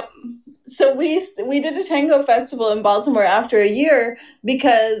 Okay. So we did a tango festival in Baltimore after a year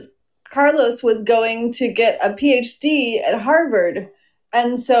because Carlos was going to get a PhD at Harvard,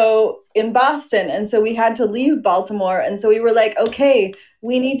 and so in Boston, and so we had to leave Baltimore, and so we were like, okay,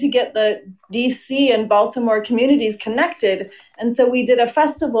 we need to get the DC and Baltimore communities connected, and so we did a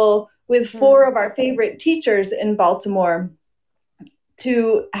festival with 4 of our favorite teachers in Baltimore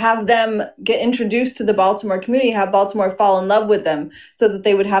to have them get introduced to the Baltimore community, have Baltimore fall in love with them so that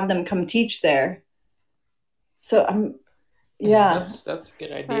they would have them come teach there. So that's a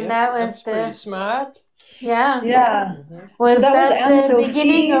good idea. And that was pretty smart. Yeah. Yeah. Was so that the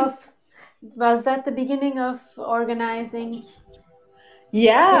beginning of organizing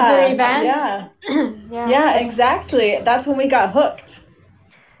bigger events? Yeah, exactly. That's when we got hooked.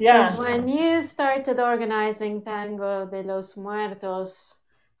 Yeah. Because when you started organizing Tango de los Muertos,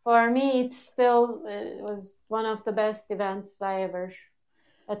 for me, it was one of the best events I ever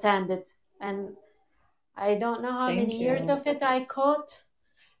attended. And I don't know how many years of it I caught,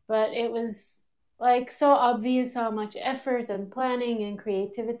 but it was like so obvious how much effort and planning and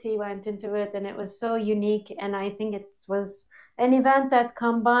creativity went into it. And it was so unique. And I think it was an event that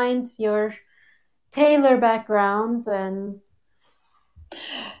combined your tailor background and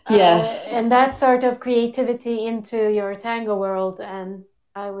and that sort of creativity into your tango world, and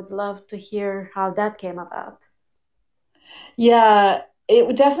I would love to hear how that came about. Yeah,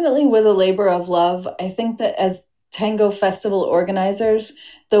 it definitely was a labor of love. I think that as tango festival organizers,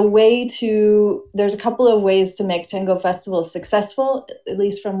 there's a couple of ways to make tango festivals successful, at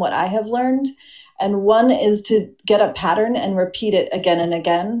least from what I have learned. And one is to get a pattern and repeat it again and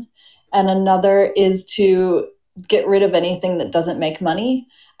again. And another is to get rid of anything that doesn't make money.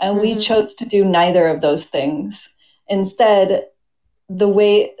 And we chose to do neither of those things. Instead,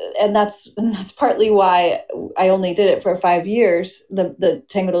 and that's partly why I only did it for 5 years, the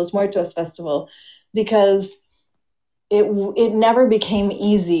Tango de los Muertos festival, because it never became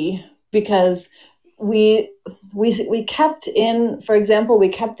easy, because we kept in, for example, we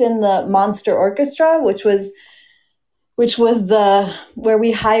kept in the Monster Orchestra, which was where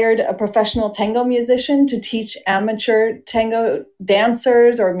we hired a professional tango musician to teach amateur tango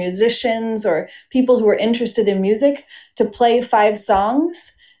dancers or musicians or people who were interested in music to play 5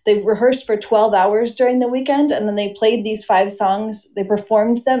 songs. They rehearsed for 12 hours during the weekend, and then they played these 5 songs. They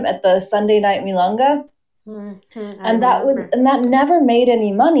performed them at the Sunday night Milonga. And that never made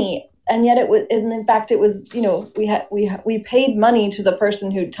any money. And yet in fact, it was, we paid money to the person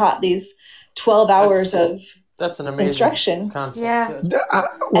who taught these 12 hours of That's an amazing instruction concept. Yeah.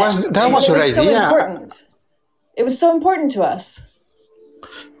 That was your idea. So important. It was so important to us.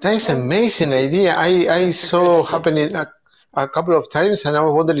 That is an amazing idea. I saw happening a couple of times, and I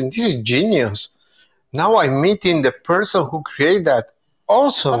was wondering, this is genius. Now I'm meeting the person who created that.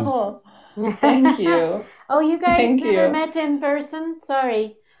 Awesome. Oh, thank you. Oh, you guys Thank never you. met in person?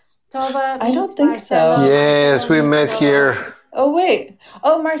 Sorry. Toba I don't meet think Marcelo. so. Yes, we Marcelo meet met Toba. here. Oh, wait.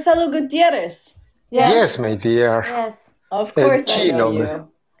 Oh, Marcelo Gutierrez. Yes, my dear. Yes. Of El course I chino. know you.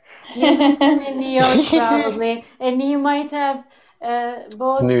 You met him in New York probably. And you might have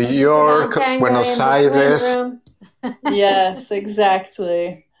both New cheated York, on Tango Buenos in the swing Aires. room. Yes,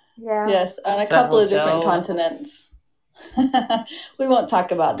 exactly. Yeah. Yes, on a That couple of different hotel. continents. We won't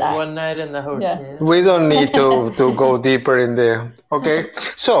talk about that. One night in the hotel. We don't need to go deeper in there. Okay.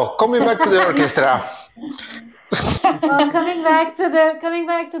 So coming back to the orchestra. Well, coming back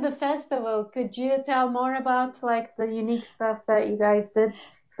to the festival, could you tell more about like the unique stuff that you guys did,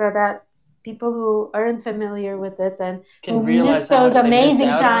 so that people who aren't familiar with it and Can who realize missed how those much they miss amazing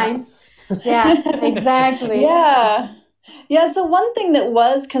out on. times? Yeah, exactly. Yeah, so one thing that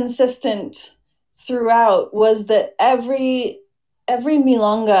was consistent throughout was that every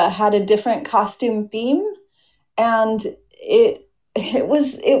milonga had a different costume theme, and it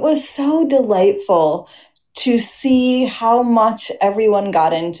was so delightful to see how much everyone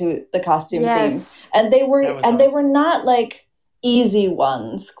got into the costume Yes. theme. And they were That was they were not like easy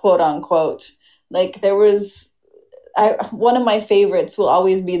ones, quote unquote. Like there was one of my favorites will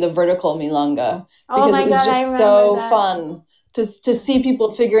always be the vertical milonga, Oh because my it was God, I just remember so that. fun to see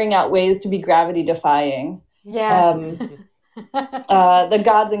people figuring out ways to be gravity defying. Yeah. The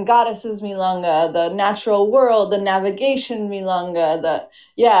gods and goddesses milonga, the natural world, the navigation milonga,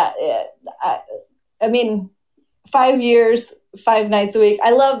 I mean, 5 years, 5 nights a week.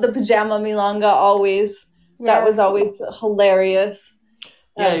 I love the pajama milonga always. That was Yes. always hilarious.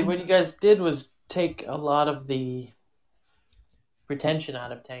 Yeah, what you guys did was take a lot of the pretension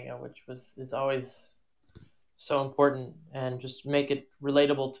out of tango, which is always so important, and just make it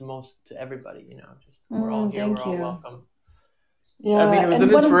relatable to everybody. You know, just we're all here, thank we're all you. welcome. Yeah, I mean, it was and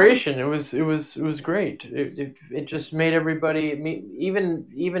an one of- inspiration. It was great. It just made everybody,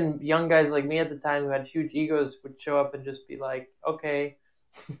 even young guys like me at the time who had huge egos, would show up and just be like, okay,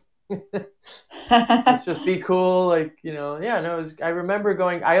 let's just be cool. Like, you know, yeah, no, I remember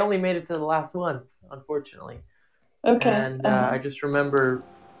going, I only made it to the last one, unfortunately. Okay. And I just remember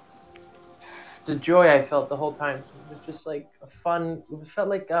the joy I felt the whole time. It was just like a fun, it felt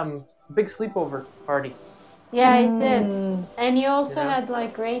like a big sleepover party. Yeah, it did. And you also You know? had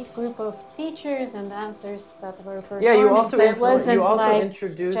like great group of teachers and dancers that were performing. Yeah, you also so it wasn't you also like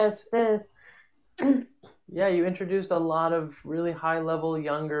introduced just this. Yeah, you introduced a lot of really high-level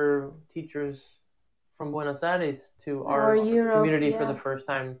younger teachers from Buenos Aires to our Europe, community for yeah. the first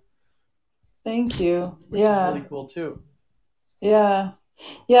time. Thank you. Which is really cool too. Yeah.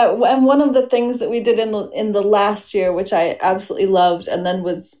 Yeah, and one of the things that we did in the last year, which I absolutely loved, and then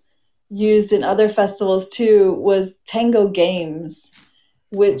was used in other festivals too, was tango games,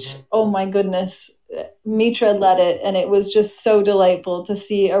 which, oh my goodness, Mitra led it, and it was just so delightful to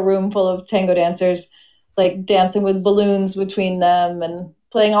see a room full of tango dancers, like dancing with balloons between them and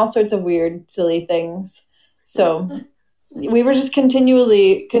playing all sorts of weird, silly things. So we were just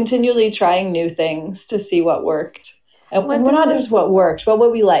continually trying new things to see what worked. And But well, it not was- just what worked, but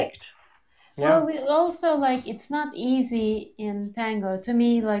what we liked. Well, we also like it's not easy in tango to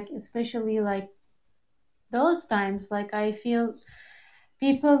me, like especially like those times. Like I feel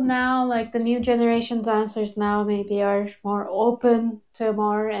people now, like the new generation dancers now, maybe are more open to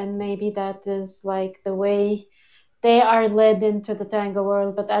more, and maybe that is like the way they are led into the tango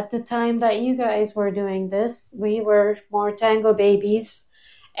world. But at the time that you guys were doing this, we were more tango babies,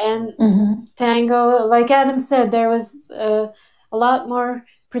 and tango, like Adam said, there was a lot more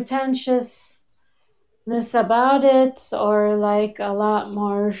pretentiousness about it, or like a lot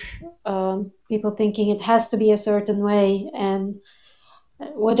more people thinking it has to be a certain way, and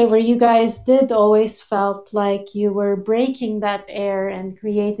whatever you guys did always felt like you were breaking that air and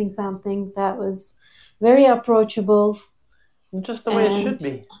creating something that was very approachable, just the way it should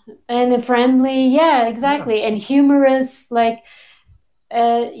be, and friendly. Yeah, exactly. And humorous, like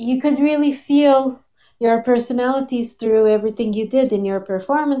you could really feel your personalities through everything you did in your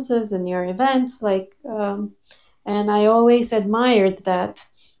performances and your events, like and I always admired that.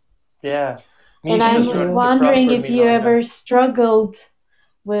 Yeah. And I'm wondering if you ever struggled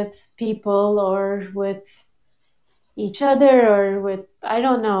with people or with each other or with, I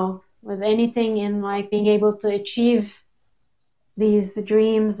don't know, with anything in like being able to achieve these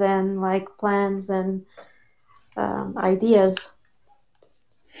dreams and like plans and ideas.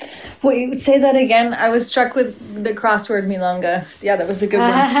 Wait, say that again. I was struck with the crossword milonga. Yeah, that was a good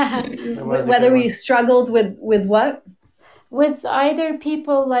one. Whether we struggled with what? with either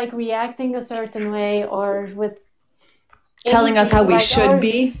people like reacting a certain way or with telling us how we should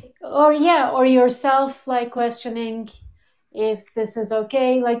be, or yourself like questioning if this is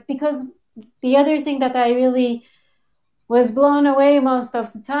okay, like, because the other thing that I really was blown away most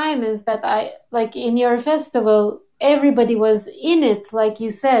of the time is that I, like, in your festival, everybody was in it, like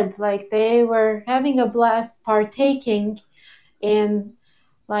you said, like they were having a blast partaking in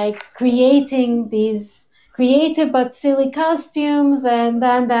like creating these creative but silly costumes and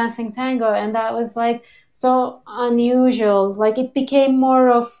then dancing tango, and that was like so unusual. Like it became more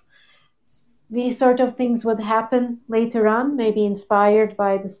of these sort of things would happen later on, maybe inspired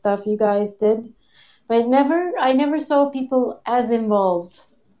by the stuff you guys did, but I never saw people as involved.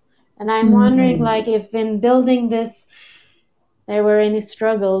 And I'm wondering, like, if in building this there were any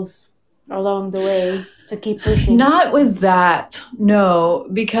struggles along the way to keep pushing. Not with that, no,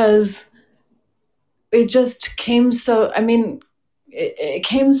 because it just came so, I mean, it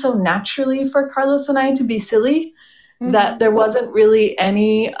came so naturally for Carlos and I to be silly that there wasn't really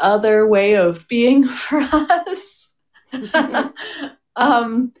any other way of being for us.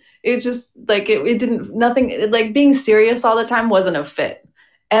 It just, like, it didn't, nothing, like being serious all the time wasn't a fit.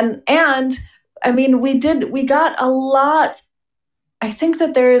 And I mean, we got a lot. I think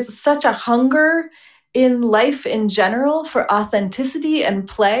that there is such a hunger in life in general for authenticity and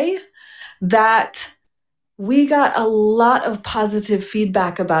play that we got a lot of positive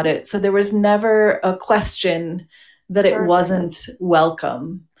feedback about it. So there was never a question that it wasn't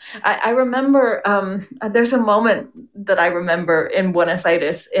welcome. I remember, there's a moment that I remember in Buenos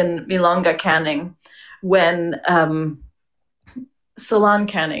Aires in Milonga canning when, salon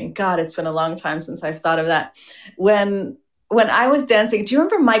canning, God, it's been a long time since I've thought of that. When I was dancing, do you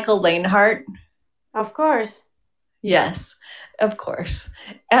remember Michael Lanehart? Of course. Yes, of course.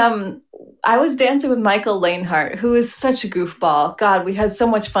 I was dancing with Michael Lanehart, who is such a goofball. God, we had so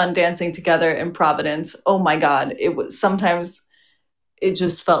much fun dancing together in Providence. Oh my God. Sometimes it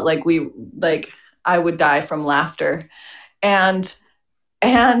just felt like I would die from laughter. But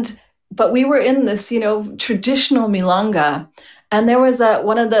we were in this, traditional milonga, and there was a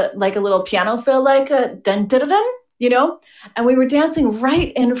little piano fill, like a dun dun dun, and we were dancing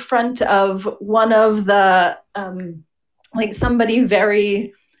right in front of one of the, somebody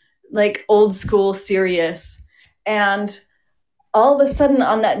very, old school serious. And all of a sudden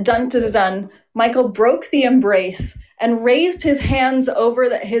on that dun dun dun dun, Michael broke the embrace and raised his hands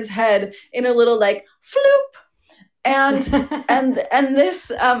over his head in a little floop. And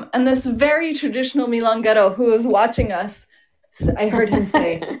this very traditional milonguero who was watching us, I heard him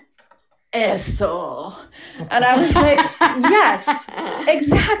say, "Eso," and I was like, "Yes,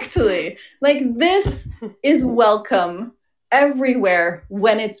 exactly. Like, this is welcome everywhere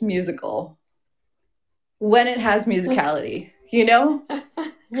when it's musical, when it has musicality, Yeah.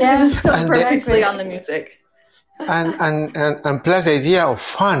 It was so perfectly on the music, and plus the idea of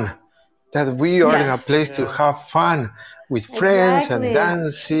fun." That we are in a place to have fun with friends and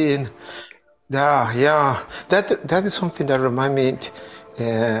dancing. Yeah. That is something that reminds me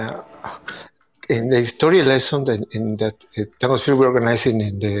in the story lesson that Tango Spirit we're organizing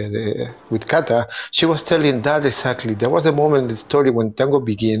with Kata. She was telling that exactly. There was a moment in the story when tango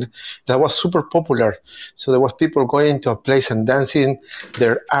began that was super popular. So there was people going to a place and dancing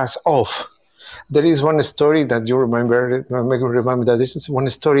their ass off. There is one story that you remember that this is one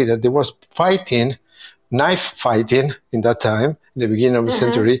story that there was knife fighting in that time, in the beginning of the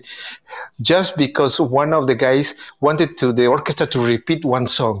century, just because one of the guys wanted the orchestra to repeat one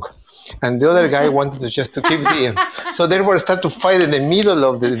song. And the other guy wanted to keep the So they were start to fight in the middle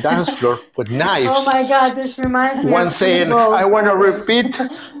of the dance floor with knives. Oh my God, this reminds me one of saying, "I want to repeat,"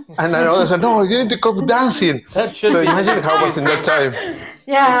 and another said, "No, you need to keep dancing." So imagine how it was in that time.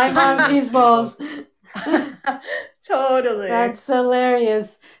 Yeah, I'm on cheese balls. Totally. That's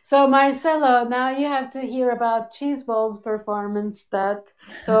hilarious. So Marcelo, now you have to hear about Cheese Balls performance that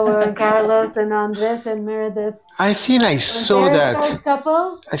Tolo and Carlos and Andres and Meredith. I think I saw that. Third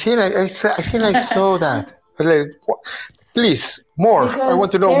couple? I think I saw that. Please, more. Because I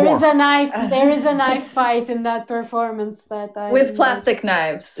want to know there more. There is a knife fight in that performance that I with plastic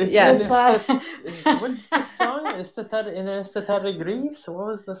knives. Yes. What's the song? Estetare Gris? What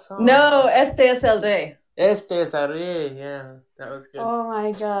was the song? No, Este es el Rey. Este es el Rey. Yeah, that was good. Oh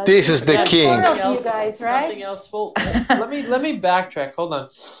my God. This is the king. Four of you guys, right? Something else. Well, let me backtrack. Hold on.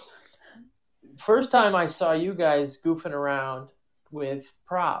 First time I saw you guys goofing around with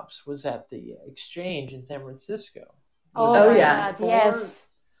props was at the Exchange in San Francisco. Oh yeah, yes.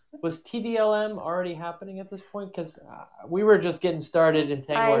 Was TDLM already happening at this point? Because we were just getting started in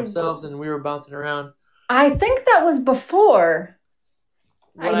tango ourselves, and we were bouncing around. I think that was before.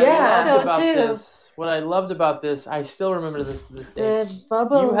 What I loved about this, I still remember this to this day. The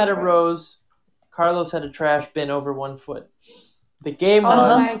bubble. You had a rose. Carlos had a trash bin over 1 foot. The game was.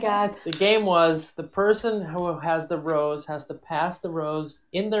 Oh my God. The game was the person who has the rose has to pass the rose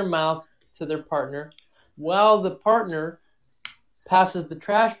in their mouth to their partner, while the partner passes the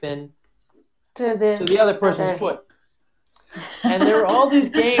trash bin to the other person's foot. And there were all these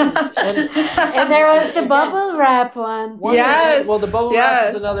games, and there was the bubble wrap one. Yes. Well, the bubble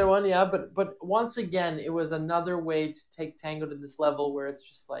wrap was another one, yeah. But once again, it was another way to take tango to this level where it's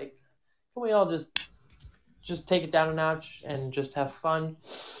just like, can we all just take it down a notch and just have fun?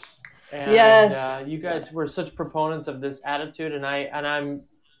 And you guys were such proponents of this attitude, and I'm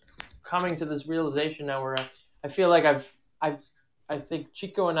coming to this realization now where I feel like I think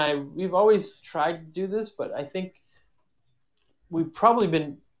Chico and we've always tried to do this, but I think we've probably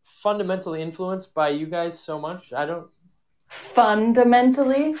been fundamentally influenced by you guys so much.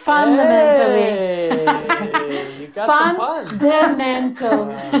 Fundamentally. Hey, you got some fun. Fundamental.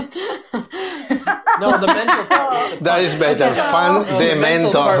 No, the mental part. That is better.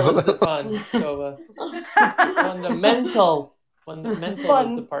 Fundamental. The fun. So, fundamental. Fundamental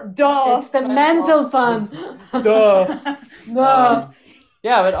is the part. Duh. It's the mental fun. Duh. No.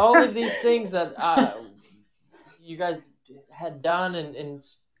 Yeah, but all of these things that you guys had done and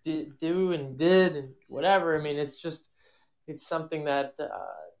do and did and whatever. I mean, it's something that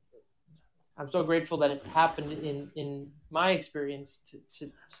I'm so grateful that it happened in my experience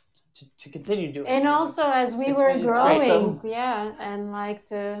to continue doing. And also as we were growing, and like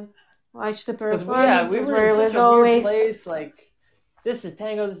to watch the performances we were where in it was such a always weird place, like this is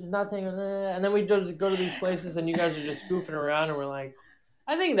tango, this is not tango, and then we just go to these places and you guys are just goofing around and we're like,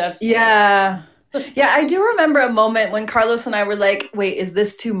 I think that's tango. Yeah, I do remember a moment when Carlos and I were like, wait, is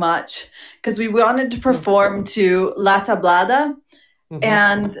this too much? Because we wanted to perform to La Tablada,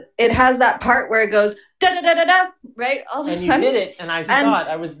 and it has that part where it goes, da-da-da-da-da, right? All the and time. you did it, and I saw it.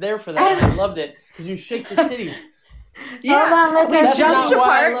 I was there for that, and I loved it, because you shake your titties. Yeah, we jumped apart.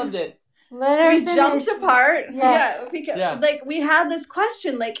 I loved it. We jumped apart. Yeah. Like we had this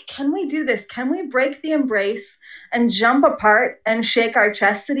question, like, can we do this? Can we break the embrace and jump apart and shake our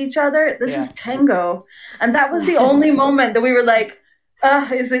chests at each other? This is tango. And that was the only moment that we were like,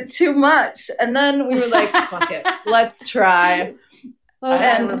 is it too much? And then we were like, fuck it, let's try.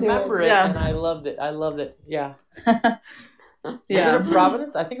 I remember it, and I loved it. Yeah. Was it at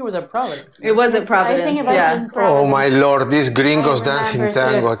Providence? I think it was at Providence. It was at Providence, I think it was in Providence. Oh my Lord, these gringos dancing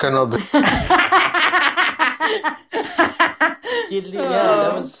tango. I cannot be.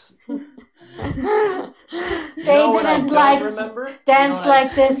 That was. They didn't dance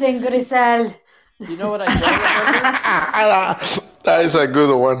like this in Grisel. You know what I don't remember? That is a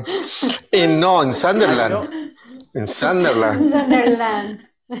good one. In Sunderland. In Sunderland. Sunderland.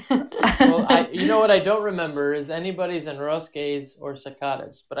 Well, you know what I don't remember is anybody's Enrosques or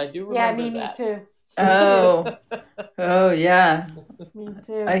Sacadas, but I do remember me too. Oh yeah. Me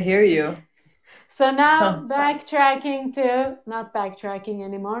too. I hear you. So now backtracking to, not backtracking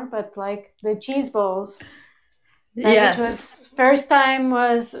anymore, but like the cheese bowls. Yes. Which was first time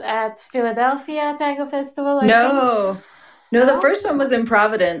was at Philadelphia Tango Festival. I think. No, the first one was in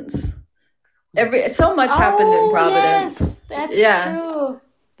Providence. So much happened in Providence. Yes,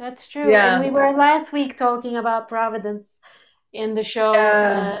 that's true. Yeah. And we were last week talking about Providence in the show,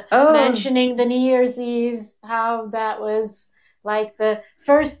 mentioning the New Year's Eves, how that was like the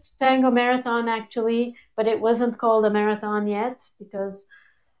first tango marathon actually, but it wasn't called a marathon yet because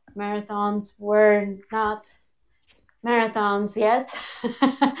marathons were not marathons yet in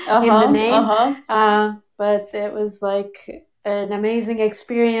the name. But it was like an amazing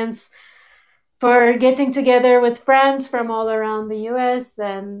experience for getting together with friends from all around the US,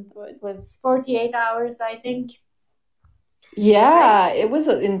 and it was 48 hours, I think. Yeah, right. It was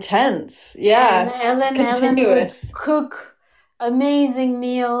intense. Yeah, and Ellen would cook amazing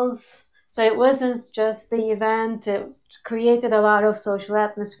meals. So it wasn't just the event, it created a lot of social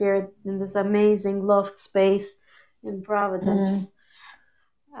atmosphere in this amazing loft space in Providence.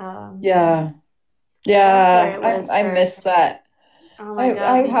 I miss that. Oh my God,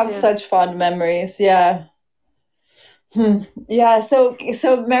 I have such fond memories. Yeah. Yeah. So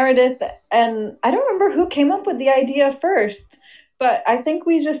Meredith, and I don't remember who came up with the idea first, but I think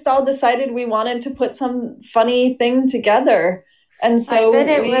we just all decided we wanted to put some funny thing together. And so I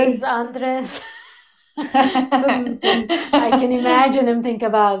bet it was Andres. I can imagine him think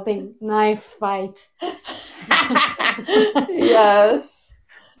about the knife fight. Yes.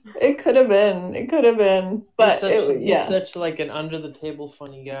 It could have been. It could have been. But he's such like an under the table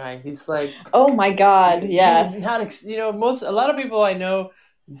funny guy. He's like, oh my God, yes. A lot of people I know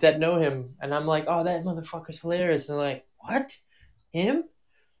that know him, and I'm like, oh, that motherfucker's hilarious, and they're like, what? Him?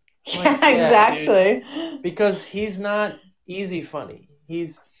 Like, yeah, exactly. Dude. Because he's not easy funny.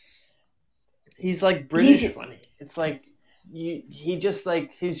 He's like British funny. It's like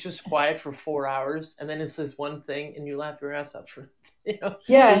he's just quiet for 4 hours, and then it says one thing, and you laugh your ass off for Yeah,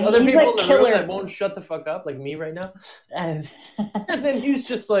 there's other he's people like in the room killer. that won't shut the fuck up, like me right now, and then he's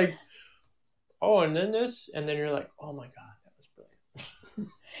just like, oh, and then this, and then you're like, oh my god, that was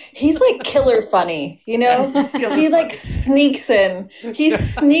brilliant. He's like killer funny, you know? He like sneaks in. He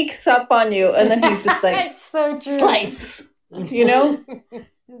sneaks up on you, and then he's just like, It's so true. slice, you know?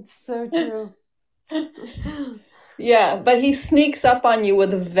 It's so true. Yeah, but he sneaks up on you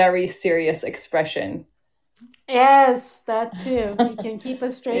with a very serious expression. Yes, that too. He can keep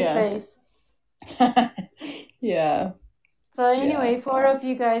a straight Yeah. face. Yeah. So anyway, 4 of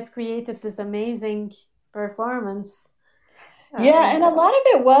you guys created this amazing performance. Yeah, and a lot of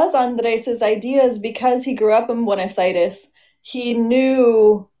it was Andres' ideas because he grew up in Buenos Aires. He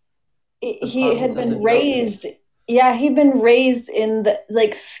knew he had been raised. Yeah, he'd been raised in the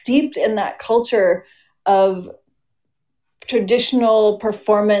like steeped in that culture of traditional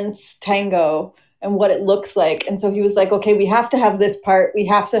performance tango and what it looks like. And so he was like, okay, we have to have this part. We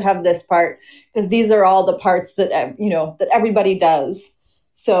have to have this part because these are all the parts that, that everybody does.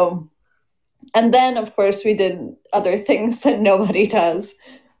 So, and then of course we did other things that nobody does.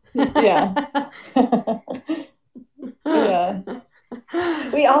 Yeah. Yeah.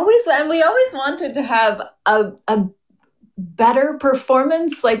 We always wanted to have a better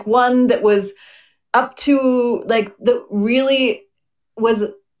performance, like one that was up to like that really was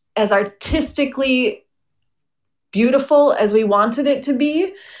as artistically beautiful as we wanted it to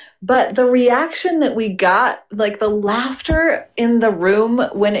be. But the reaction that we got, like the laughter in the room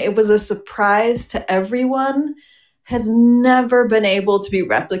when it was a surprise to everyone, has never been able to be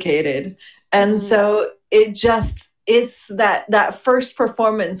replicated. And so it's that first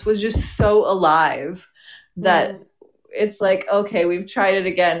performance was just so alive that it's like, okay, we've tried it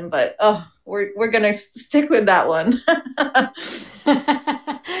again, but we're gonna stick with that one.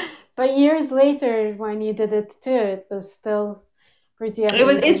 But years later, when you did it too, it was still pretty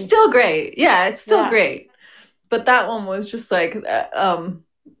amazing. It's still great. Yeah, it's still great. But that one was just like,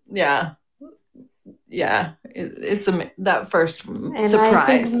 it's that first and surprise.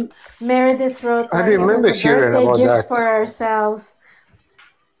 I think Meredith wrote I like remember it was a hearing birthday about gift that. for ourselves.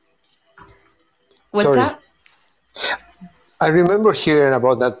 What's Sorry. that? I remember hearing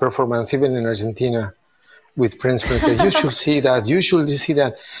about that performance even in Argentina with Prince Princess. You should see that. You should see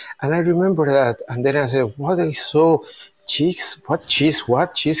that. And I remember that. And then I said, what I saw, cheese? What cheese?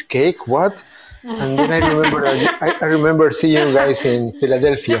 What cheesecake? What? And then I remember I remember seeing you guys in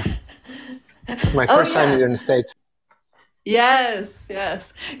Philadelphia. My first time in the States. Yes.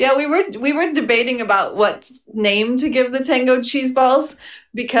 Yeah, we were debating about what name to give the tango cheese balls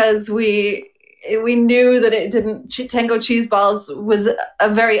because we knew that tango cheese balls was a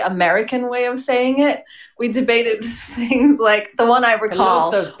very American way of saying it. We debated things like the one I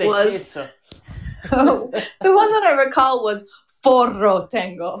recall was the one that I recall was forro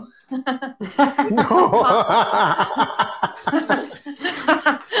tango.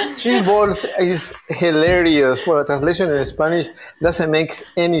 Cheese balls is hilarious. Well, translation in Spanish doesn't make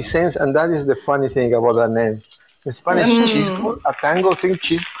any sense, and that is the funny thing about that name. In Spanish, cheese ball, a tango thing,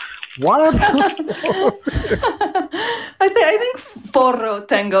 cheese. What? I think forro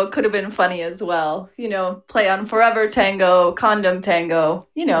tango could have been funny as well. Play on forever tango, condom tango.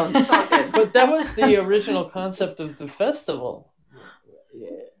 It's all good. But that was the original concept of the festival.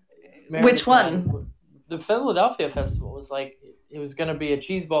 Which one? The Philadelphia Festival was like, it was going to be a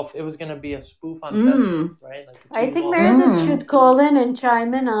cheese ball. It was going to be a spoof on festival, right? Like I think Meredith should call in and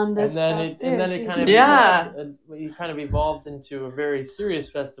chime in on this. And then it kind of evolved into a very serious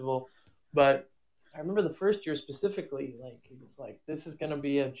festival. But I remember the first year specifically, like it was like, this is going to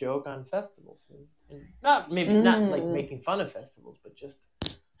be a joke on festivals, and not like making fun of festivals, but just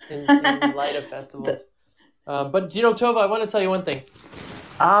in light of festivals. But Tova, I want to tell you one thing.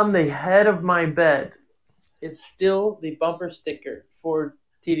 On the head of my bed, it's still the bumper sticker for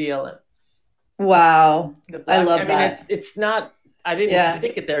TDLM. Wow. I love that. I mean, it's not, I didn't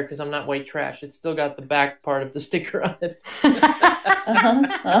stick it there because I'm not white trash. It's still got the back part of the sticker on it.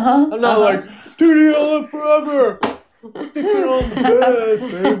 I'm not like, TDLM forever! Stick it on the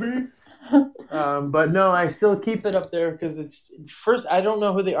bed, baby! But no, I still keep it up there because it's first. I don't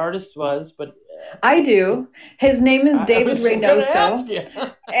know who the artist was, but I do. His name is David I was gonna Reynoso. ask you.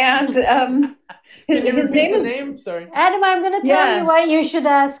 And Can you his repeat name the is name? Sorry. Adam, I'm going to tell Yeah. you what you should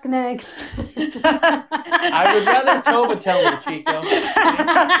ask next. I would rather Tova tell me, Chico.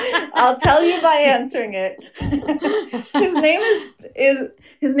 I'll tell you by answering it.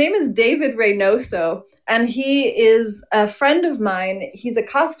 His name is David Reynoso, and he is a friend of mine. He's a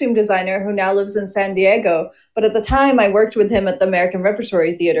costume designer who now lives in San Diego, but at the time I worked with him at the American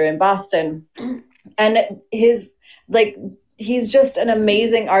Repertory Theater in Boston. And he's just an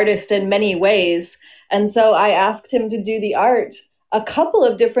amazing artist in many ways. And so I asked him to do the art a couple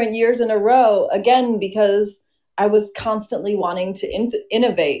of different years in a row, again, because I was constantly wanting to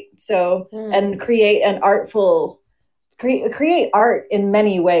innovate. So, and create an artful, create art in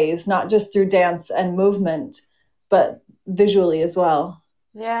many ways, not just through dance and movement, but visually as well.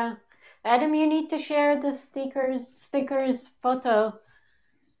 Yeah. Adam, you need to share the stickers photo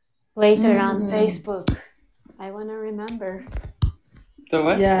later on Facebook. I want to remember. The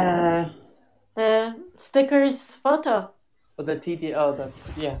what? Yeah. The stickers photo. Oh, the TD. Oh, the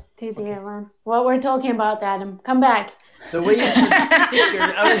yeah. TDA one. What we're talking about, Adam. Come back. The way you said stickers,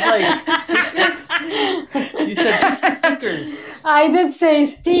 I was like, stickers? You said stickers. I did say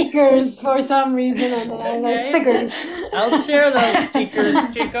stickers for some reason, and I was like, stickers. I'll share those stickers,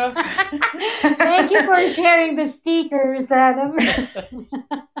 Chico. Thank you for sharing the stickers, Adam.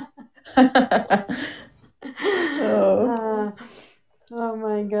 Oh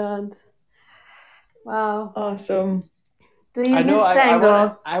my God. Wow. Awesome. Do you I know. miss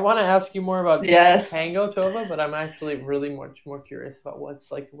tango? I want to ask you more about Yes. tango, Tova, but I'm actually really much more curious about what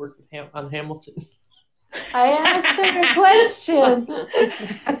it's like to work with on Hamilton. I asked her a question.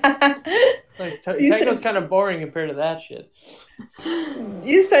 Like tango's kind of boring compared to that shit.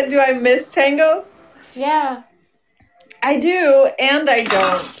 You said, do I miss tango? Yeah. I do, and I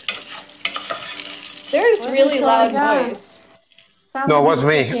don't. There's What really is loud going on? noise. No, it was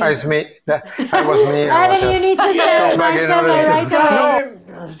me. Somebody's It's me. That was me. I was Adam, you just need to say back in Marcelo order right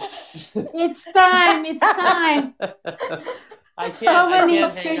to- away. It's time. It's time. I can't. Tova I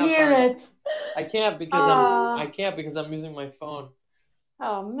needs can't to hang up hear on it. I can't because I'm using my phone.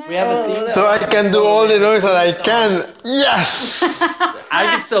 Oh man. We have a theme. So I can do all the noise that I can. Yes.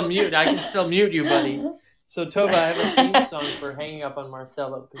 I can still mute you, buddy. So Tova, I have a theme song for hanging up on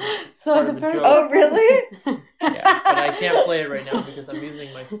Marcelo. So the first. Oh, really? Yeah, but I can't play it right now because I'm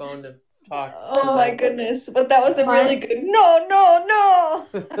using my phone to talk. Oh my goodness! But that was a really good. No.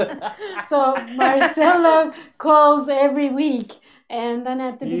 So Marcelo calls every week, and then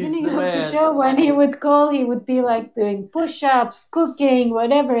at the He's beginning the of the man. show, when he would call, he would be like doing push-ups, cooking,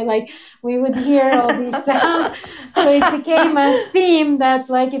 whatever. Like we would hear all these sounds. So it became a theme that,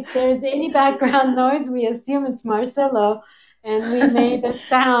 like, if there's any background noise, we assume it's Marcelo, and we made a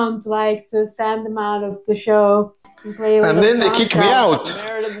sound like to send him out of the show and play a And little then they kick me soundtrack. out.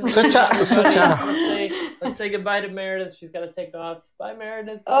 Meredith is Such a- such everybody. a- Let's say goodbye to Meredith. She's got to take off. Bye,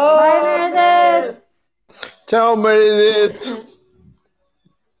 Meredith. Oh, Bye, Meredith. Ciao, Meredith.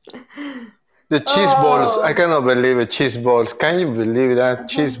 The cheese balls. I cannot believe it. Cheese balls. Can you believe that?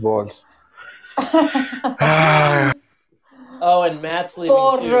 Cheese balls. Ah, Oh, and Matt's leaving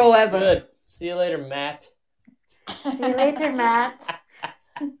too. Forever. Good. See you later, Matt. See you later, Matt.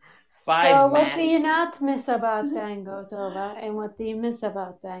 Bye, So, what Matt. do you not miss about tango, Tova? And what do you miss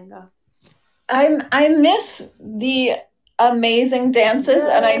about tango? I miss the amazing dances,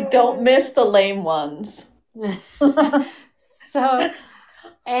 and I don't miss the lame ones. So,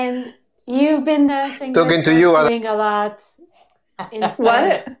 and you've been dancing Talking to Christmas you, Adam. swing a lot instead,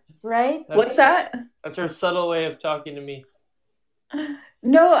 What? right? What's that? That's her subtle way of talking to me.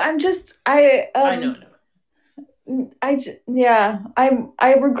 No, I'm just I know.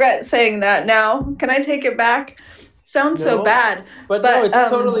 I regret saying that now. Can I take it back? Sounds so No. bad. But no, it's But,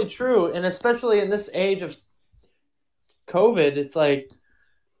 totally true. And especially in this age of COVID, it's like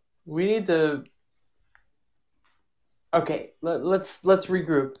we need to. Okay, let's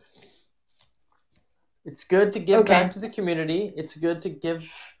regroup. It's good to give Okay. back to the community. It's good to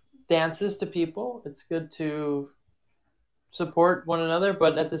give dances to people. It's good to support one another.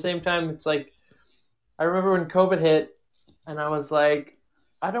 But at the same time, it's like I remember when COVID hit, and I was like,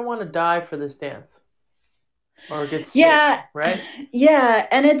 I don't want to die for this dance or get sick. Yeah. Right. Yeah,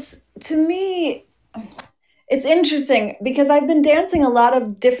 and it's, to me, it's interesting because I've been dancing a lot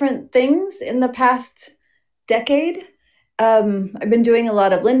of different things in the past decade. I've been doing a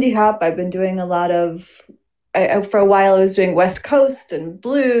lot of Lindy Hop. I've been doing a lot of, for a while I was doing West Coast and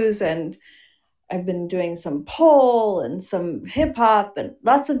blues, and I've been doing some pole and some hip hop and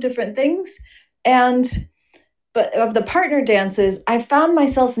lots of different things. And but of the partner dances, I found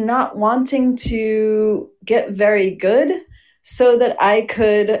myself not wanting to get very good so that I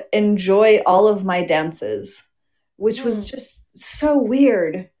could enjoy all of my dances, which was just so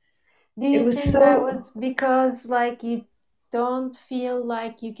weird. Do you think that was because like you don't feel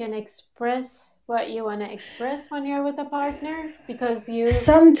like you can express what you want to express when you're with a partner? Because you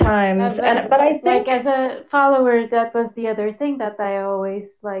sometimes, but I think like as a follower, that was the other thing that I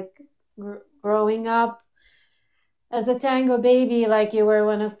always like growing up as a tango baby, like you were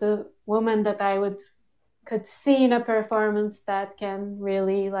one of the women that I could see in a performance that can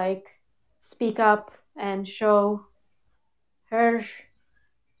really like speak up and show her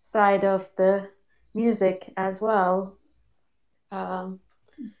side of the music as well.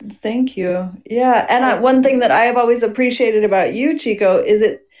 Thank you. Yeah, and one thing that I have always appreciated about you, Chico, is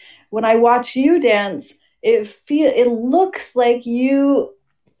that when I watch you dance, it looks like you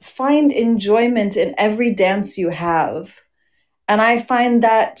find enjoyment in every dance you have, and I find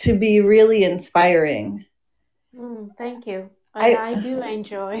that to be really inspiring. Thank you. I do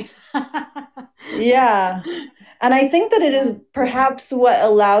enjoy. Yeah, and I think that it is perhaps what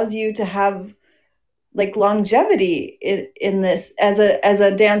allows you to have like longevity in this as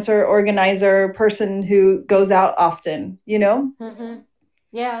a dancer, organizer, person who goes out often, you know?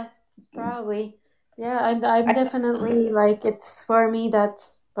 Yeah, probably. Yeah, I'm definitely like, it's for me that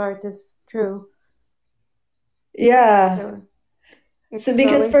part is true. Yeah. So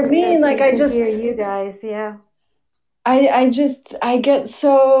because for me, like I just hear you guys, yeah. I get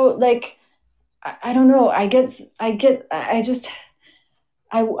so like I don't know,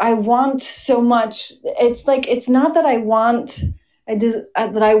 I want so much. It's like, it's not that I want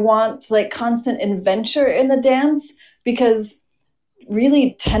that I want like constant adventure in the dance, because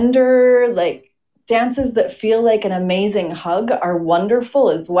really tender like dances that feel like an amazing hug are wonderful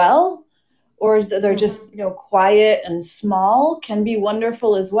as well, or they're just, you know, quiet and small can be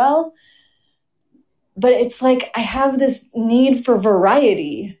wonderful as well. But it's like I have this need for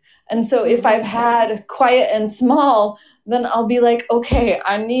variety, and so if I've had quiet and small, then I'll be like, okay,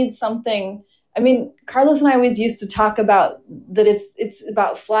 I need something. I mean, Carlos and I always used to talk about that it's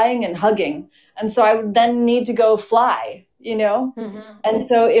about flying and hugging, and so I would then need to go fly, you know? And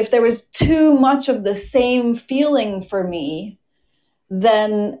so if there was too much of the same feeling for me,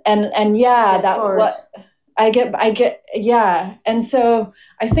 then and yeah, that what I get, yeah. And so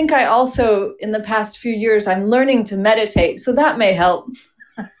I think I also, in the past few years, I'm learning to meditate, so that may help.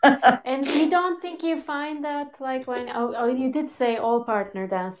 And you don't think you find that like when you did say all partner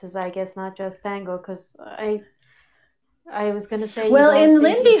dances, I guess, not just tango, because I was gonna say, well, in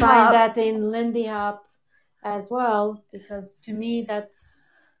Lindy Hop, find that in Lindy Hop as well, because to me that's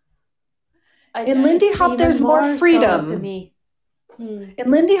in Lindy Hop there's more freedom to me.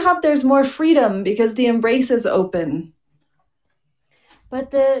 In Lindy Hop there's more freedom because the embrace is open. But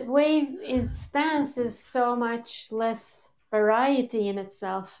the way dance is so much less variety in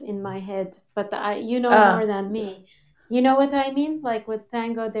itself in my head. But you know more than me. You know what I mean? Like with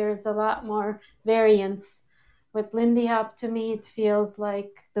tango, there's a lot more variance. With Lindy Hop, to me, it feels like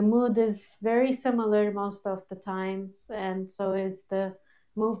the mood is very similar most of the times, and so is the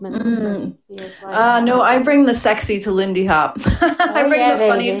movements. No, I bring the sexy to Lindy Hop. I bring the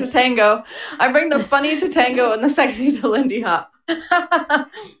funny to tango. I bring the funny to tango and the sexy to Lindy Hop.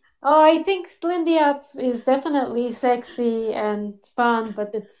 I think Lindy Hop is definitely sexy and fun,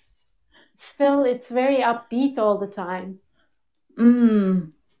 but it's very upbeat all the time.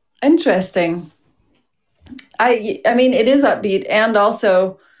 Interesting. I mean, it is upbeat, and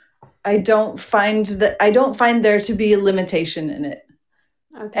also I don't find there to be a limitation in it.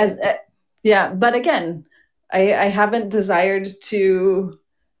 Okay. Yeah, but again, I haven't desired to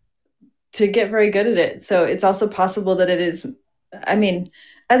get very good at it. So it's also possible that it is. I mean,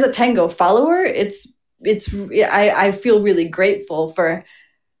 as a tango follower, I feel really grateful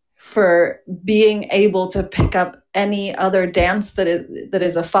for being able to pick up any other dance that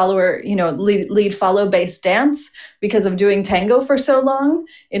is a follower, you know, lead follow based dance, because of doing tango for so long.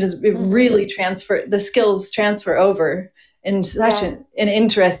 It really the skills transfer over in such an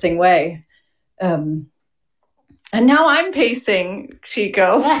interesting way. And now I'm pacing,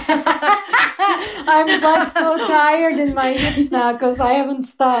 Chico. I'm like so tired in my hips now because I haven't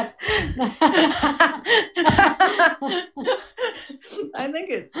stopped. I think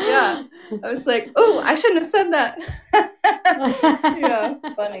it's, yeah. I was like, oh, I shouldn't have said that. Yeah,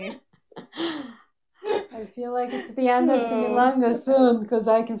 funny. I feel like it's the end of the milonga soon because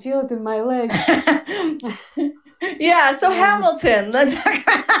I can feel it in my legs. Yeah, so Hamilton. Let's talk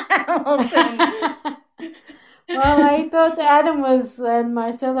about Hamilton. Well, I thought Adam and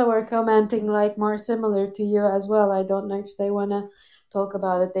Marcella were commenting like more similar to you as well. I don't know if they want to talk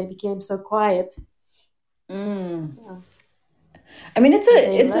about it. They became so quiet. I mean,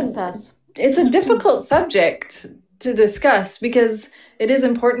 us. It's a difficult subject to discuss because it is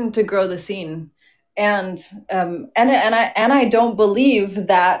important to grow the scene, and I don't believe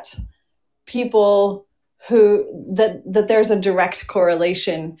that people that there's a direct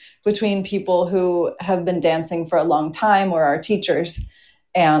correlation between people who have been dancing for a long time or are teachers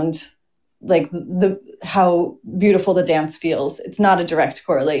and like how beautiful the dance feels. It's not a direct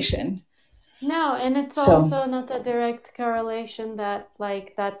correlation. No, and it's also not a direct correlation that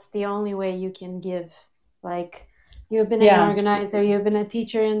like that's the only way you can give. Like you've been an organizer, you've been a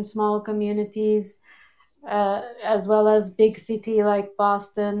teacher in small communities, as well as big city like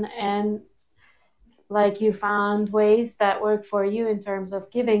Boston, and like you found ways that work for you in terms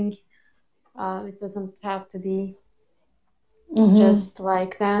of giving. It doesn't have to be just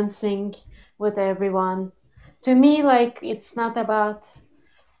like dancing with everyone. To me, like it's not about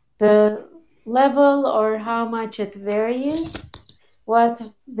the level or how much it varies.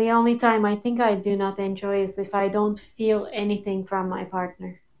 The only time I think I do not enjoy is if I don't feel anything from my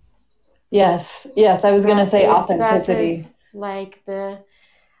partner. Yes, I was going to say authenticity. That is like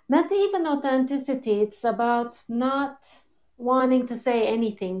not even authenticity. It's about not wanting to say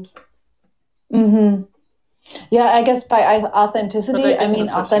anything. Yeah, I guess by authenticity, I mean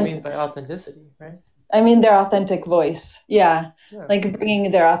what she means by authenticity, right? I mean their authentic voice. Yeah. Like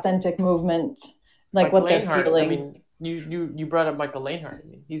bringing their authentic movement, like what they're feeling. I mean, you brought up Michael Lanehart. I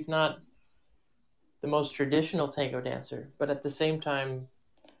mean, he's not the most traditional tango dancer, but at the same time,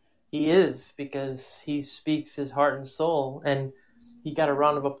 he is, because he speaks his heart and soul, and he got a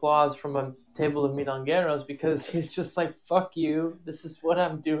round of applause from a table of milongueros because he's just like, fuck you, this is what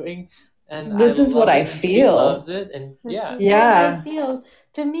I'm doing, and this is what I feel. She loves it, and this is what I feel.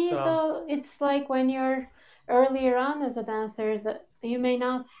 To me, though, it's like when you're earlier on as a dancer, that you may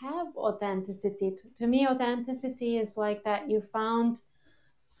not have authenticity. To me, authenticity is like that you found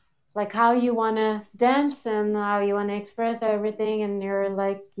like how you want to dance and how you want to express everything, and you're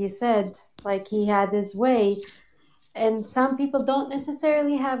like you said, like he had his way, and some people don't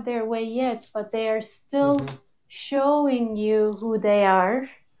necessarily have their way yet, but they are still showing you who they are,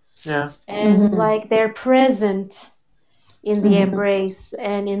 and like they're present in the embrace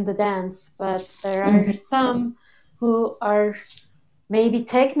and in the dance. But there are some who are maybe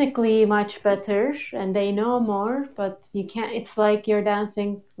technically much better and they know more, but you can't. It's like you're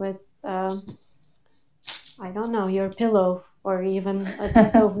dancing with I don't know, your pillow or even a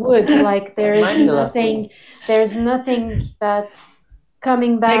piece of wood. Like there's nothing that's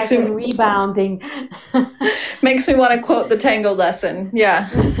coming back and rebounding. Makes me want to quote the tango lesson. Yeah.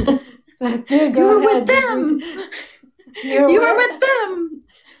 You were with them. You were with them.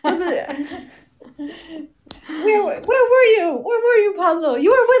 Was it? Where were you? Where were you, Pablo? You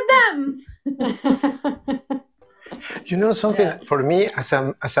were with them. You know something, for me as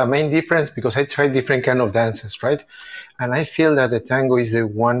a main difference, because I tried different kind of dances, right? And I feel that the tango is the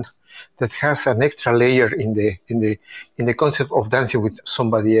one that has an extra layer in the concept of dancing with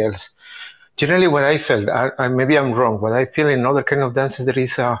somebody else. Generally, what I felt, maybe I'm wrong, what I feel in other kind of dances,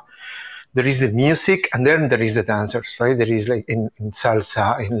 there is the music, and then there is the dancers, right? There is like in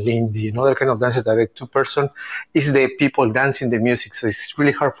salsa, in lindy, in other kind of dances that are two-person, is the people dancing the music. So it's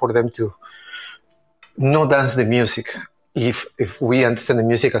really hard for them to not dance the music if we understand the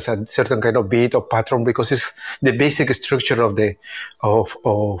music as a certain kind of beat or pattern, because it's the basic structure of the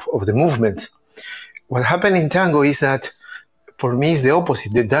movement. What happened in tango is that for me it's the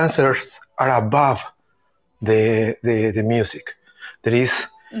opposite. The dancers are above the music. There is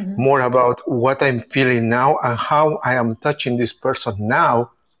more about what I'm feeling now and how I am touching this person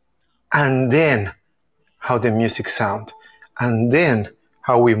now, and then how the music sounds, and then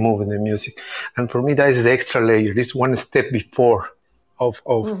how we move in the music. And for me, that is the extra layer. It's one step before of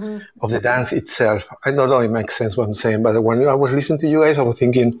the dance itself. I don't know if it makes sense what I'm saying, but when I was listening to you guys, I was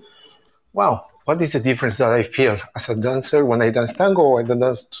thinking, wow, what is the difference that I feel as a dancer when I dance tango, or I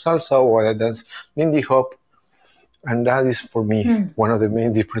dance salsa, or I dance Lindy Hop? And that is, for me, one of the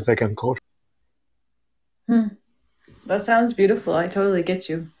main differences I can call. That sounds beautiful. I totally get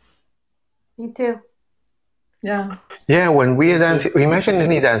you. Me too. Yeah. Yeah, when we dance, imagine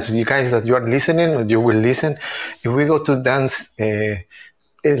any dance, you guys that you are listening, or you will listen. If we go to dance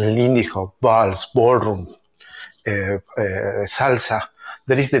Lindy Hop, Vals, Ballroom, Salsa,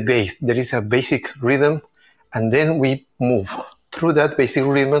 there is the bass, there is a basic rhythm, and then we move through that basic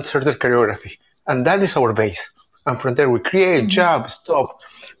rhythm, certain choreography. And that is our base. And from there, we create, jump, stop,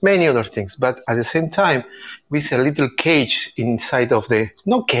 many other things. But at the same time, we see a little cage inside of the,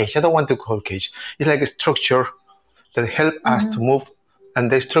 no cage, I don't want to call cage. It's like a structure that help us to move. And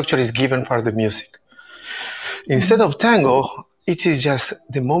the structure is given for the music. Instead of tango, it is just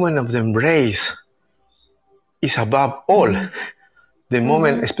the moment of the embrace is above all. The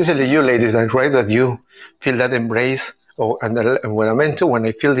moment, especially you ladies, that right, that you feel that embrace, and when I meant to, when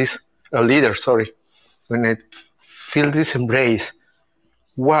I feel this, a leader, sorry, when I feel this embrace,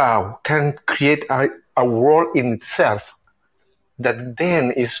 wow, can create a world in itself that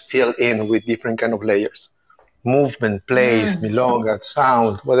then is filled in with different kind of layers, movement, place, milonga,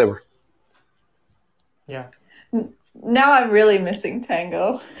 sound, whatever. Yeah. Now I'm really missing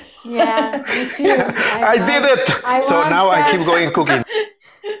tango. Yeah, me too. I did it. So now I keep going cooking.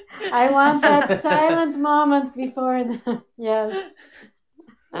 I want that silent moment before the yes.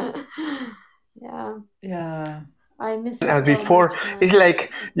 Yeah. I miss it And so before, much, man. it's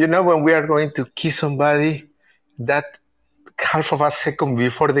like, when we are going to kiss somebody, that half of a second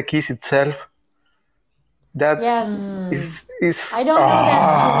before the kiss itself, that Yes. is I don't know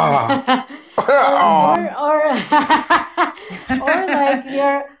that feeling. or like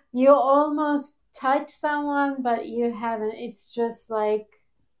you almost touch someone but you haven't. It's just like,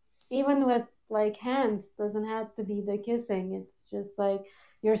 even with like hands, doesn't have to be the kissing. It's just like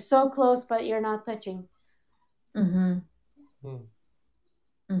you're so close but you're not touching.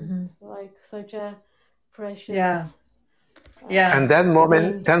 It's like such a precious And that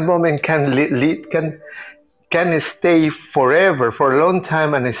moment can stay forever, for a long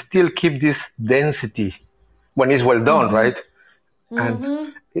time, and still keep this density when it's well done, right?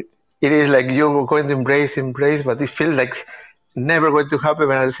 And it is like you're going to embrace, but it feels like never going to happen.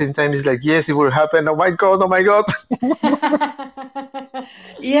 But at the same time, it's like, yes, it will happen. Oh my God.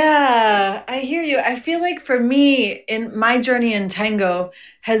 Yeah, I hear you. I feel like for me, in my journey in tango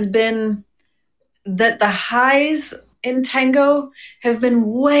has been that the highs in tango have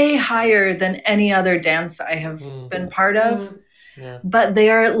been way higher than any other dance I have been part of, but they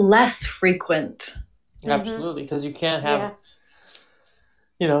are less frequent. Absolutely, because you can't have,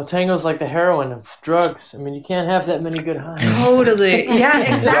 tango's like the heroin of drugs. I mean, you can't have that many good highs. Totally. Yeah,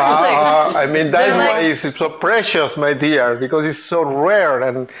 exactly. I mean, that's why it's so precious, my dear, because it's so rare,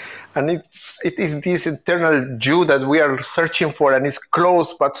 and it is this eternal Jew that we are searching for, and it's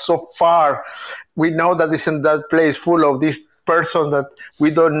close but so far. We know that it's in that place full of this person that we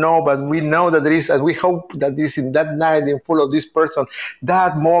don't know, but we know that there is, and we hope that this in that night in full of this person,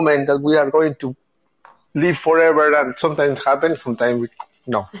 that moment that we are going to live forever. And sometimes happens, sometimes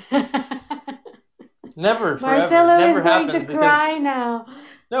no. Never forever. Marcelo never is going to because, cry now.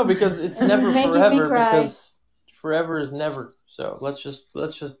 No, because it's never forever. Because forever is never. So let's just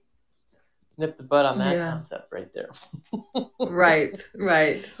nip the bud on that concept right there. Right.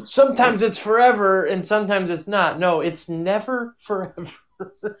 Sometimes it's forever and sometimes it's not. No, it's never forever.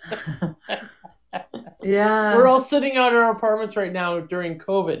 Yeah. We're all sitting out in our apartments right now during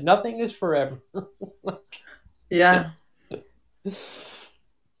COVID. Nothing is forever. Yeah.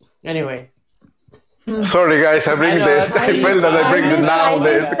 Anyway. Sorry, guys. I bring the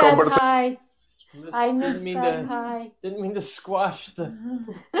conversation. I missed that high. Didn't mean to squash the.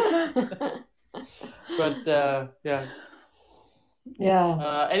 But yeah.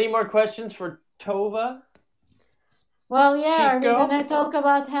 Yeah. Any more questions for Tova? Well, yeah. Chico? Are we gonna talk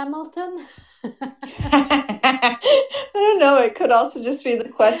about Hamilton? I don't know. It could also just be the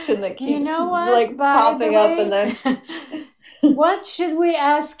question that keeps popping up, and then. What should we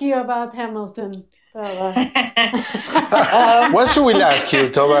ask you about Hamilton, Tova? What should we ask you,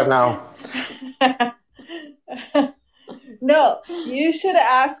 Tova, now? No, you should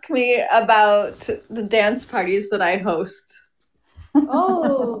ask me about the dance parties that I host.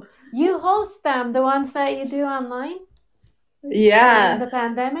 Oh, you host them, the ones that you do online? Yeah. In the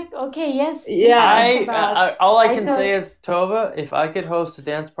pandemic? Okay, yes. Yeah. All I can say is, Tova, if I could host a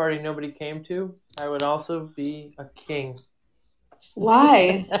dance party nobody came to, I would also be a king.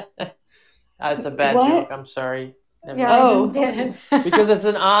 Why? That's a bad joke. I'm sorry. Because it's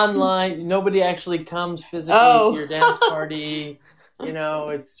an online. Nobody actually comes physically to your dance party.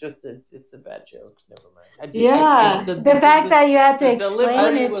 It's just it's a bad joke. Never mind. The fact that you had to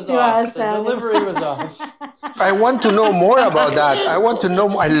explain it to us. The delivery was off. I want to know more about that. I want to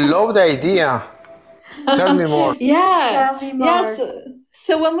know. I love the idea. Tell me more. Yeah. Tell me more. Yes.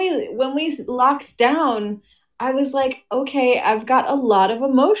 So when we locked down, I was like, okay, I've got a lot of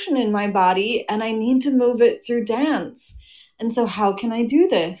emotion in my body and I need to move it through dance. And so how can I do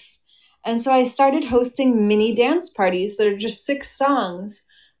this? And so I started hosting mini dance parties that are just 6 songs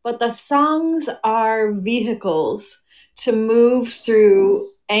but the songs are vehicles to move through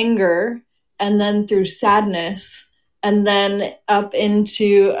anger and then through sadness and then up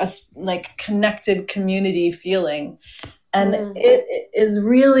into a like connected community feeling. And it is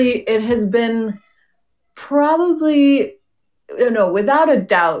really, it has been probably, without a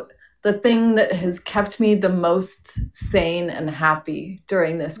doubt, the thing that has kept me the most sane and happy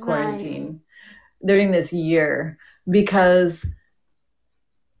during this quarantine, during this year, because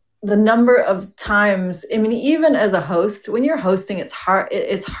the number of times, I mean, even as a host, when you're hosting, it's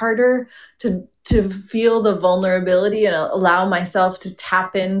harder to feel the vulnerability and allow myself to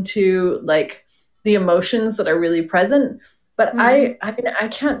tap into like the emotions that are really present. But I mean, I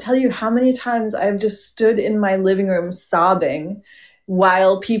can't tell you how many times I've just stood in my living room sobbing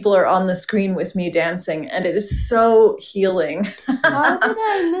while people are on the screen with me dancing, and it is so healing. How did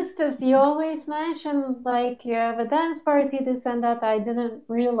I miss this? You always mention like you have a dance party, this and that. I didn't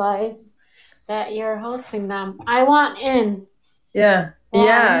realize that you're hosting them. I want in. Yeah.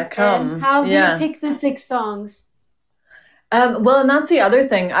 Yeah, come. And how do you pick the 6 songs? Well, and that's the other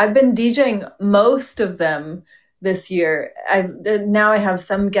thing. I've been DJing most of them this year. Now I have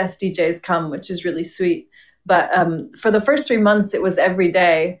some guest DJs come, which is really sweet. But for the first 3 months, it was every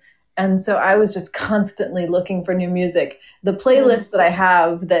day. And so I was just constantly looking for new music. The playlist that I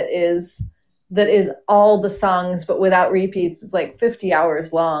have that is all the songs, but without repeats, is like 50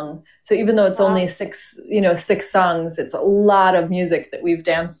 hours long. So even though it's only 6 songs, it's a lot of music that we've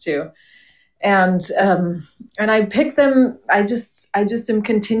danced to. And I pick them. I just am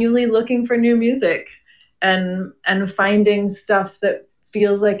continually looking for new music and finding stuff that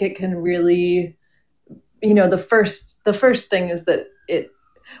feels like it can really, the first thing is that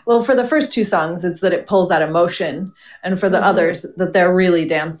for the first 2 songs, it's that it pulls that emotion, and for the others, that they're really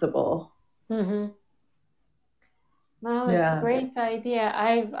danceable. No, it's a great idea.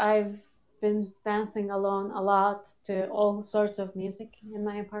 I've been dancing alone a lot to all sorts of music in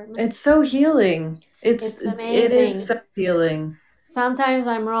my apartment. It's so healing. It's amazing. It is so healing. Sometimes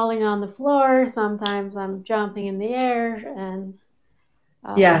I'm rolling on the floor, sometimes I'm jumping in the air, and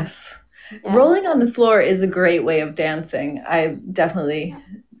yes. Yeah. Rolling on the floor is a great way of dancing. I definitely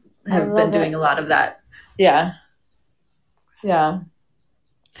have been doing a lot of that. Yeah. Yeah.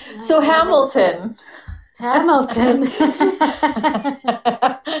 So Hamilton.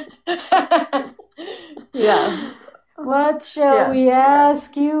 Yeah. What shall we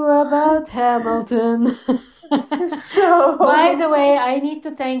ask you about Hamilton? So, by the way, I need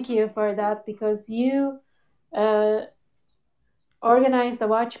to thank you for that, because you organized a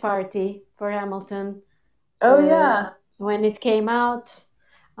watch party for Hamilton. Oh yeah. When it came out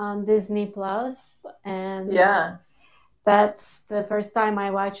on Disney Plus, and that's the first time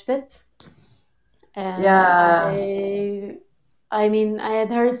I watched it. And I mean, I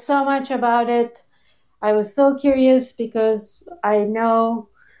had heard so much about it. I was so curious because I know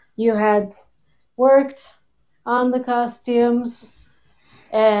you had worked on the costumes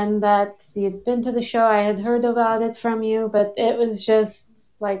and that you'd been to the show. I had heard about it from you, but it was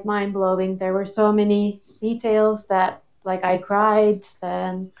just like mind-blowing. There were so many details that like I cried,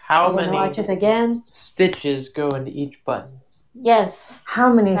 and I want to watch it again. Stitches go into each button? Yes.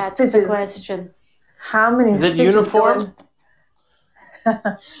 How many stitches? That's the question. How many stitches? Is it uniform?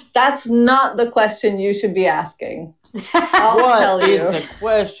 That's not the question you should be asking. What is the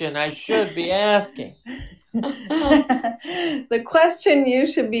question I should be asking? The question you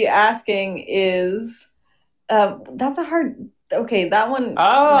should be asking is, that's a hard. Okay, that one.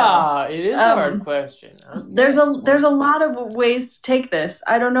 No. It is a hard question. There's a lot of ways to take this.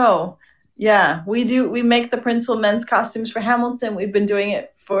 I don't know. Yeah, we make the principal men's costumes for Hamilton. We've been doing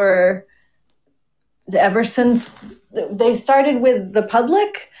it ever since they started with the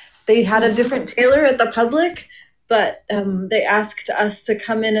Public. They had a different tailor at the Public, but they asked us to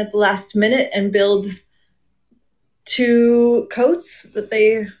come in at the last minute and build 2 coats that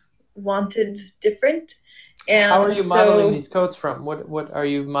they wanted different. And how are you modeling these coats from? What are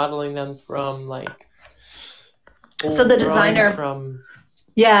you modeling them from? Like, so the designer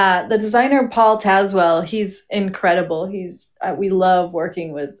the designer Paul Tazwell, he's incredible. We love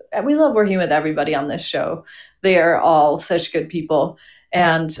working with everybody on this show. They are all such good people.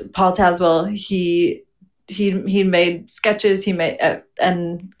 And Paul Tazwell, he made sketches. He made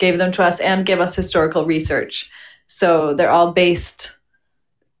and gave them to us and gave us historical research. So they're all based.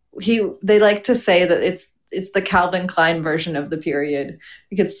 They like to say that it's the Calvin Klein version of the period,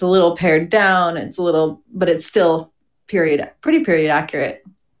 because it's a little pared down. But it's still pretty period accurate.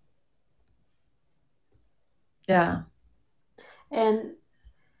 Yeah. And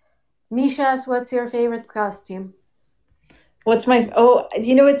Mishas, what's your favorite costume? What's my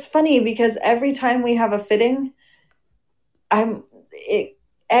it's funny because every time we have a fitting,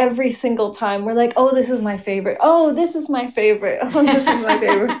 every single time we're like, oh, this is my favorite. Oh, this is my favorite. Oh, this is my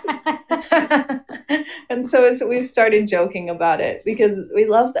favorite. And so we've started joking about it because we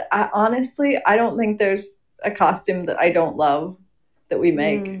love that. Honestly, I don't think there's a costume that I don't love that we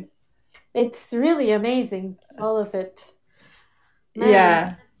make. It's really amazing, all of it. Man,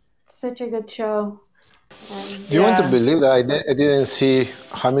 yeah. Such a good show. Do you want to believe that I didn't see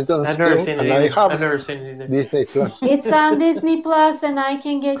Hamilton I've still? never seen it And either. I have I've never seen it either. Disney Plus. It's on Disney Plus, and I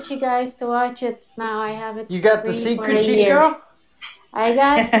can get you guys to watch it now. I have it. You got the free secret, for a year. Chico? I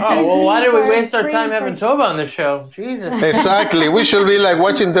got. Oh, well, why did we waste our free time for- having Tova on the show? Jesus. Exactly. We should be like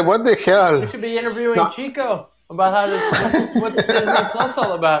watching what the hell? We should be interviewing Chico about what's Disney Plus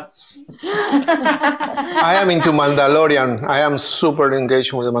all about. I am into Mandalorian. I am super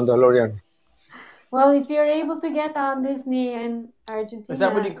engaged with the Mandalorian. Well, if you're able to get on Disney in Argentina, Is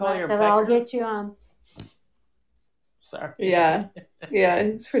that what you call your Marcelo, I'll pecker? get you on. Sorry. Yeah. Yeah,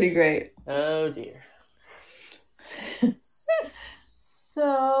 it's pretty great. Oh, dear.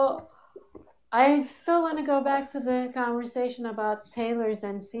 So, I still want to go back to the conversation about tailors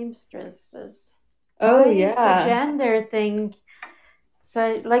and seamstresses. Oh, Why is yeah. the gender thing?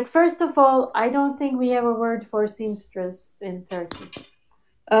 So, like, first of all, I don't think we have a word for seamstress in Turkey.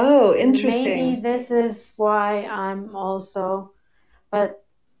 Oh, interesting. Maybe this is why I'm also, but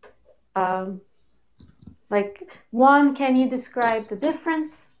like, one, can you describe the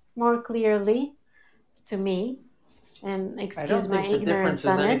difference more clearly to me? And I excuse don't my think the difference ignorance is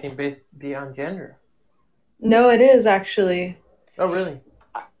on anything it. based beyond gender. No, it is actually. Oh, really?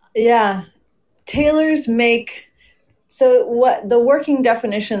 Yeah. Tailors make what the working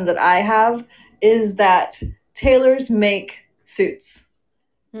definition that I have is that tailors make suits.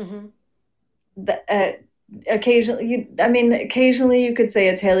 Mm-hmm. Occasionally you could say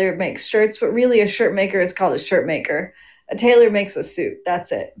a tailor makes shirts, but really a shirt maker is called a shirt maker. A tailor makes a suit.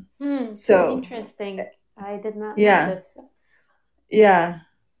 That's it. So Interesting. I did not Yeah. know this. yeah.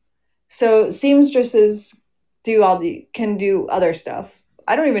 So seamstresses can do other stuff.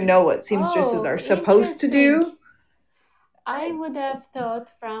 I don't even know what seamstresses are supposed to do. Interesting. I would have thought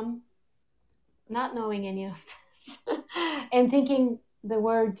from not knowing any of this and thinking the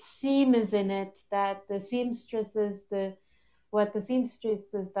word seam is in it, that the seamstresses, what the seamstress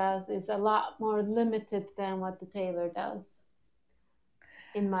does is a lot more limited than what the tailor does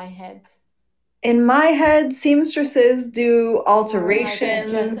in my head. In my head, seamstresses do I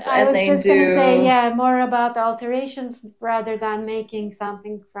alterations was and they just do going to say, yeah, more about alterations rather than making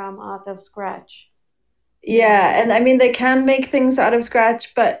something from out of scratch. Yeah, and I mean they can make things out of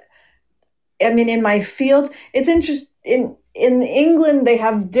scratch, but I mean in my field, it's interesting. In England they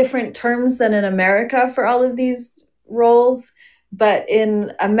have different terms than in America for all of these roles, but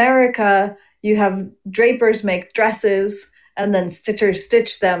in America you have drapers make dresses and then stitchers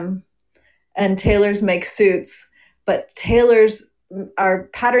stitch them, and tailors make suits. But tailors are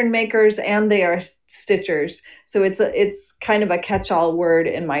pattern makers and they are stitchers, so it's kind of a catch-all word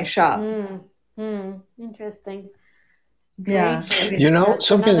in my shop. Interesting. Yeah. You know,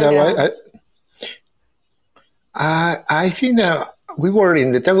 something that I think that we were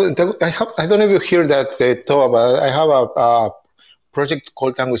in the I don't know if you hear that talk about. I have a project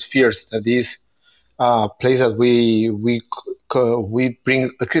called Tango Spheres that is a place that we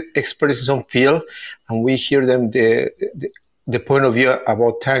bring experts in some field and we hear them the point of view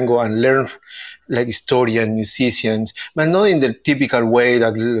about tango and learn like historians, musicians, but not in the typical way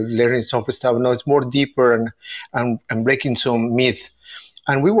that learning some stuff. No, it's more deeper and breaking some myth.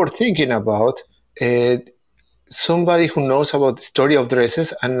 And we were thinking about somebody who knows about the story of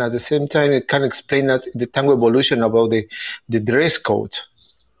dresses and at the same time it can explain that the tango evolution about the dress code,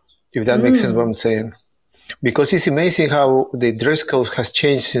 if that makes sense what I'm saying. Because it's amazing how the dress code has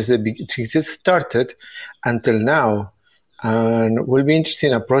changed since it started until now. And will be interesting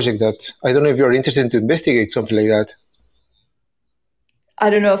in a project that I don't know if you're interested to investigate something like that.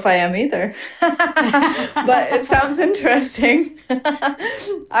 I don't know if I am either, but it sounds interesting.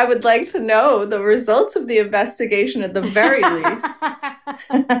 I would like to know the results of the investigation at the very least.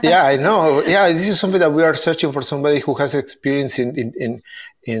 Yeah, I know. Yeah, this is something that we are searching for somebody who has experience in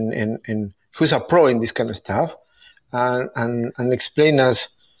who's a pro in this kind of stuff, and explain us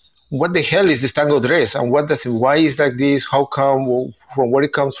what the hell is this tango dress and why is like this? How come? From where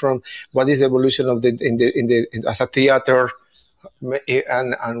it comes from? What is the evolution of as a theater?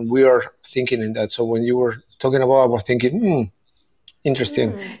 And we are thinking in that. So when you were talking about, I was thinking,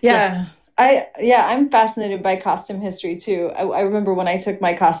 interesting. Yeah. I'm fascinated by costume history too. I remember when I took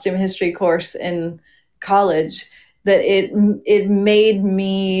my costume history course in college, that it made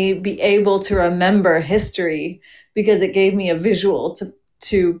me be able to remember history because it gave me a visual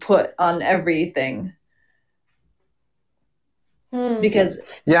to put on everything. Because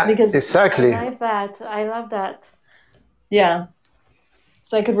exactly. I like that. I love that. Yeah.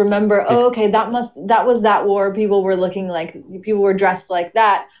 So I could remember, okay, that was that war. People were dressed like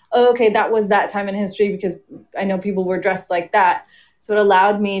that. Okay, that was that time in history because I know people were dressed like that. So it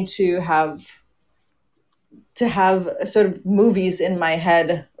allowed me to have sort of movies in my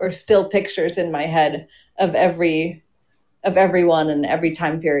head or still pictures in my head of everyone and every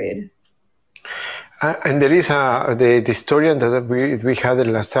time period. And there is the historian that we had the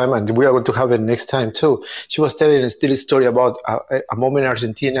last time, and we are going to have it next time too. She was telling a still story about a moment in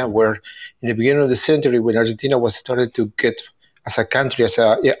Argentina where, in the beginning of the century, when Argentina was started to get as a country, as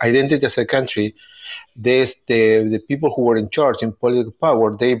a identity as a country, the people who were in charge in political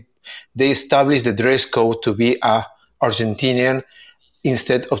power, they established the dress code to be a Argentinian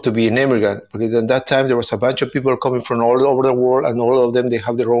instead of to be an immigrant, because at that time there was a bunch of people coming from all over the world, and all of them they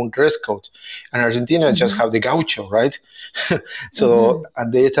have their own dress code, and Argentina just have the gaucho, right? So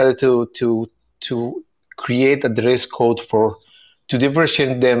and they started to create a dress code to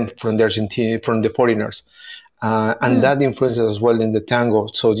differentiate them from the foreigners, and that influences as well in the tango.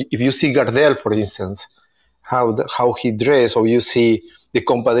 So if you see Gardel, for instance, how he dressed, or you see the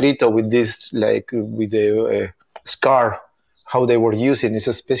compadrito with this with the scar, how they were using, is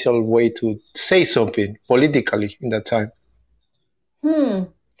a special way to say something politically in that time.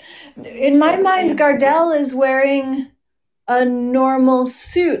 In my mind, Gardel is wearing a normal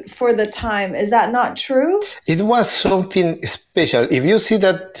suit for the time. Is that not true? It was something special. If you see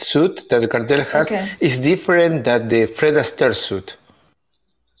that suit that Gardel has, it's different than the Fred Astaire suit,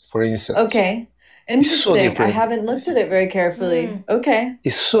 for instance. Okay. Interesting. I haven't looked at it very carefully. Okay.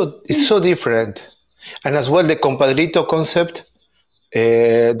 It's so different. And as well, the compadrito concept,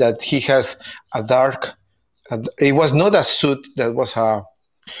 that he has a dark, it was not a suit that was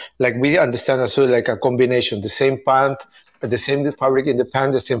like we understand a suit, like a combination, the same pant, the same fabric in the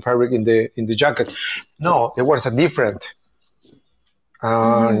pant, the same fabric in the jacket. No, it was a different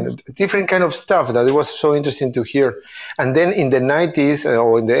kind of stuff that it was so interesting to hear. And then in the 90s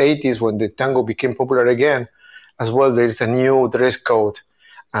or in the 80s, when the tango became popular again, as well, there's a new dress code.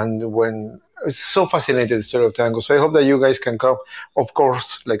 And when it's so fascinating, the story of tango. So I hope that you guys can come, of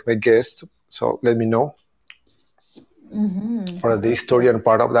course, like my guest. So let me know for the historian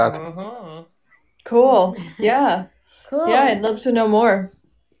part of that. Cool. Yeah. Cool. Yeah, I'd love to know more.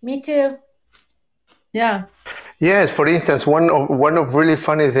 Me too. Yeah. Yes, for instance, one of really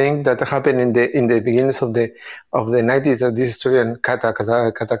funny thing that happened in the beginnings of the 90s, that this historian Cata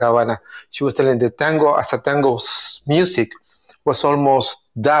Cabana, she was telling the tango as a tango music was almost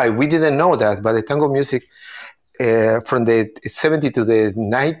died. We didn't know that, but the tango music from the 70 to the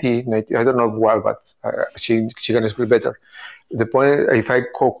 90, I don't know why, but she can explain better. The point, if I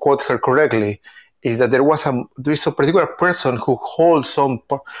quote her correctly, is that there is a particular person who holds some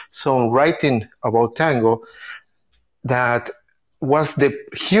writing about tango that was the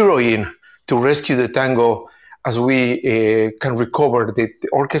heroine to rescue the tango as we can recover the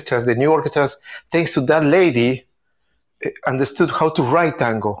orchestras, the new orchestras, thanks to that lady. Understood how to write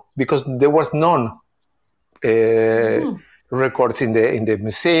tango because there was none records in the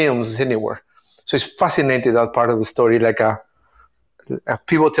museums anywhere. So it's fascinating, that part of the story, like a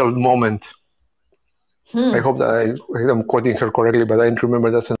pivotal moment. I hope that I'm quoting her correctly, but I don't remember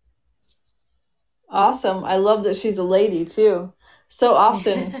that. Awesome. I love that she's a lady too. So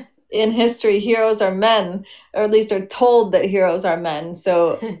often in history, heroes are men, or at least are told that heroes are men.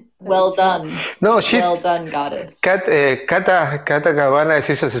 So well done. No, well done, goddess. Cata Cabana is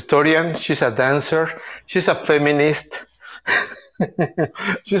a historian. She's a dancer. She's a feminist.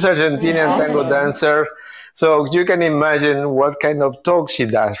 She's Argentinian tango dancer. So you can imagine what kind of talk she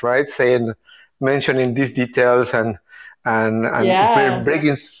does, right? Mentioning these details and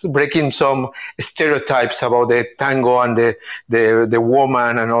breaking some stereotypes about the tango and the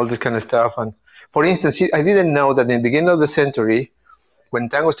woman and all this kind of stuff. And for instance, I didn't know that in the beginning of the century, when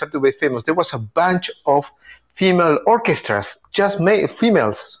tango started to be famous, there was a bunch of female orchestras, just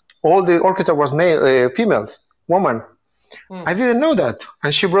females. All the orchestra was females, women. I didn't know that.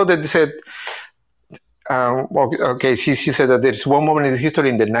 And she wrote it, said, she said that there's one moment in the history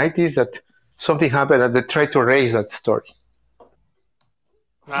in the 90s that something happened and they tried to erase that story.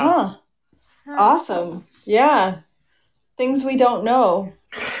 Huh. Awesome. Yeah. Things we don't know.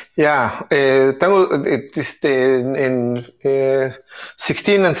 Yeah. Tango, it is in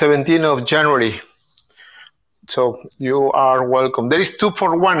 16 and 17 of January. So you are welcome. There is 2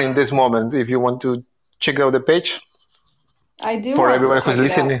 for 1 in this moment if you want to check out the page. I do For want everyone to who's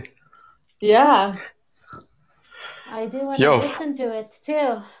check it out. listening. Yeah. I do want to Yo. listen to it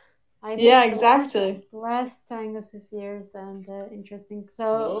too. I Yeah, missed exactly. the last Tangos of Years and interesting. So,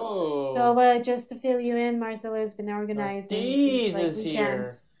 Whoa. Tova, just to fill you in, Marcelo has been organizing these Ortiz is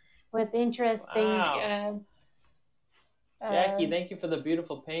weekends with interesting. Wow. Jackie, thank you for the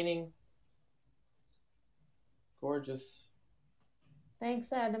beautiful painting. Gorgeous.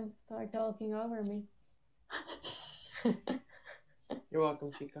 Thanks, Adam, for talking over me. You're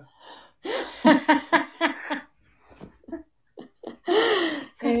welcome, Chica.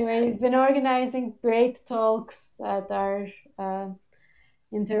 Anyway, he's been organizing great talks that are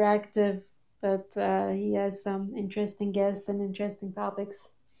interactive, but he has some interesting guests and interesting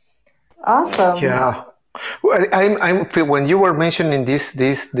topics. Awesome. Yeah. Well, I'm when you were mentioning this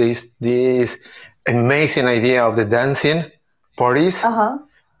amazing idea of the dancing parties.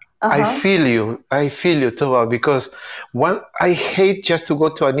 I feel you, Tova, because I hate just to go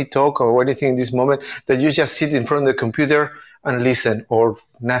to any talk or anything in this moment that you just sit in front of the computer and listen or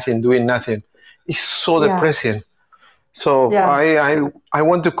doing nothing. It's so depressing. So I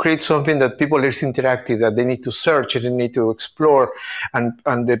want to create something that people is interactive, that they need to search, they need to explore, and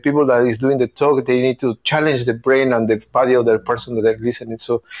the people that is doing the talk, they need to challenge the brain and the body of the person that they're listening.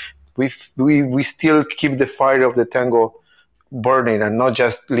 So we still keep the fire of the tango burning and not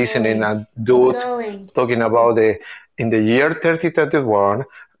just listening and talking about in the year 3031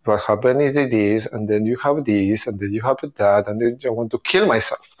 what happened is this, and then you have this, and then you have that, and then I want to kill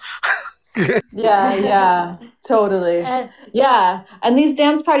myself. Yeah, totally. Yeah, and these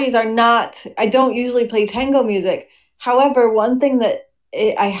dance parties are not, I don't usually play tango music. However, one thing that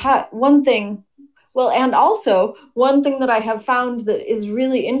and also one thing that I have found that is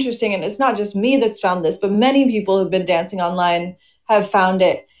really interesting, and it's not just me that's found this, but many people who've been dancing online have found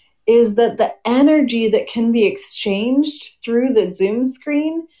it, is that the energy that can be exchanged through the Zoom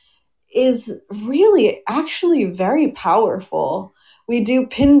screen is really actually very powerful. We do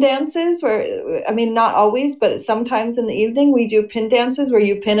pin dances where, I mean, not always, but sometimes in the evening, we do pin dances where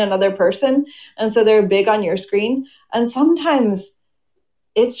you pin another person. And so they're big on your screen. And sometimes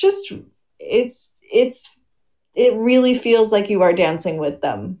it's just, it really feels like you are dancing with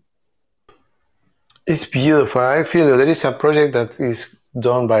them. It's beautiful. I feel there is a project that is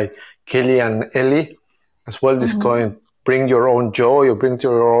done by Kelly and Ellie as well. This going bring your own joy or bring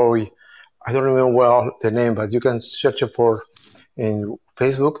your own, I don't remember well the name, but you can search it for in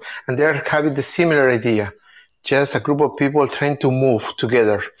Facebook, and they're having the similar idea, just a group of people trying to move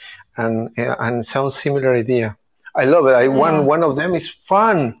together, and sounds similar idea. I love it. One of them is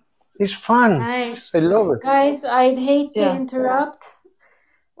fun. It's fun. Nice. I love it. Guys, I'd hate to interrupt,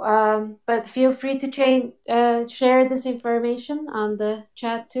 but feel free to share this information on the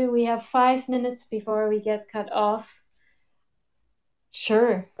chat too. We have 5 minutes before we get cut off.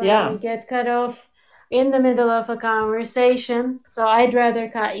 Sure. But we get cut off in the middle of a conversation, so I'd rather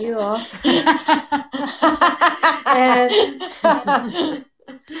cut you off. It's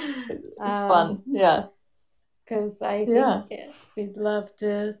fun, yeah. Because I think we'd love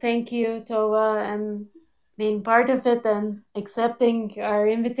to thank you, Tova, and being part of it and accepting our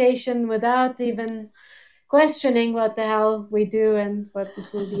invitation without even questioning what the hell we do and what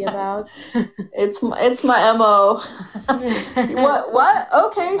this will be about. It's my MO. What?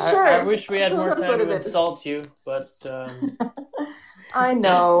 Okay, sure. I wish we had more time to insult you, but I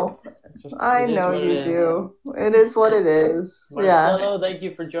know. I know you do. It is what it is. Marcelo, thank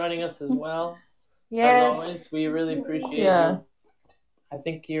you for joining us as well. Yes. As always, we really appreciate you. I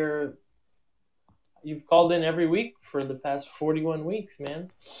think you've called in every week for the past 41 weeks,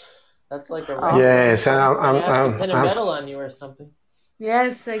 man. That's like a race. Yes, I'm pin a medal on you or something.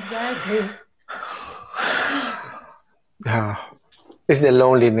 Yes, exactly. Yeah, it's the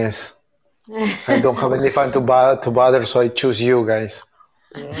loneliness. I don't have any fun to bother, so I choose you guys.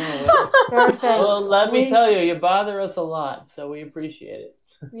 Perfect. Well, let me tell you, you bother us a lot, so we appreciate it.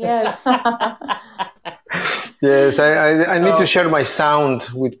 Yes. Yes, I need to share my sound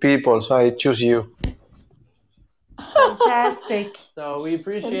with people, so I choose you. Fantastic. So we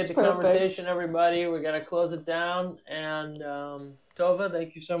appreciate the conversation, everybody. We're going to close it down. And Tova,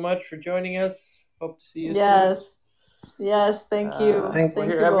 thank you so much for joining us. Hope to see you soon. Yes, thank you. We're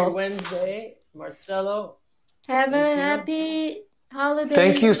here every Wednesday. Marcelo. Have a happy holiday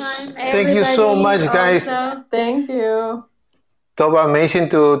Thank you. time, Thank you so much, guys. Also. Thank you. Tova, amazing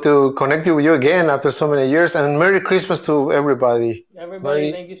to connect with you again after so many years. And Merry Christmas to everybody.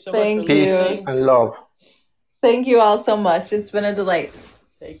 Everybody, thank you so much for peace listening. and love. Thank you all so much. It's been a delight.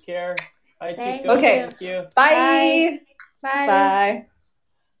 Take care. Bye, Thank Chico. Okay. Thank you. Bye. Bye.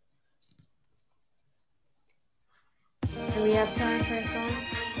 Bye. Do we have time for a song?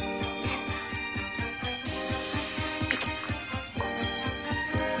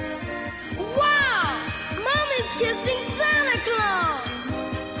 Wow! Mommy's kissing Santa Claus!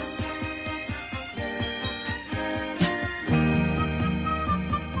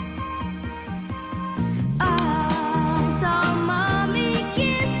 I saw Mommy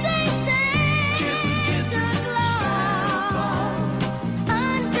kissing Santa Claus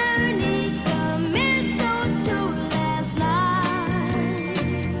underneath the mistletoe last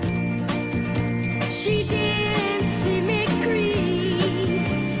night. She didn't see me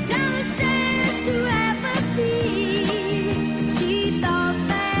creep down the stairs to have a peek. She thought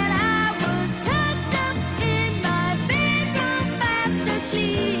that I was tucked up in my bedroom fast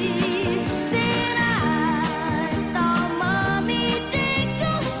asleep. Then I saw Mommy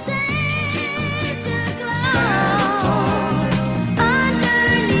tickle Santa Claus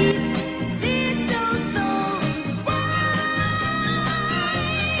underneath his big so stone.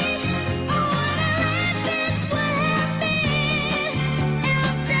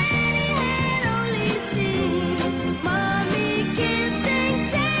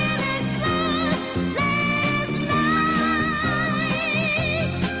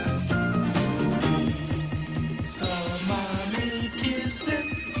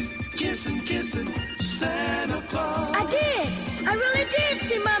 I really did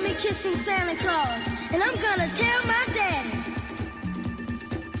see Mommy kissing Santa Claus, and I'm gonna tell my daddy.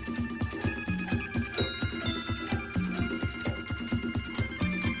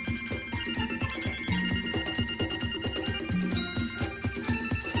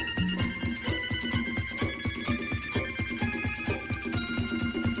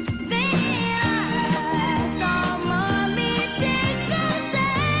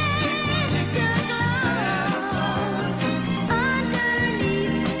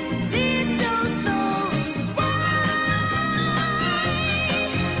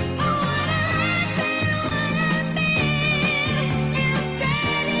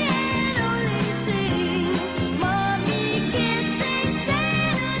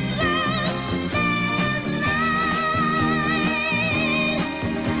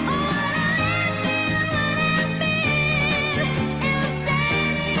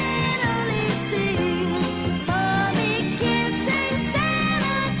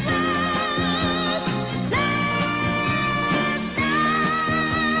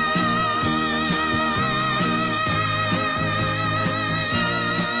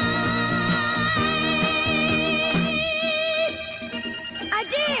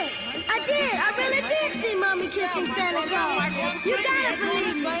 I really did see Mommy kissing Santa Claus. You gotta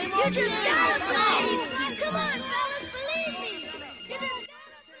believe me. You just gotta believe me. Come on,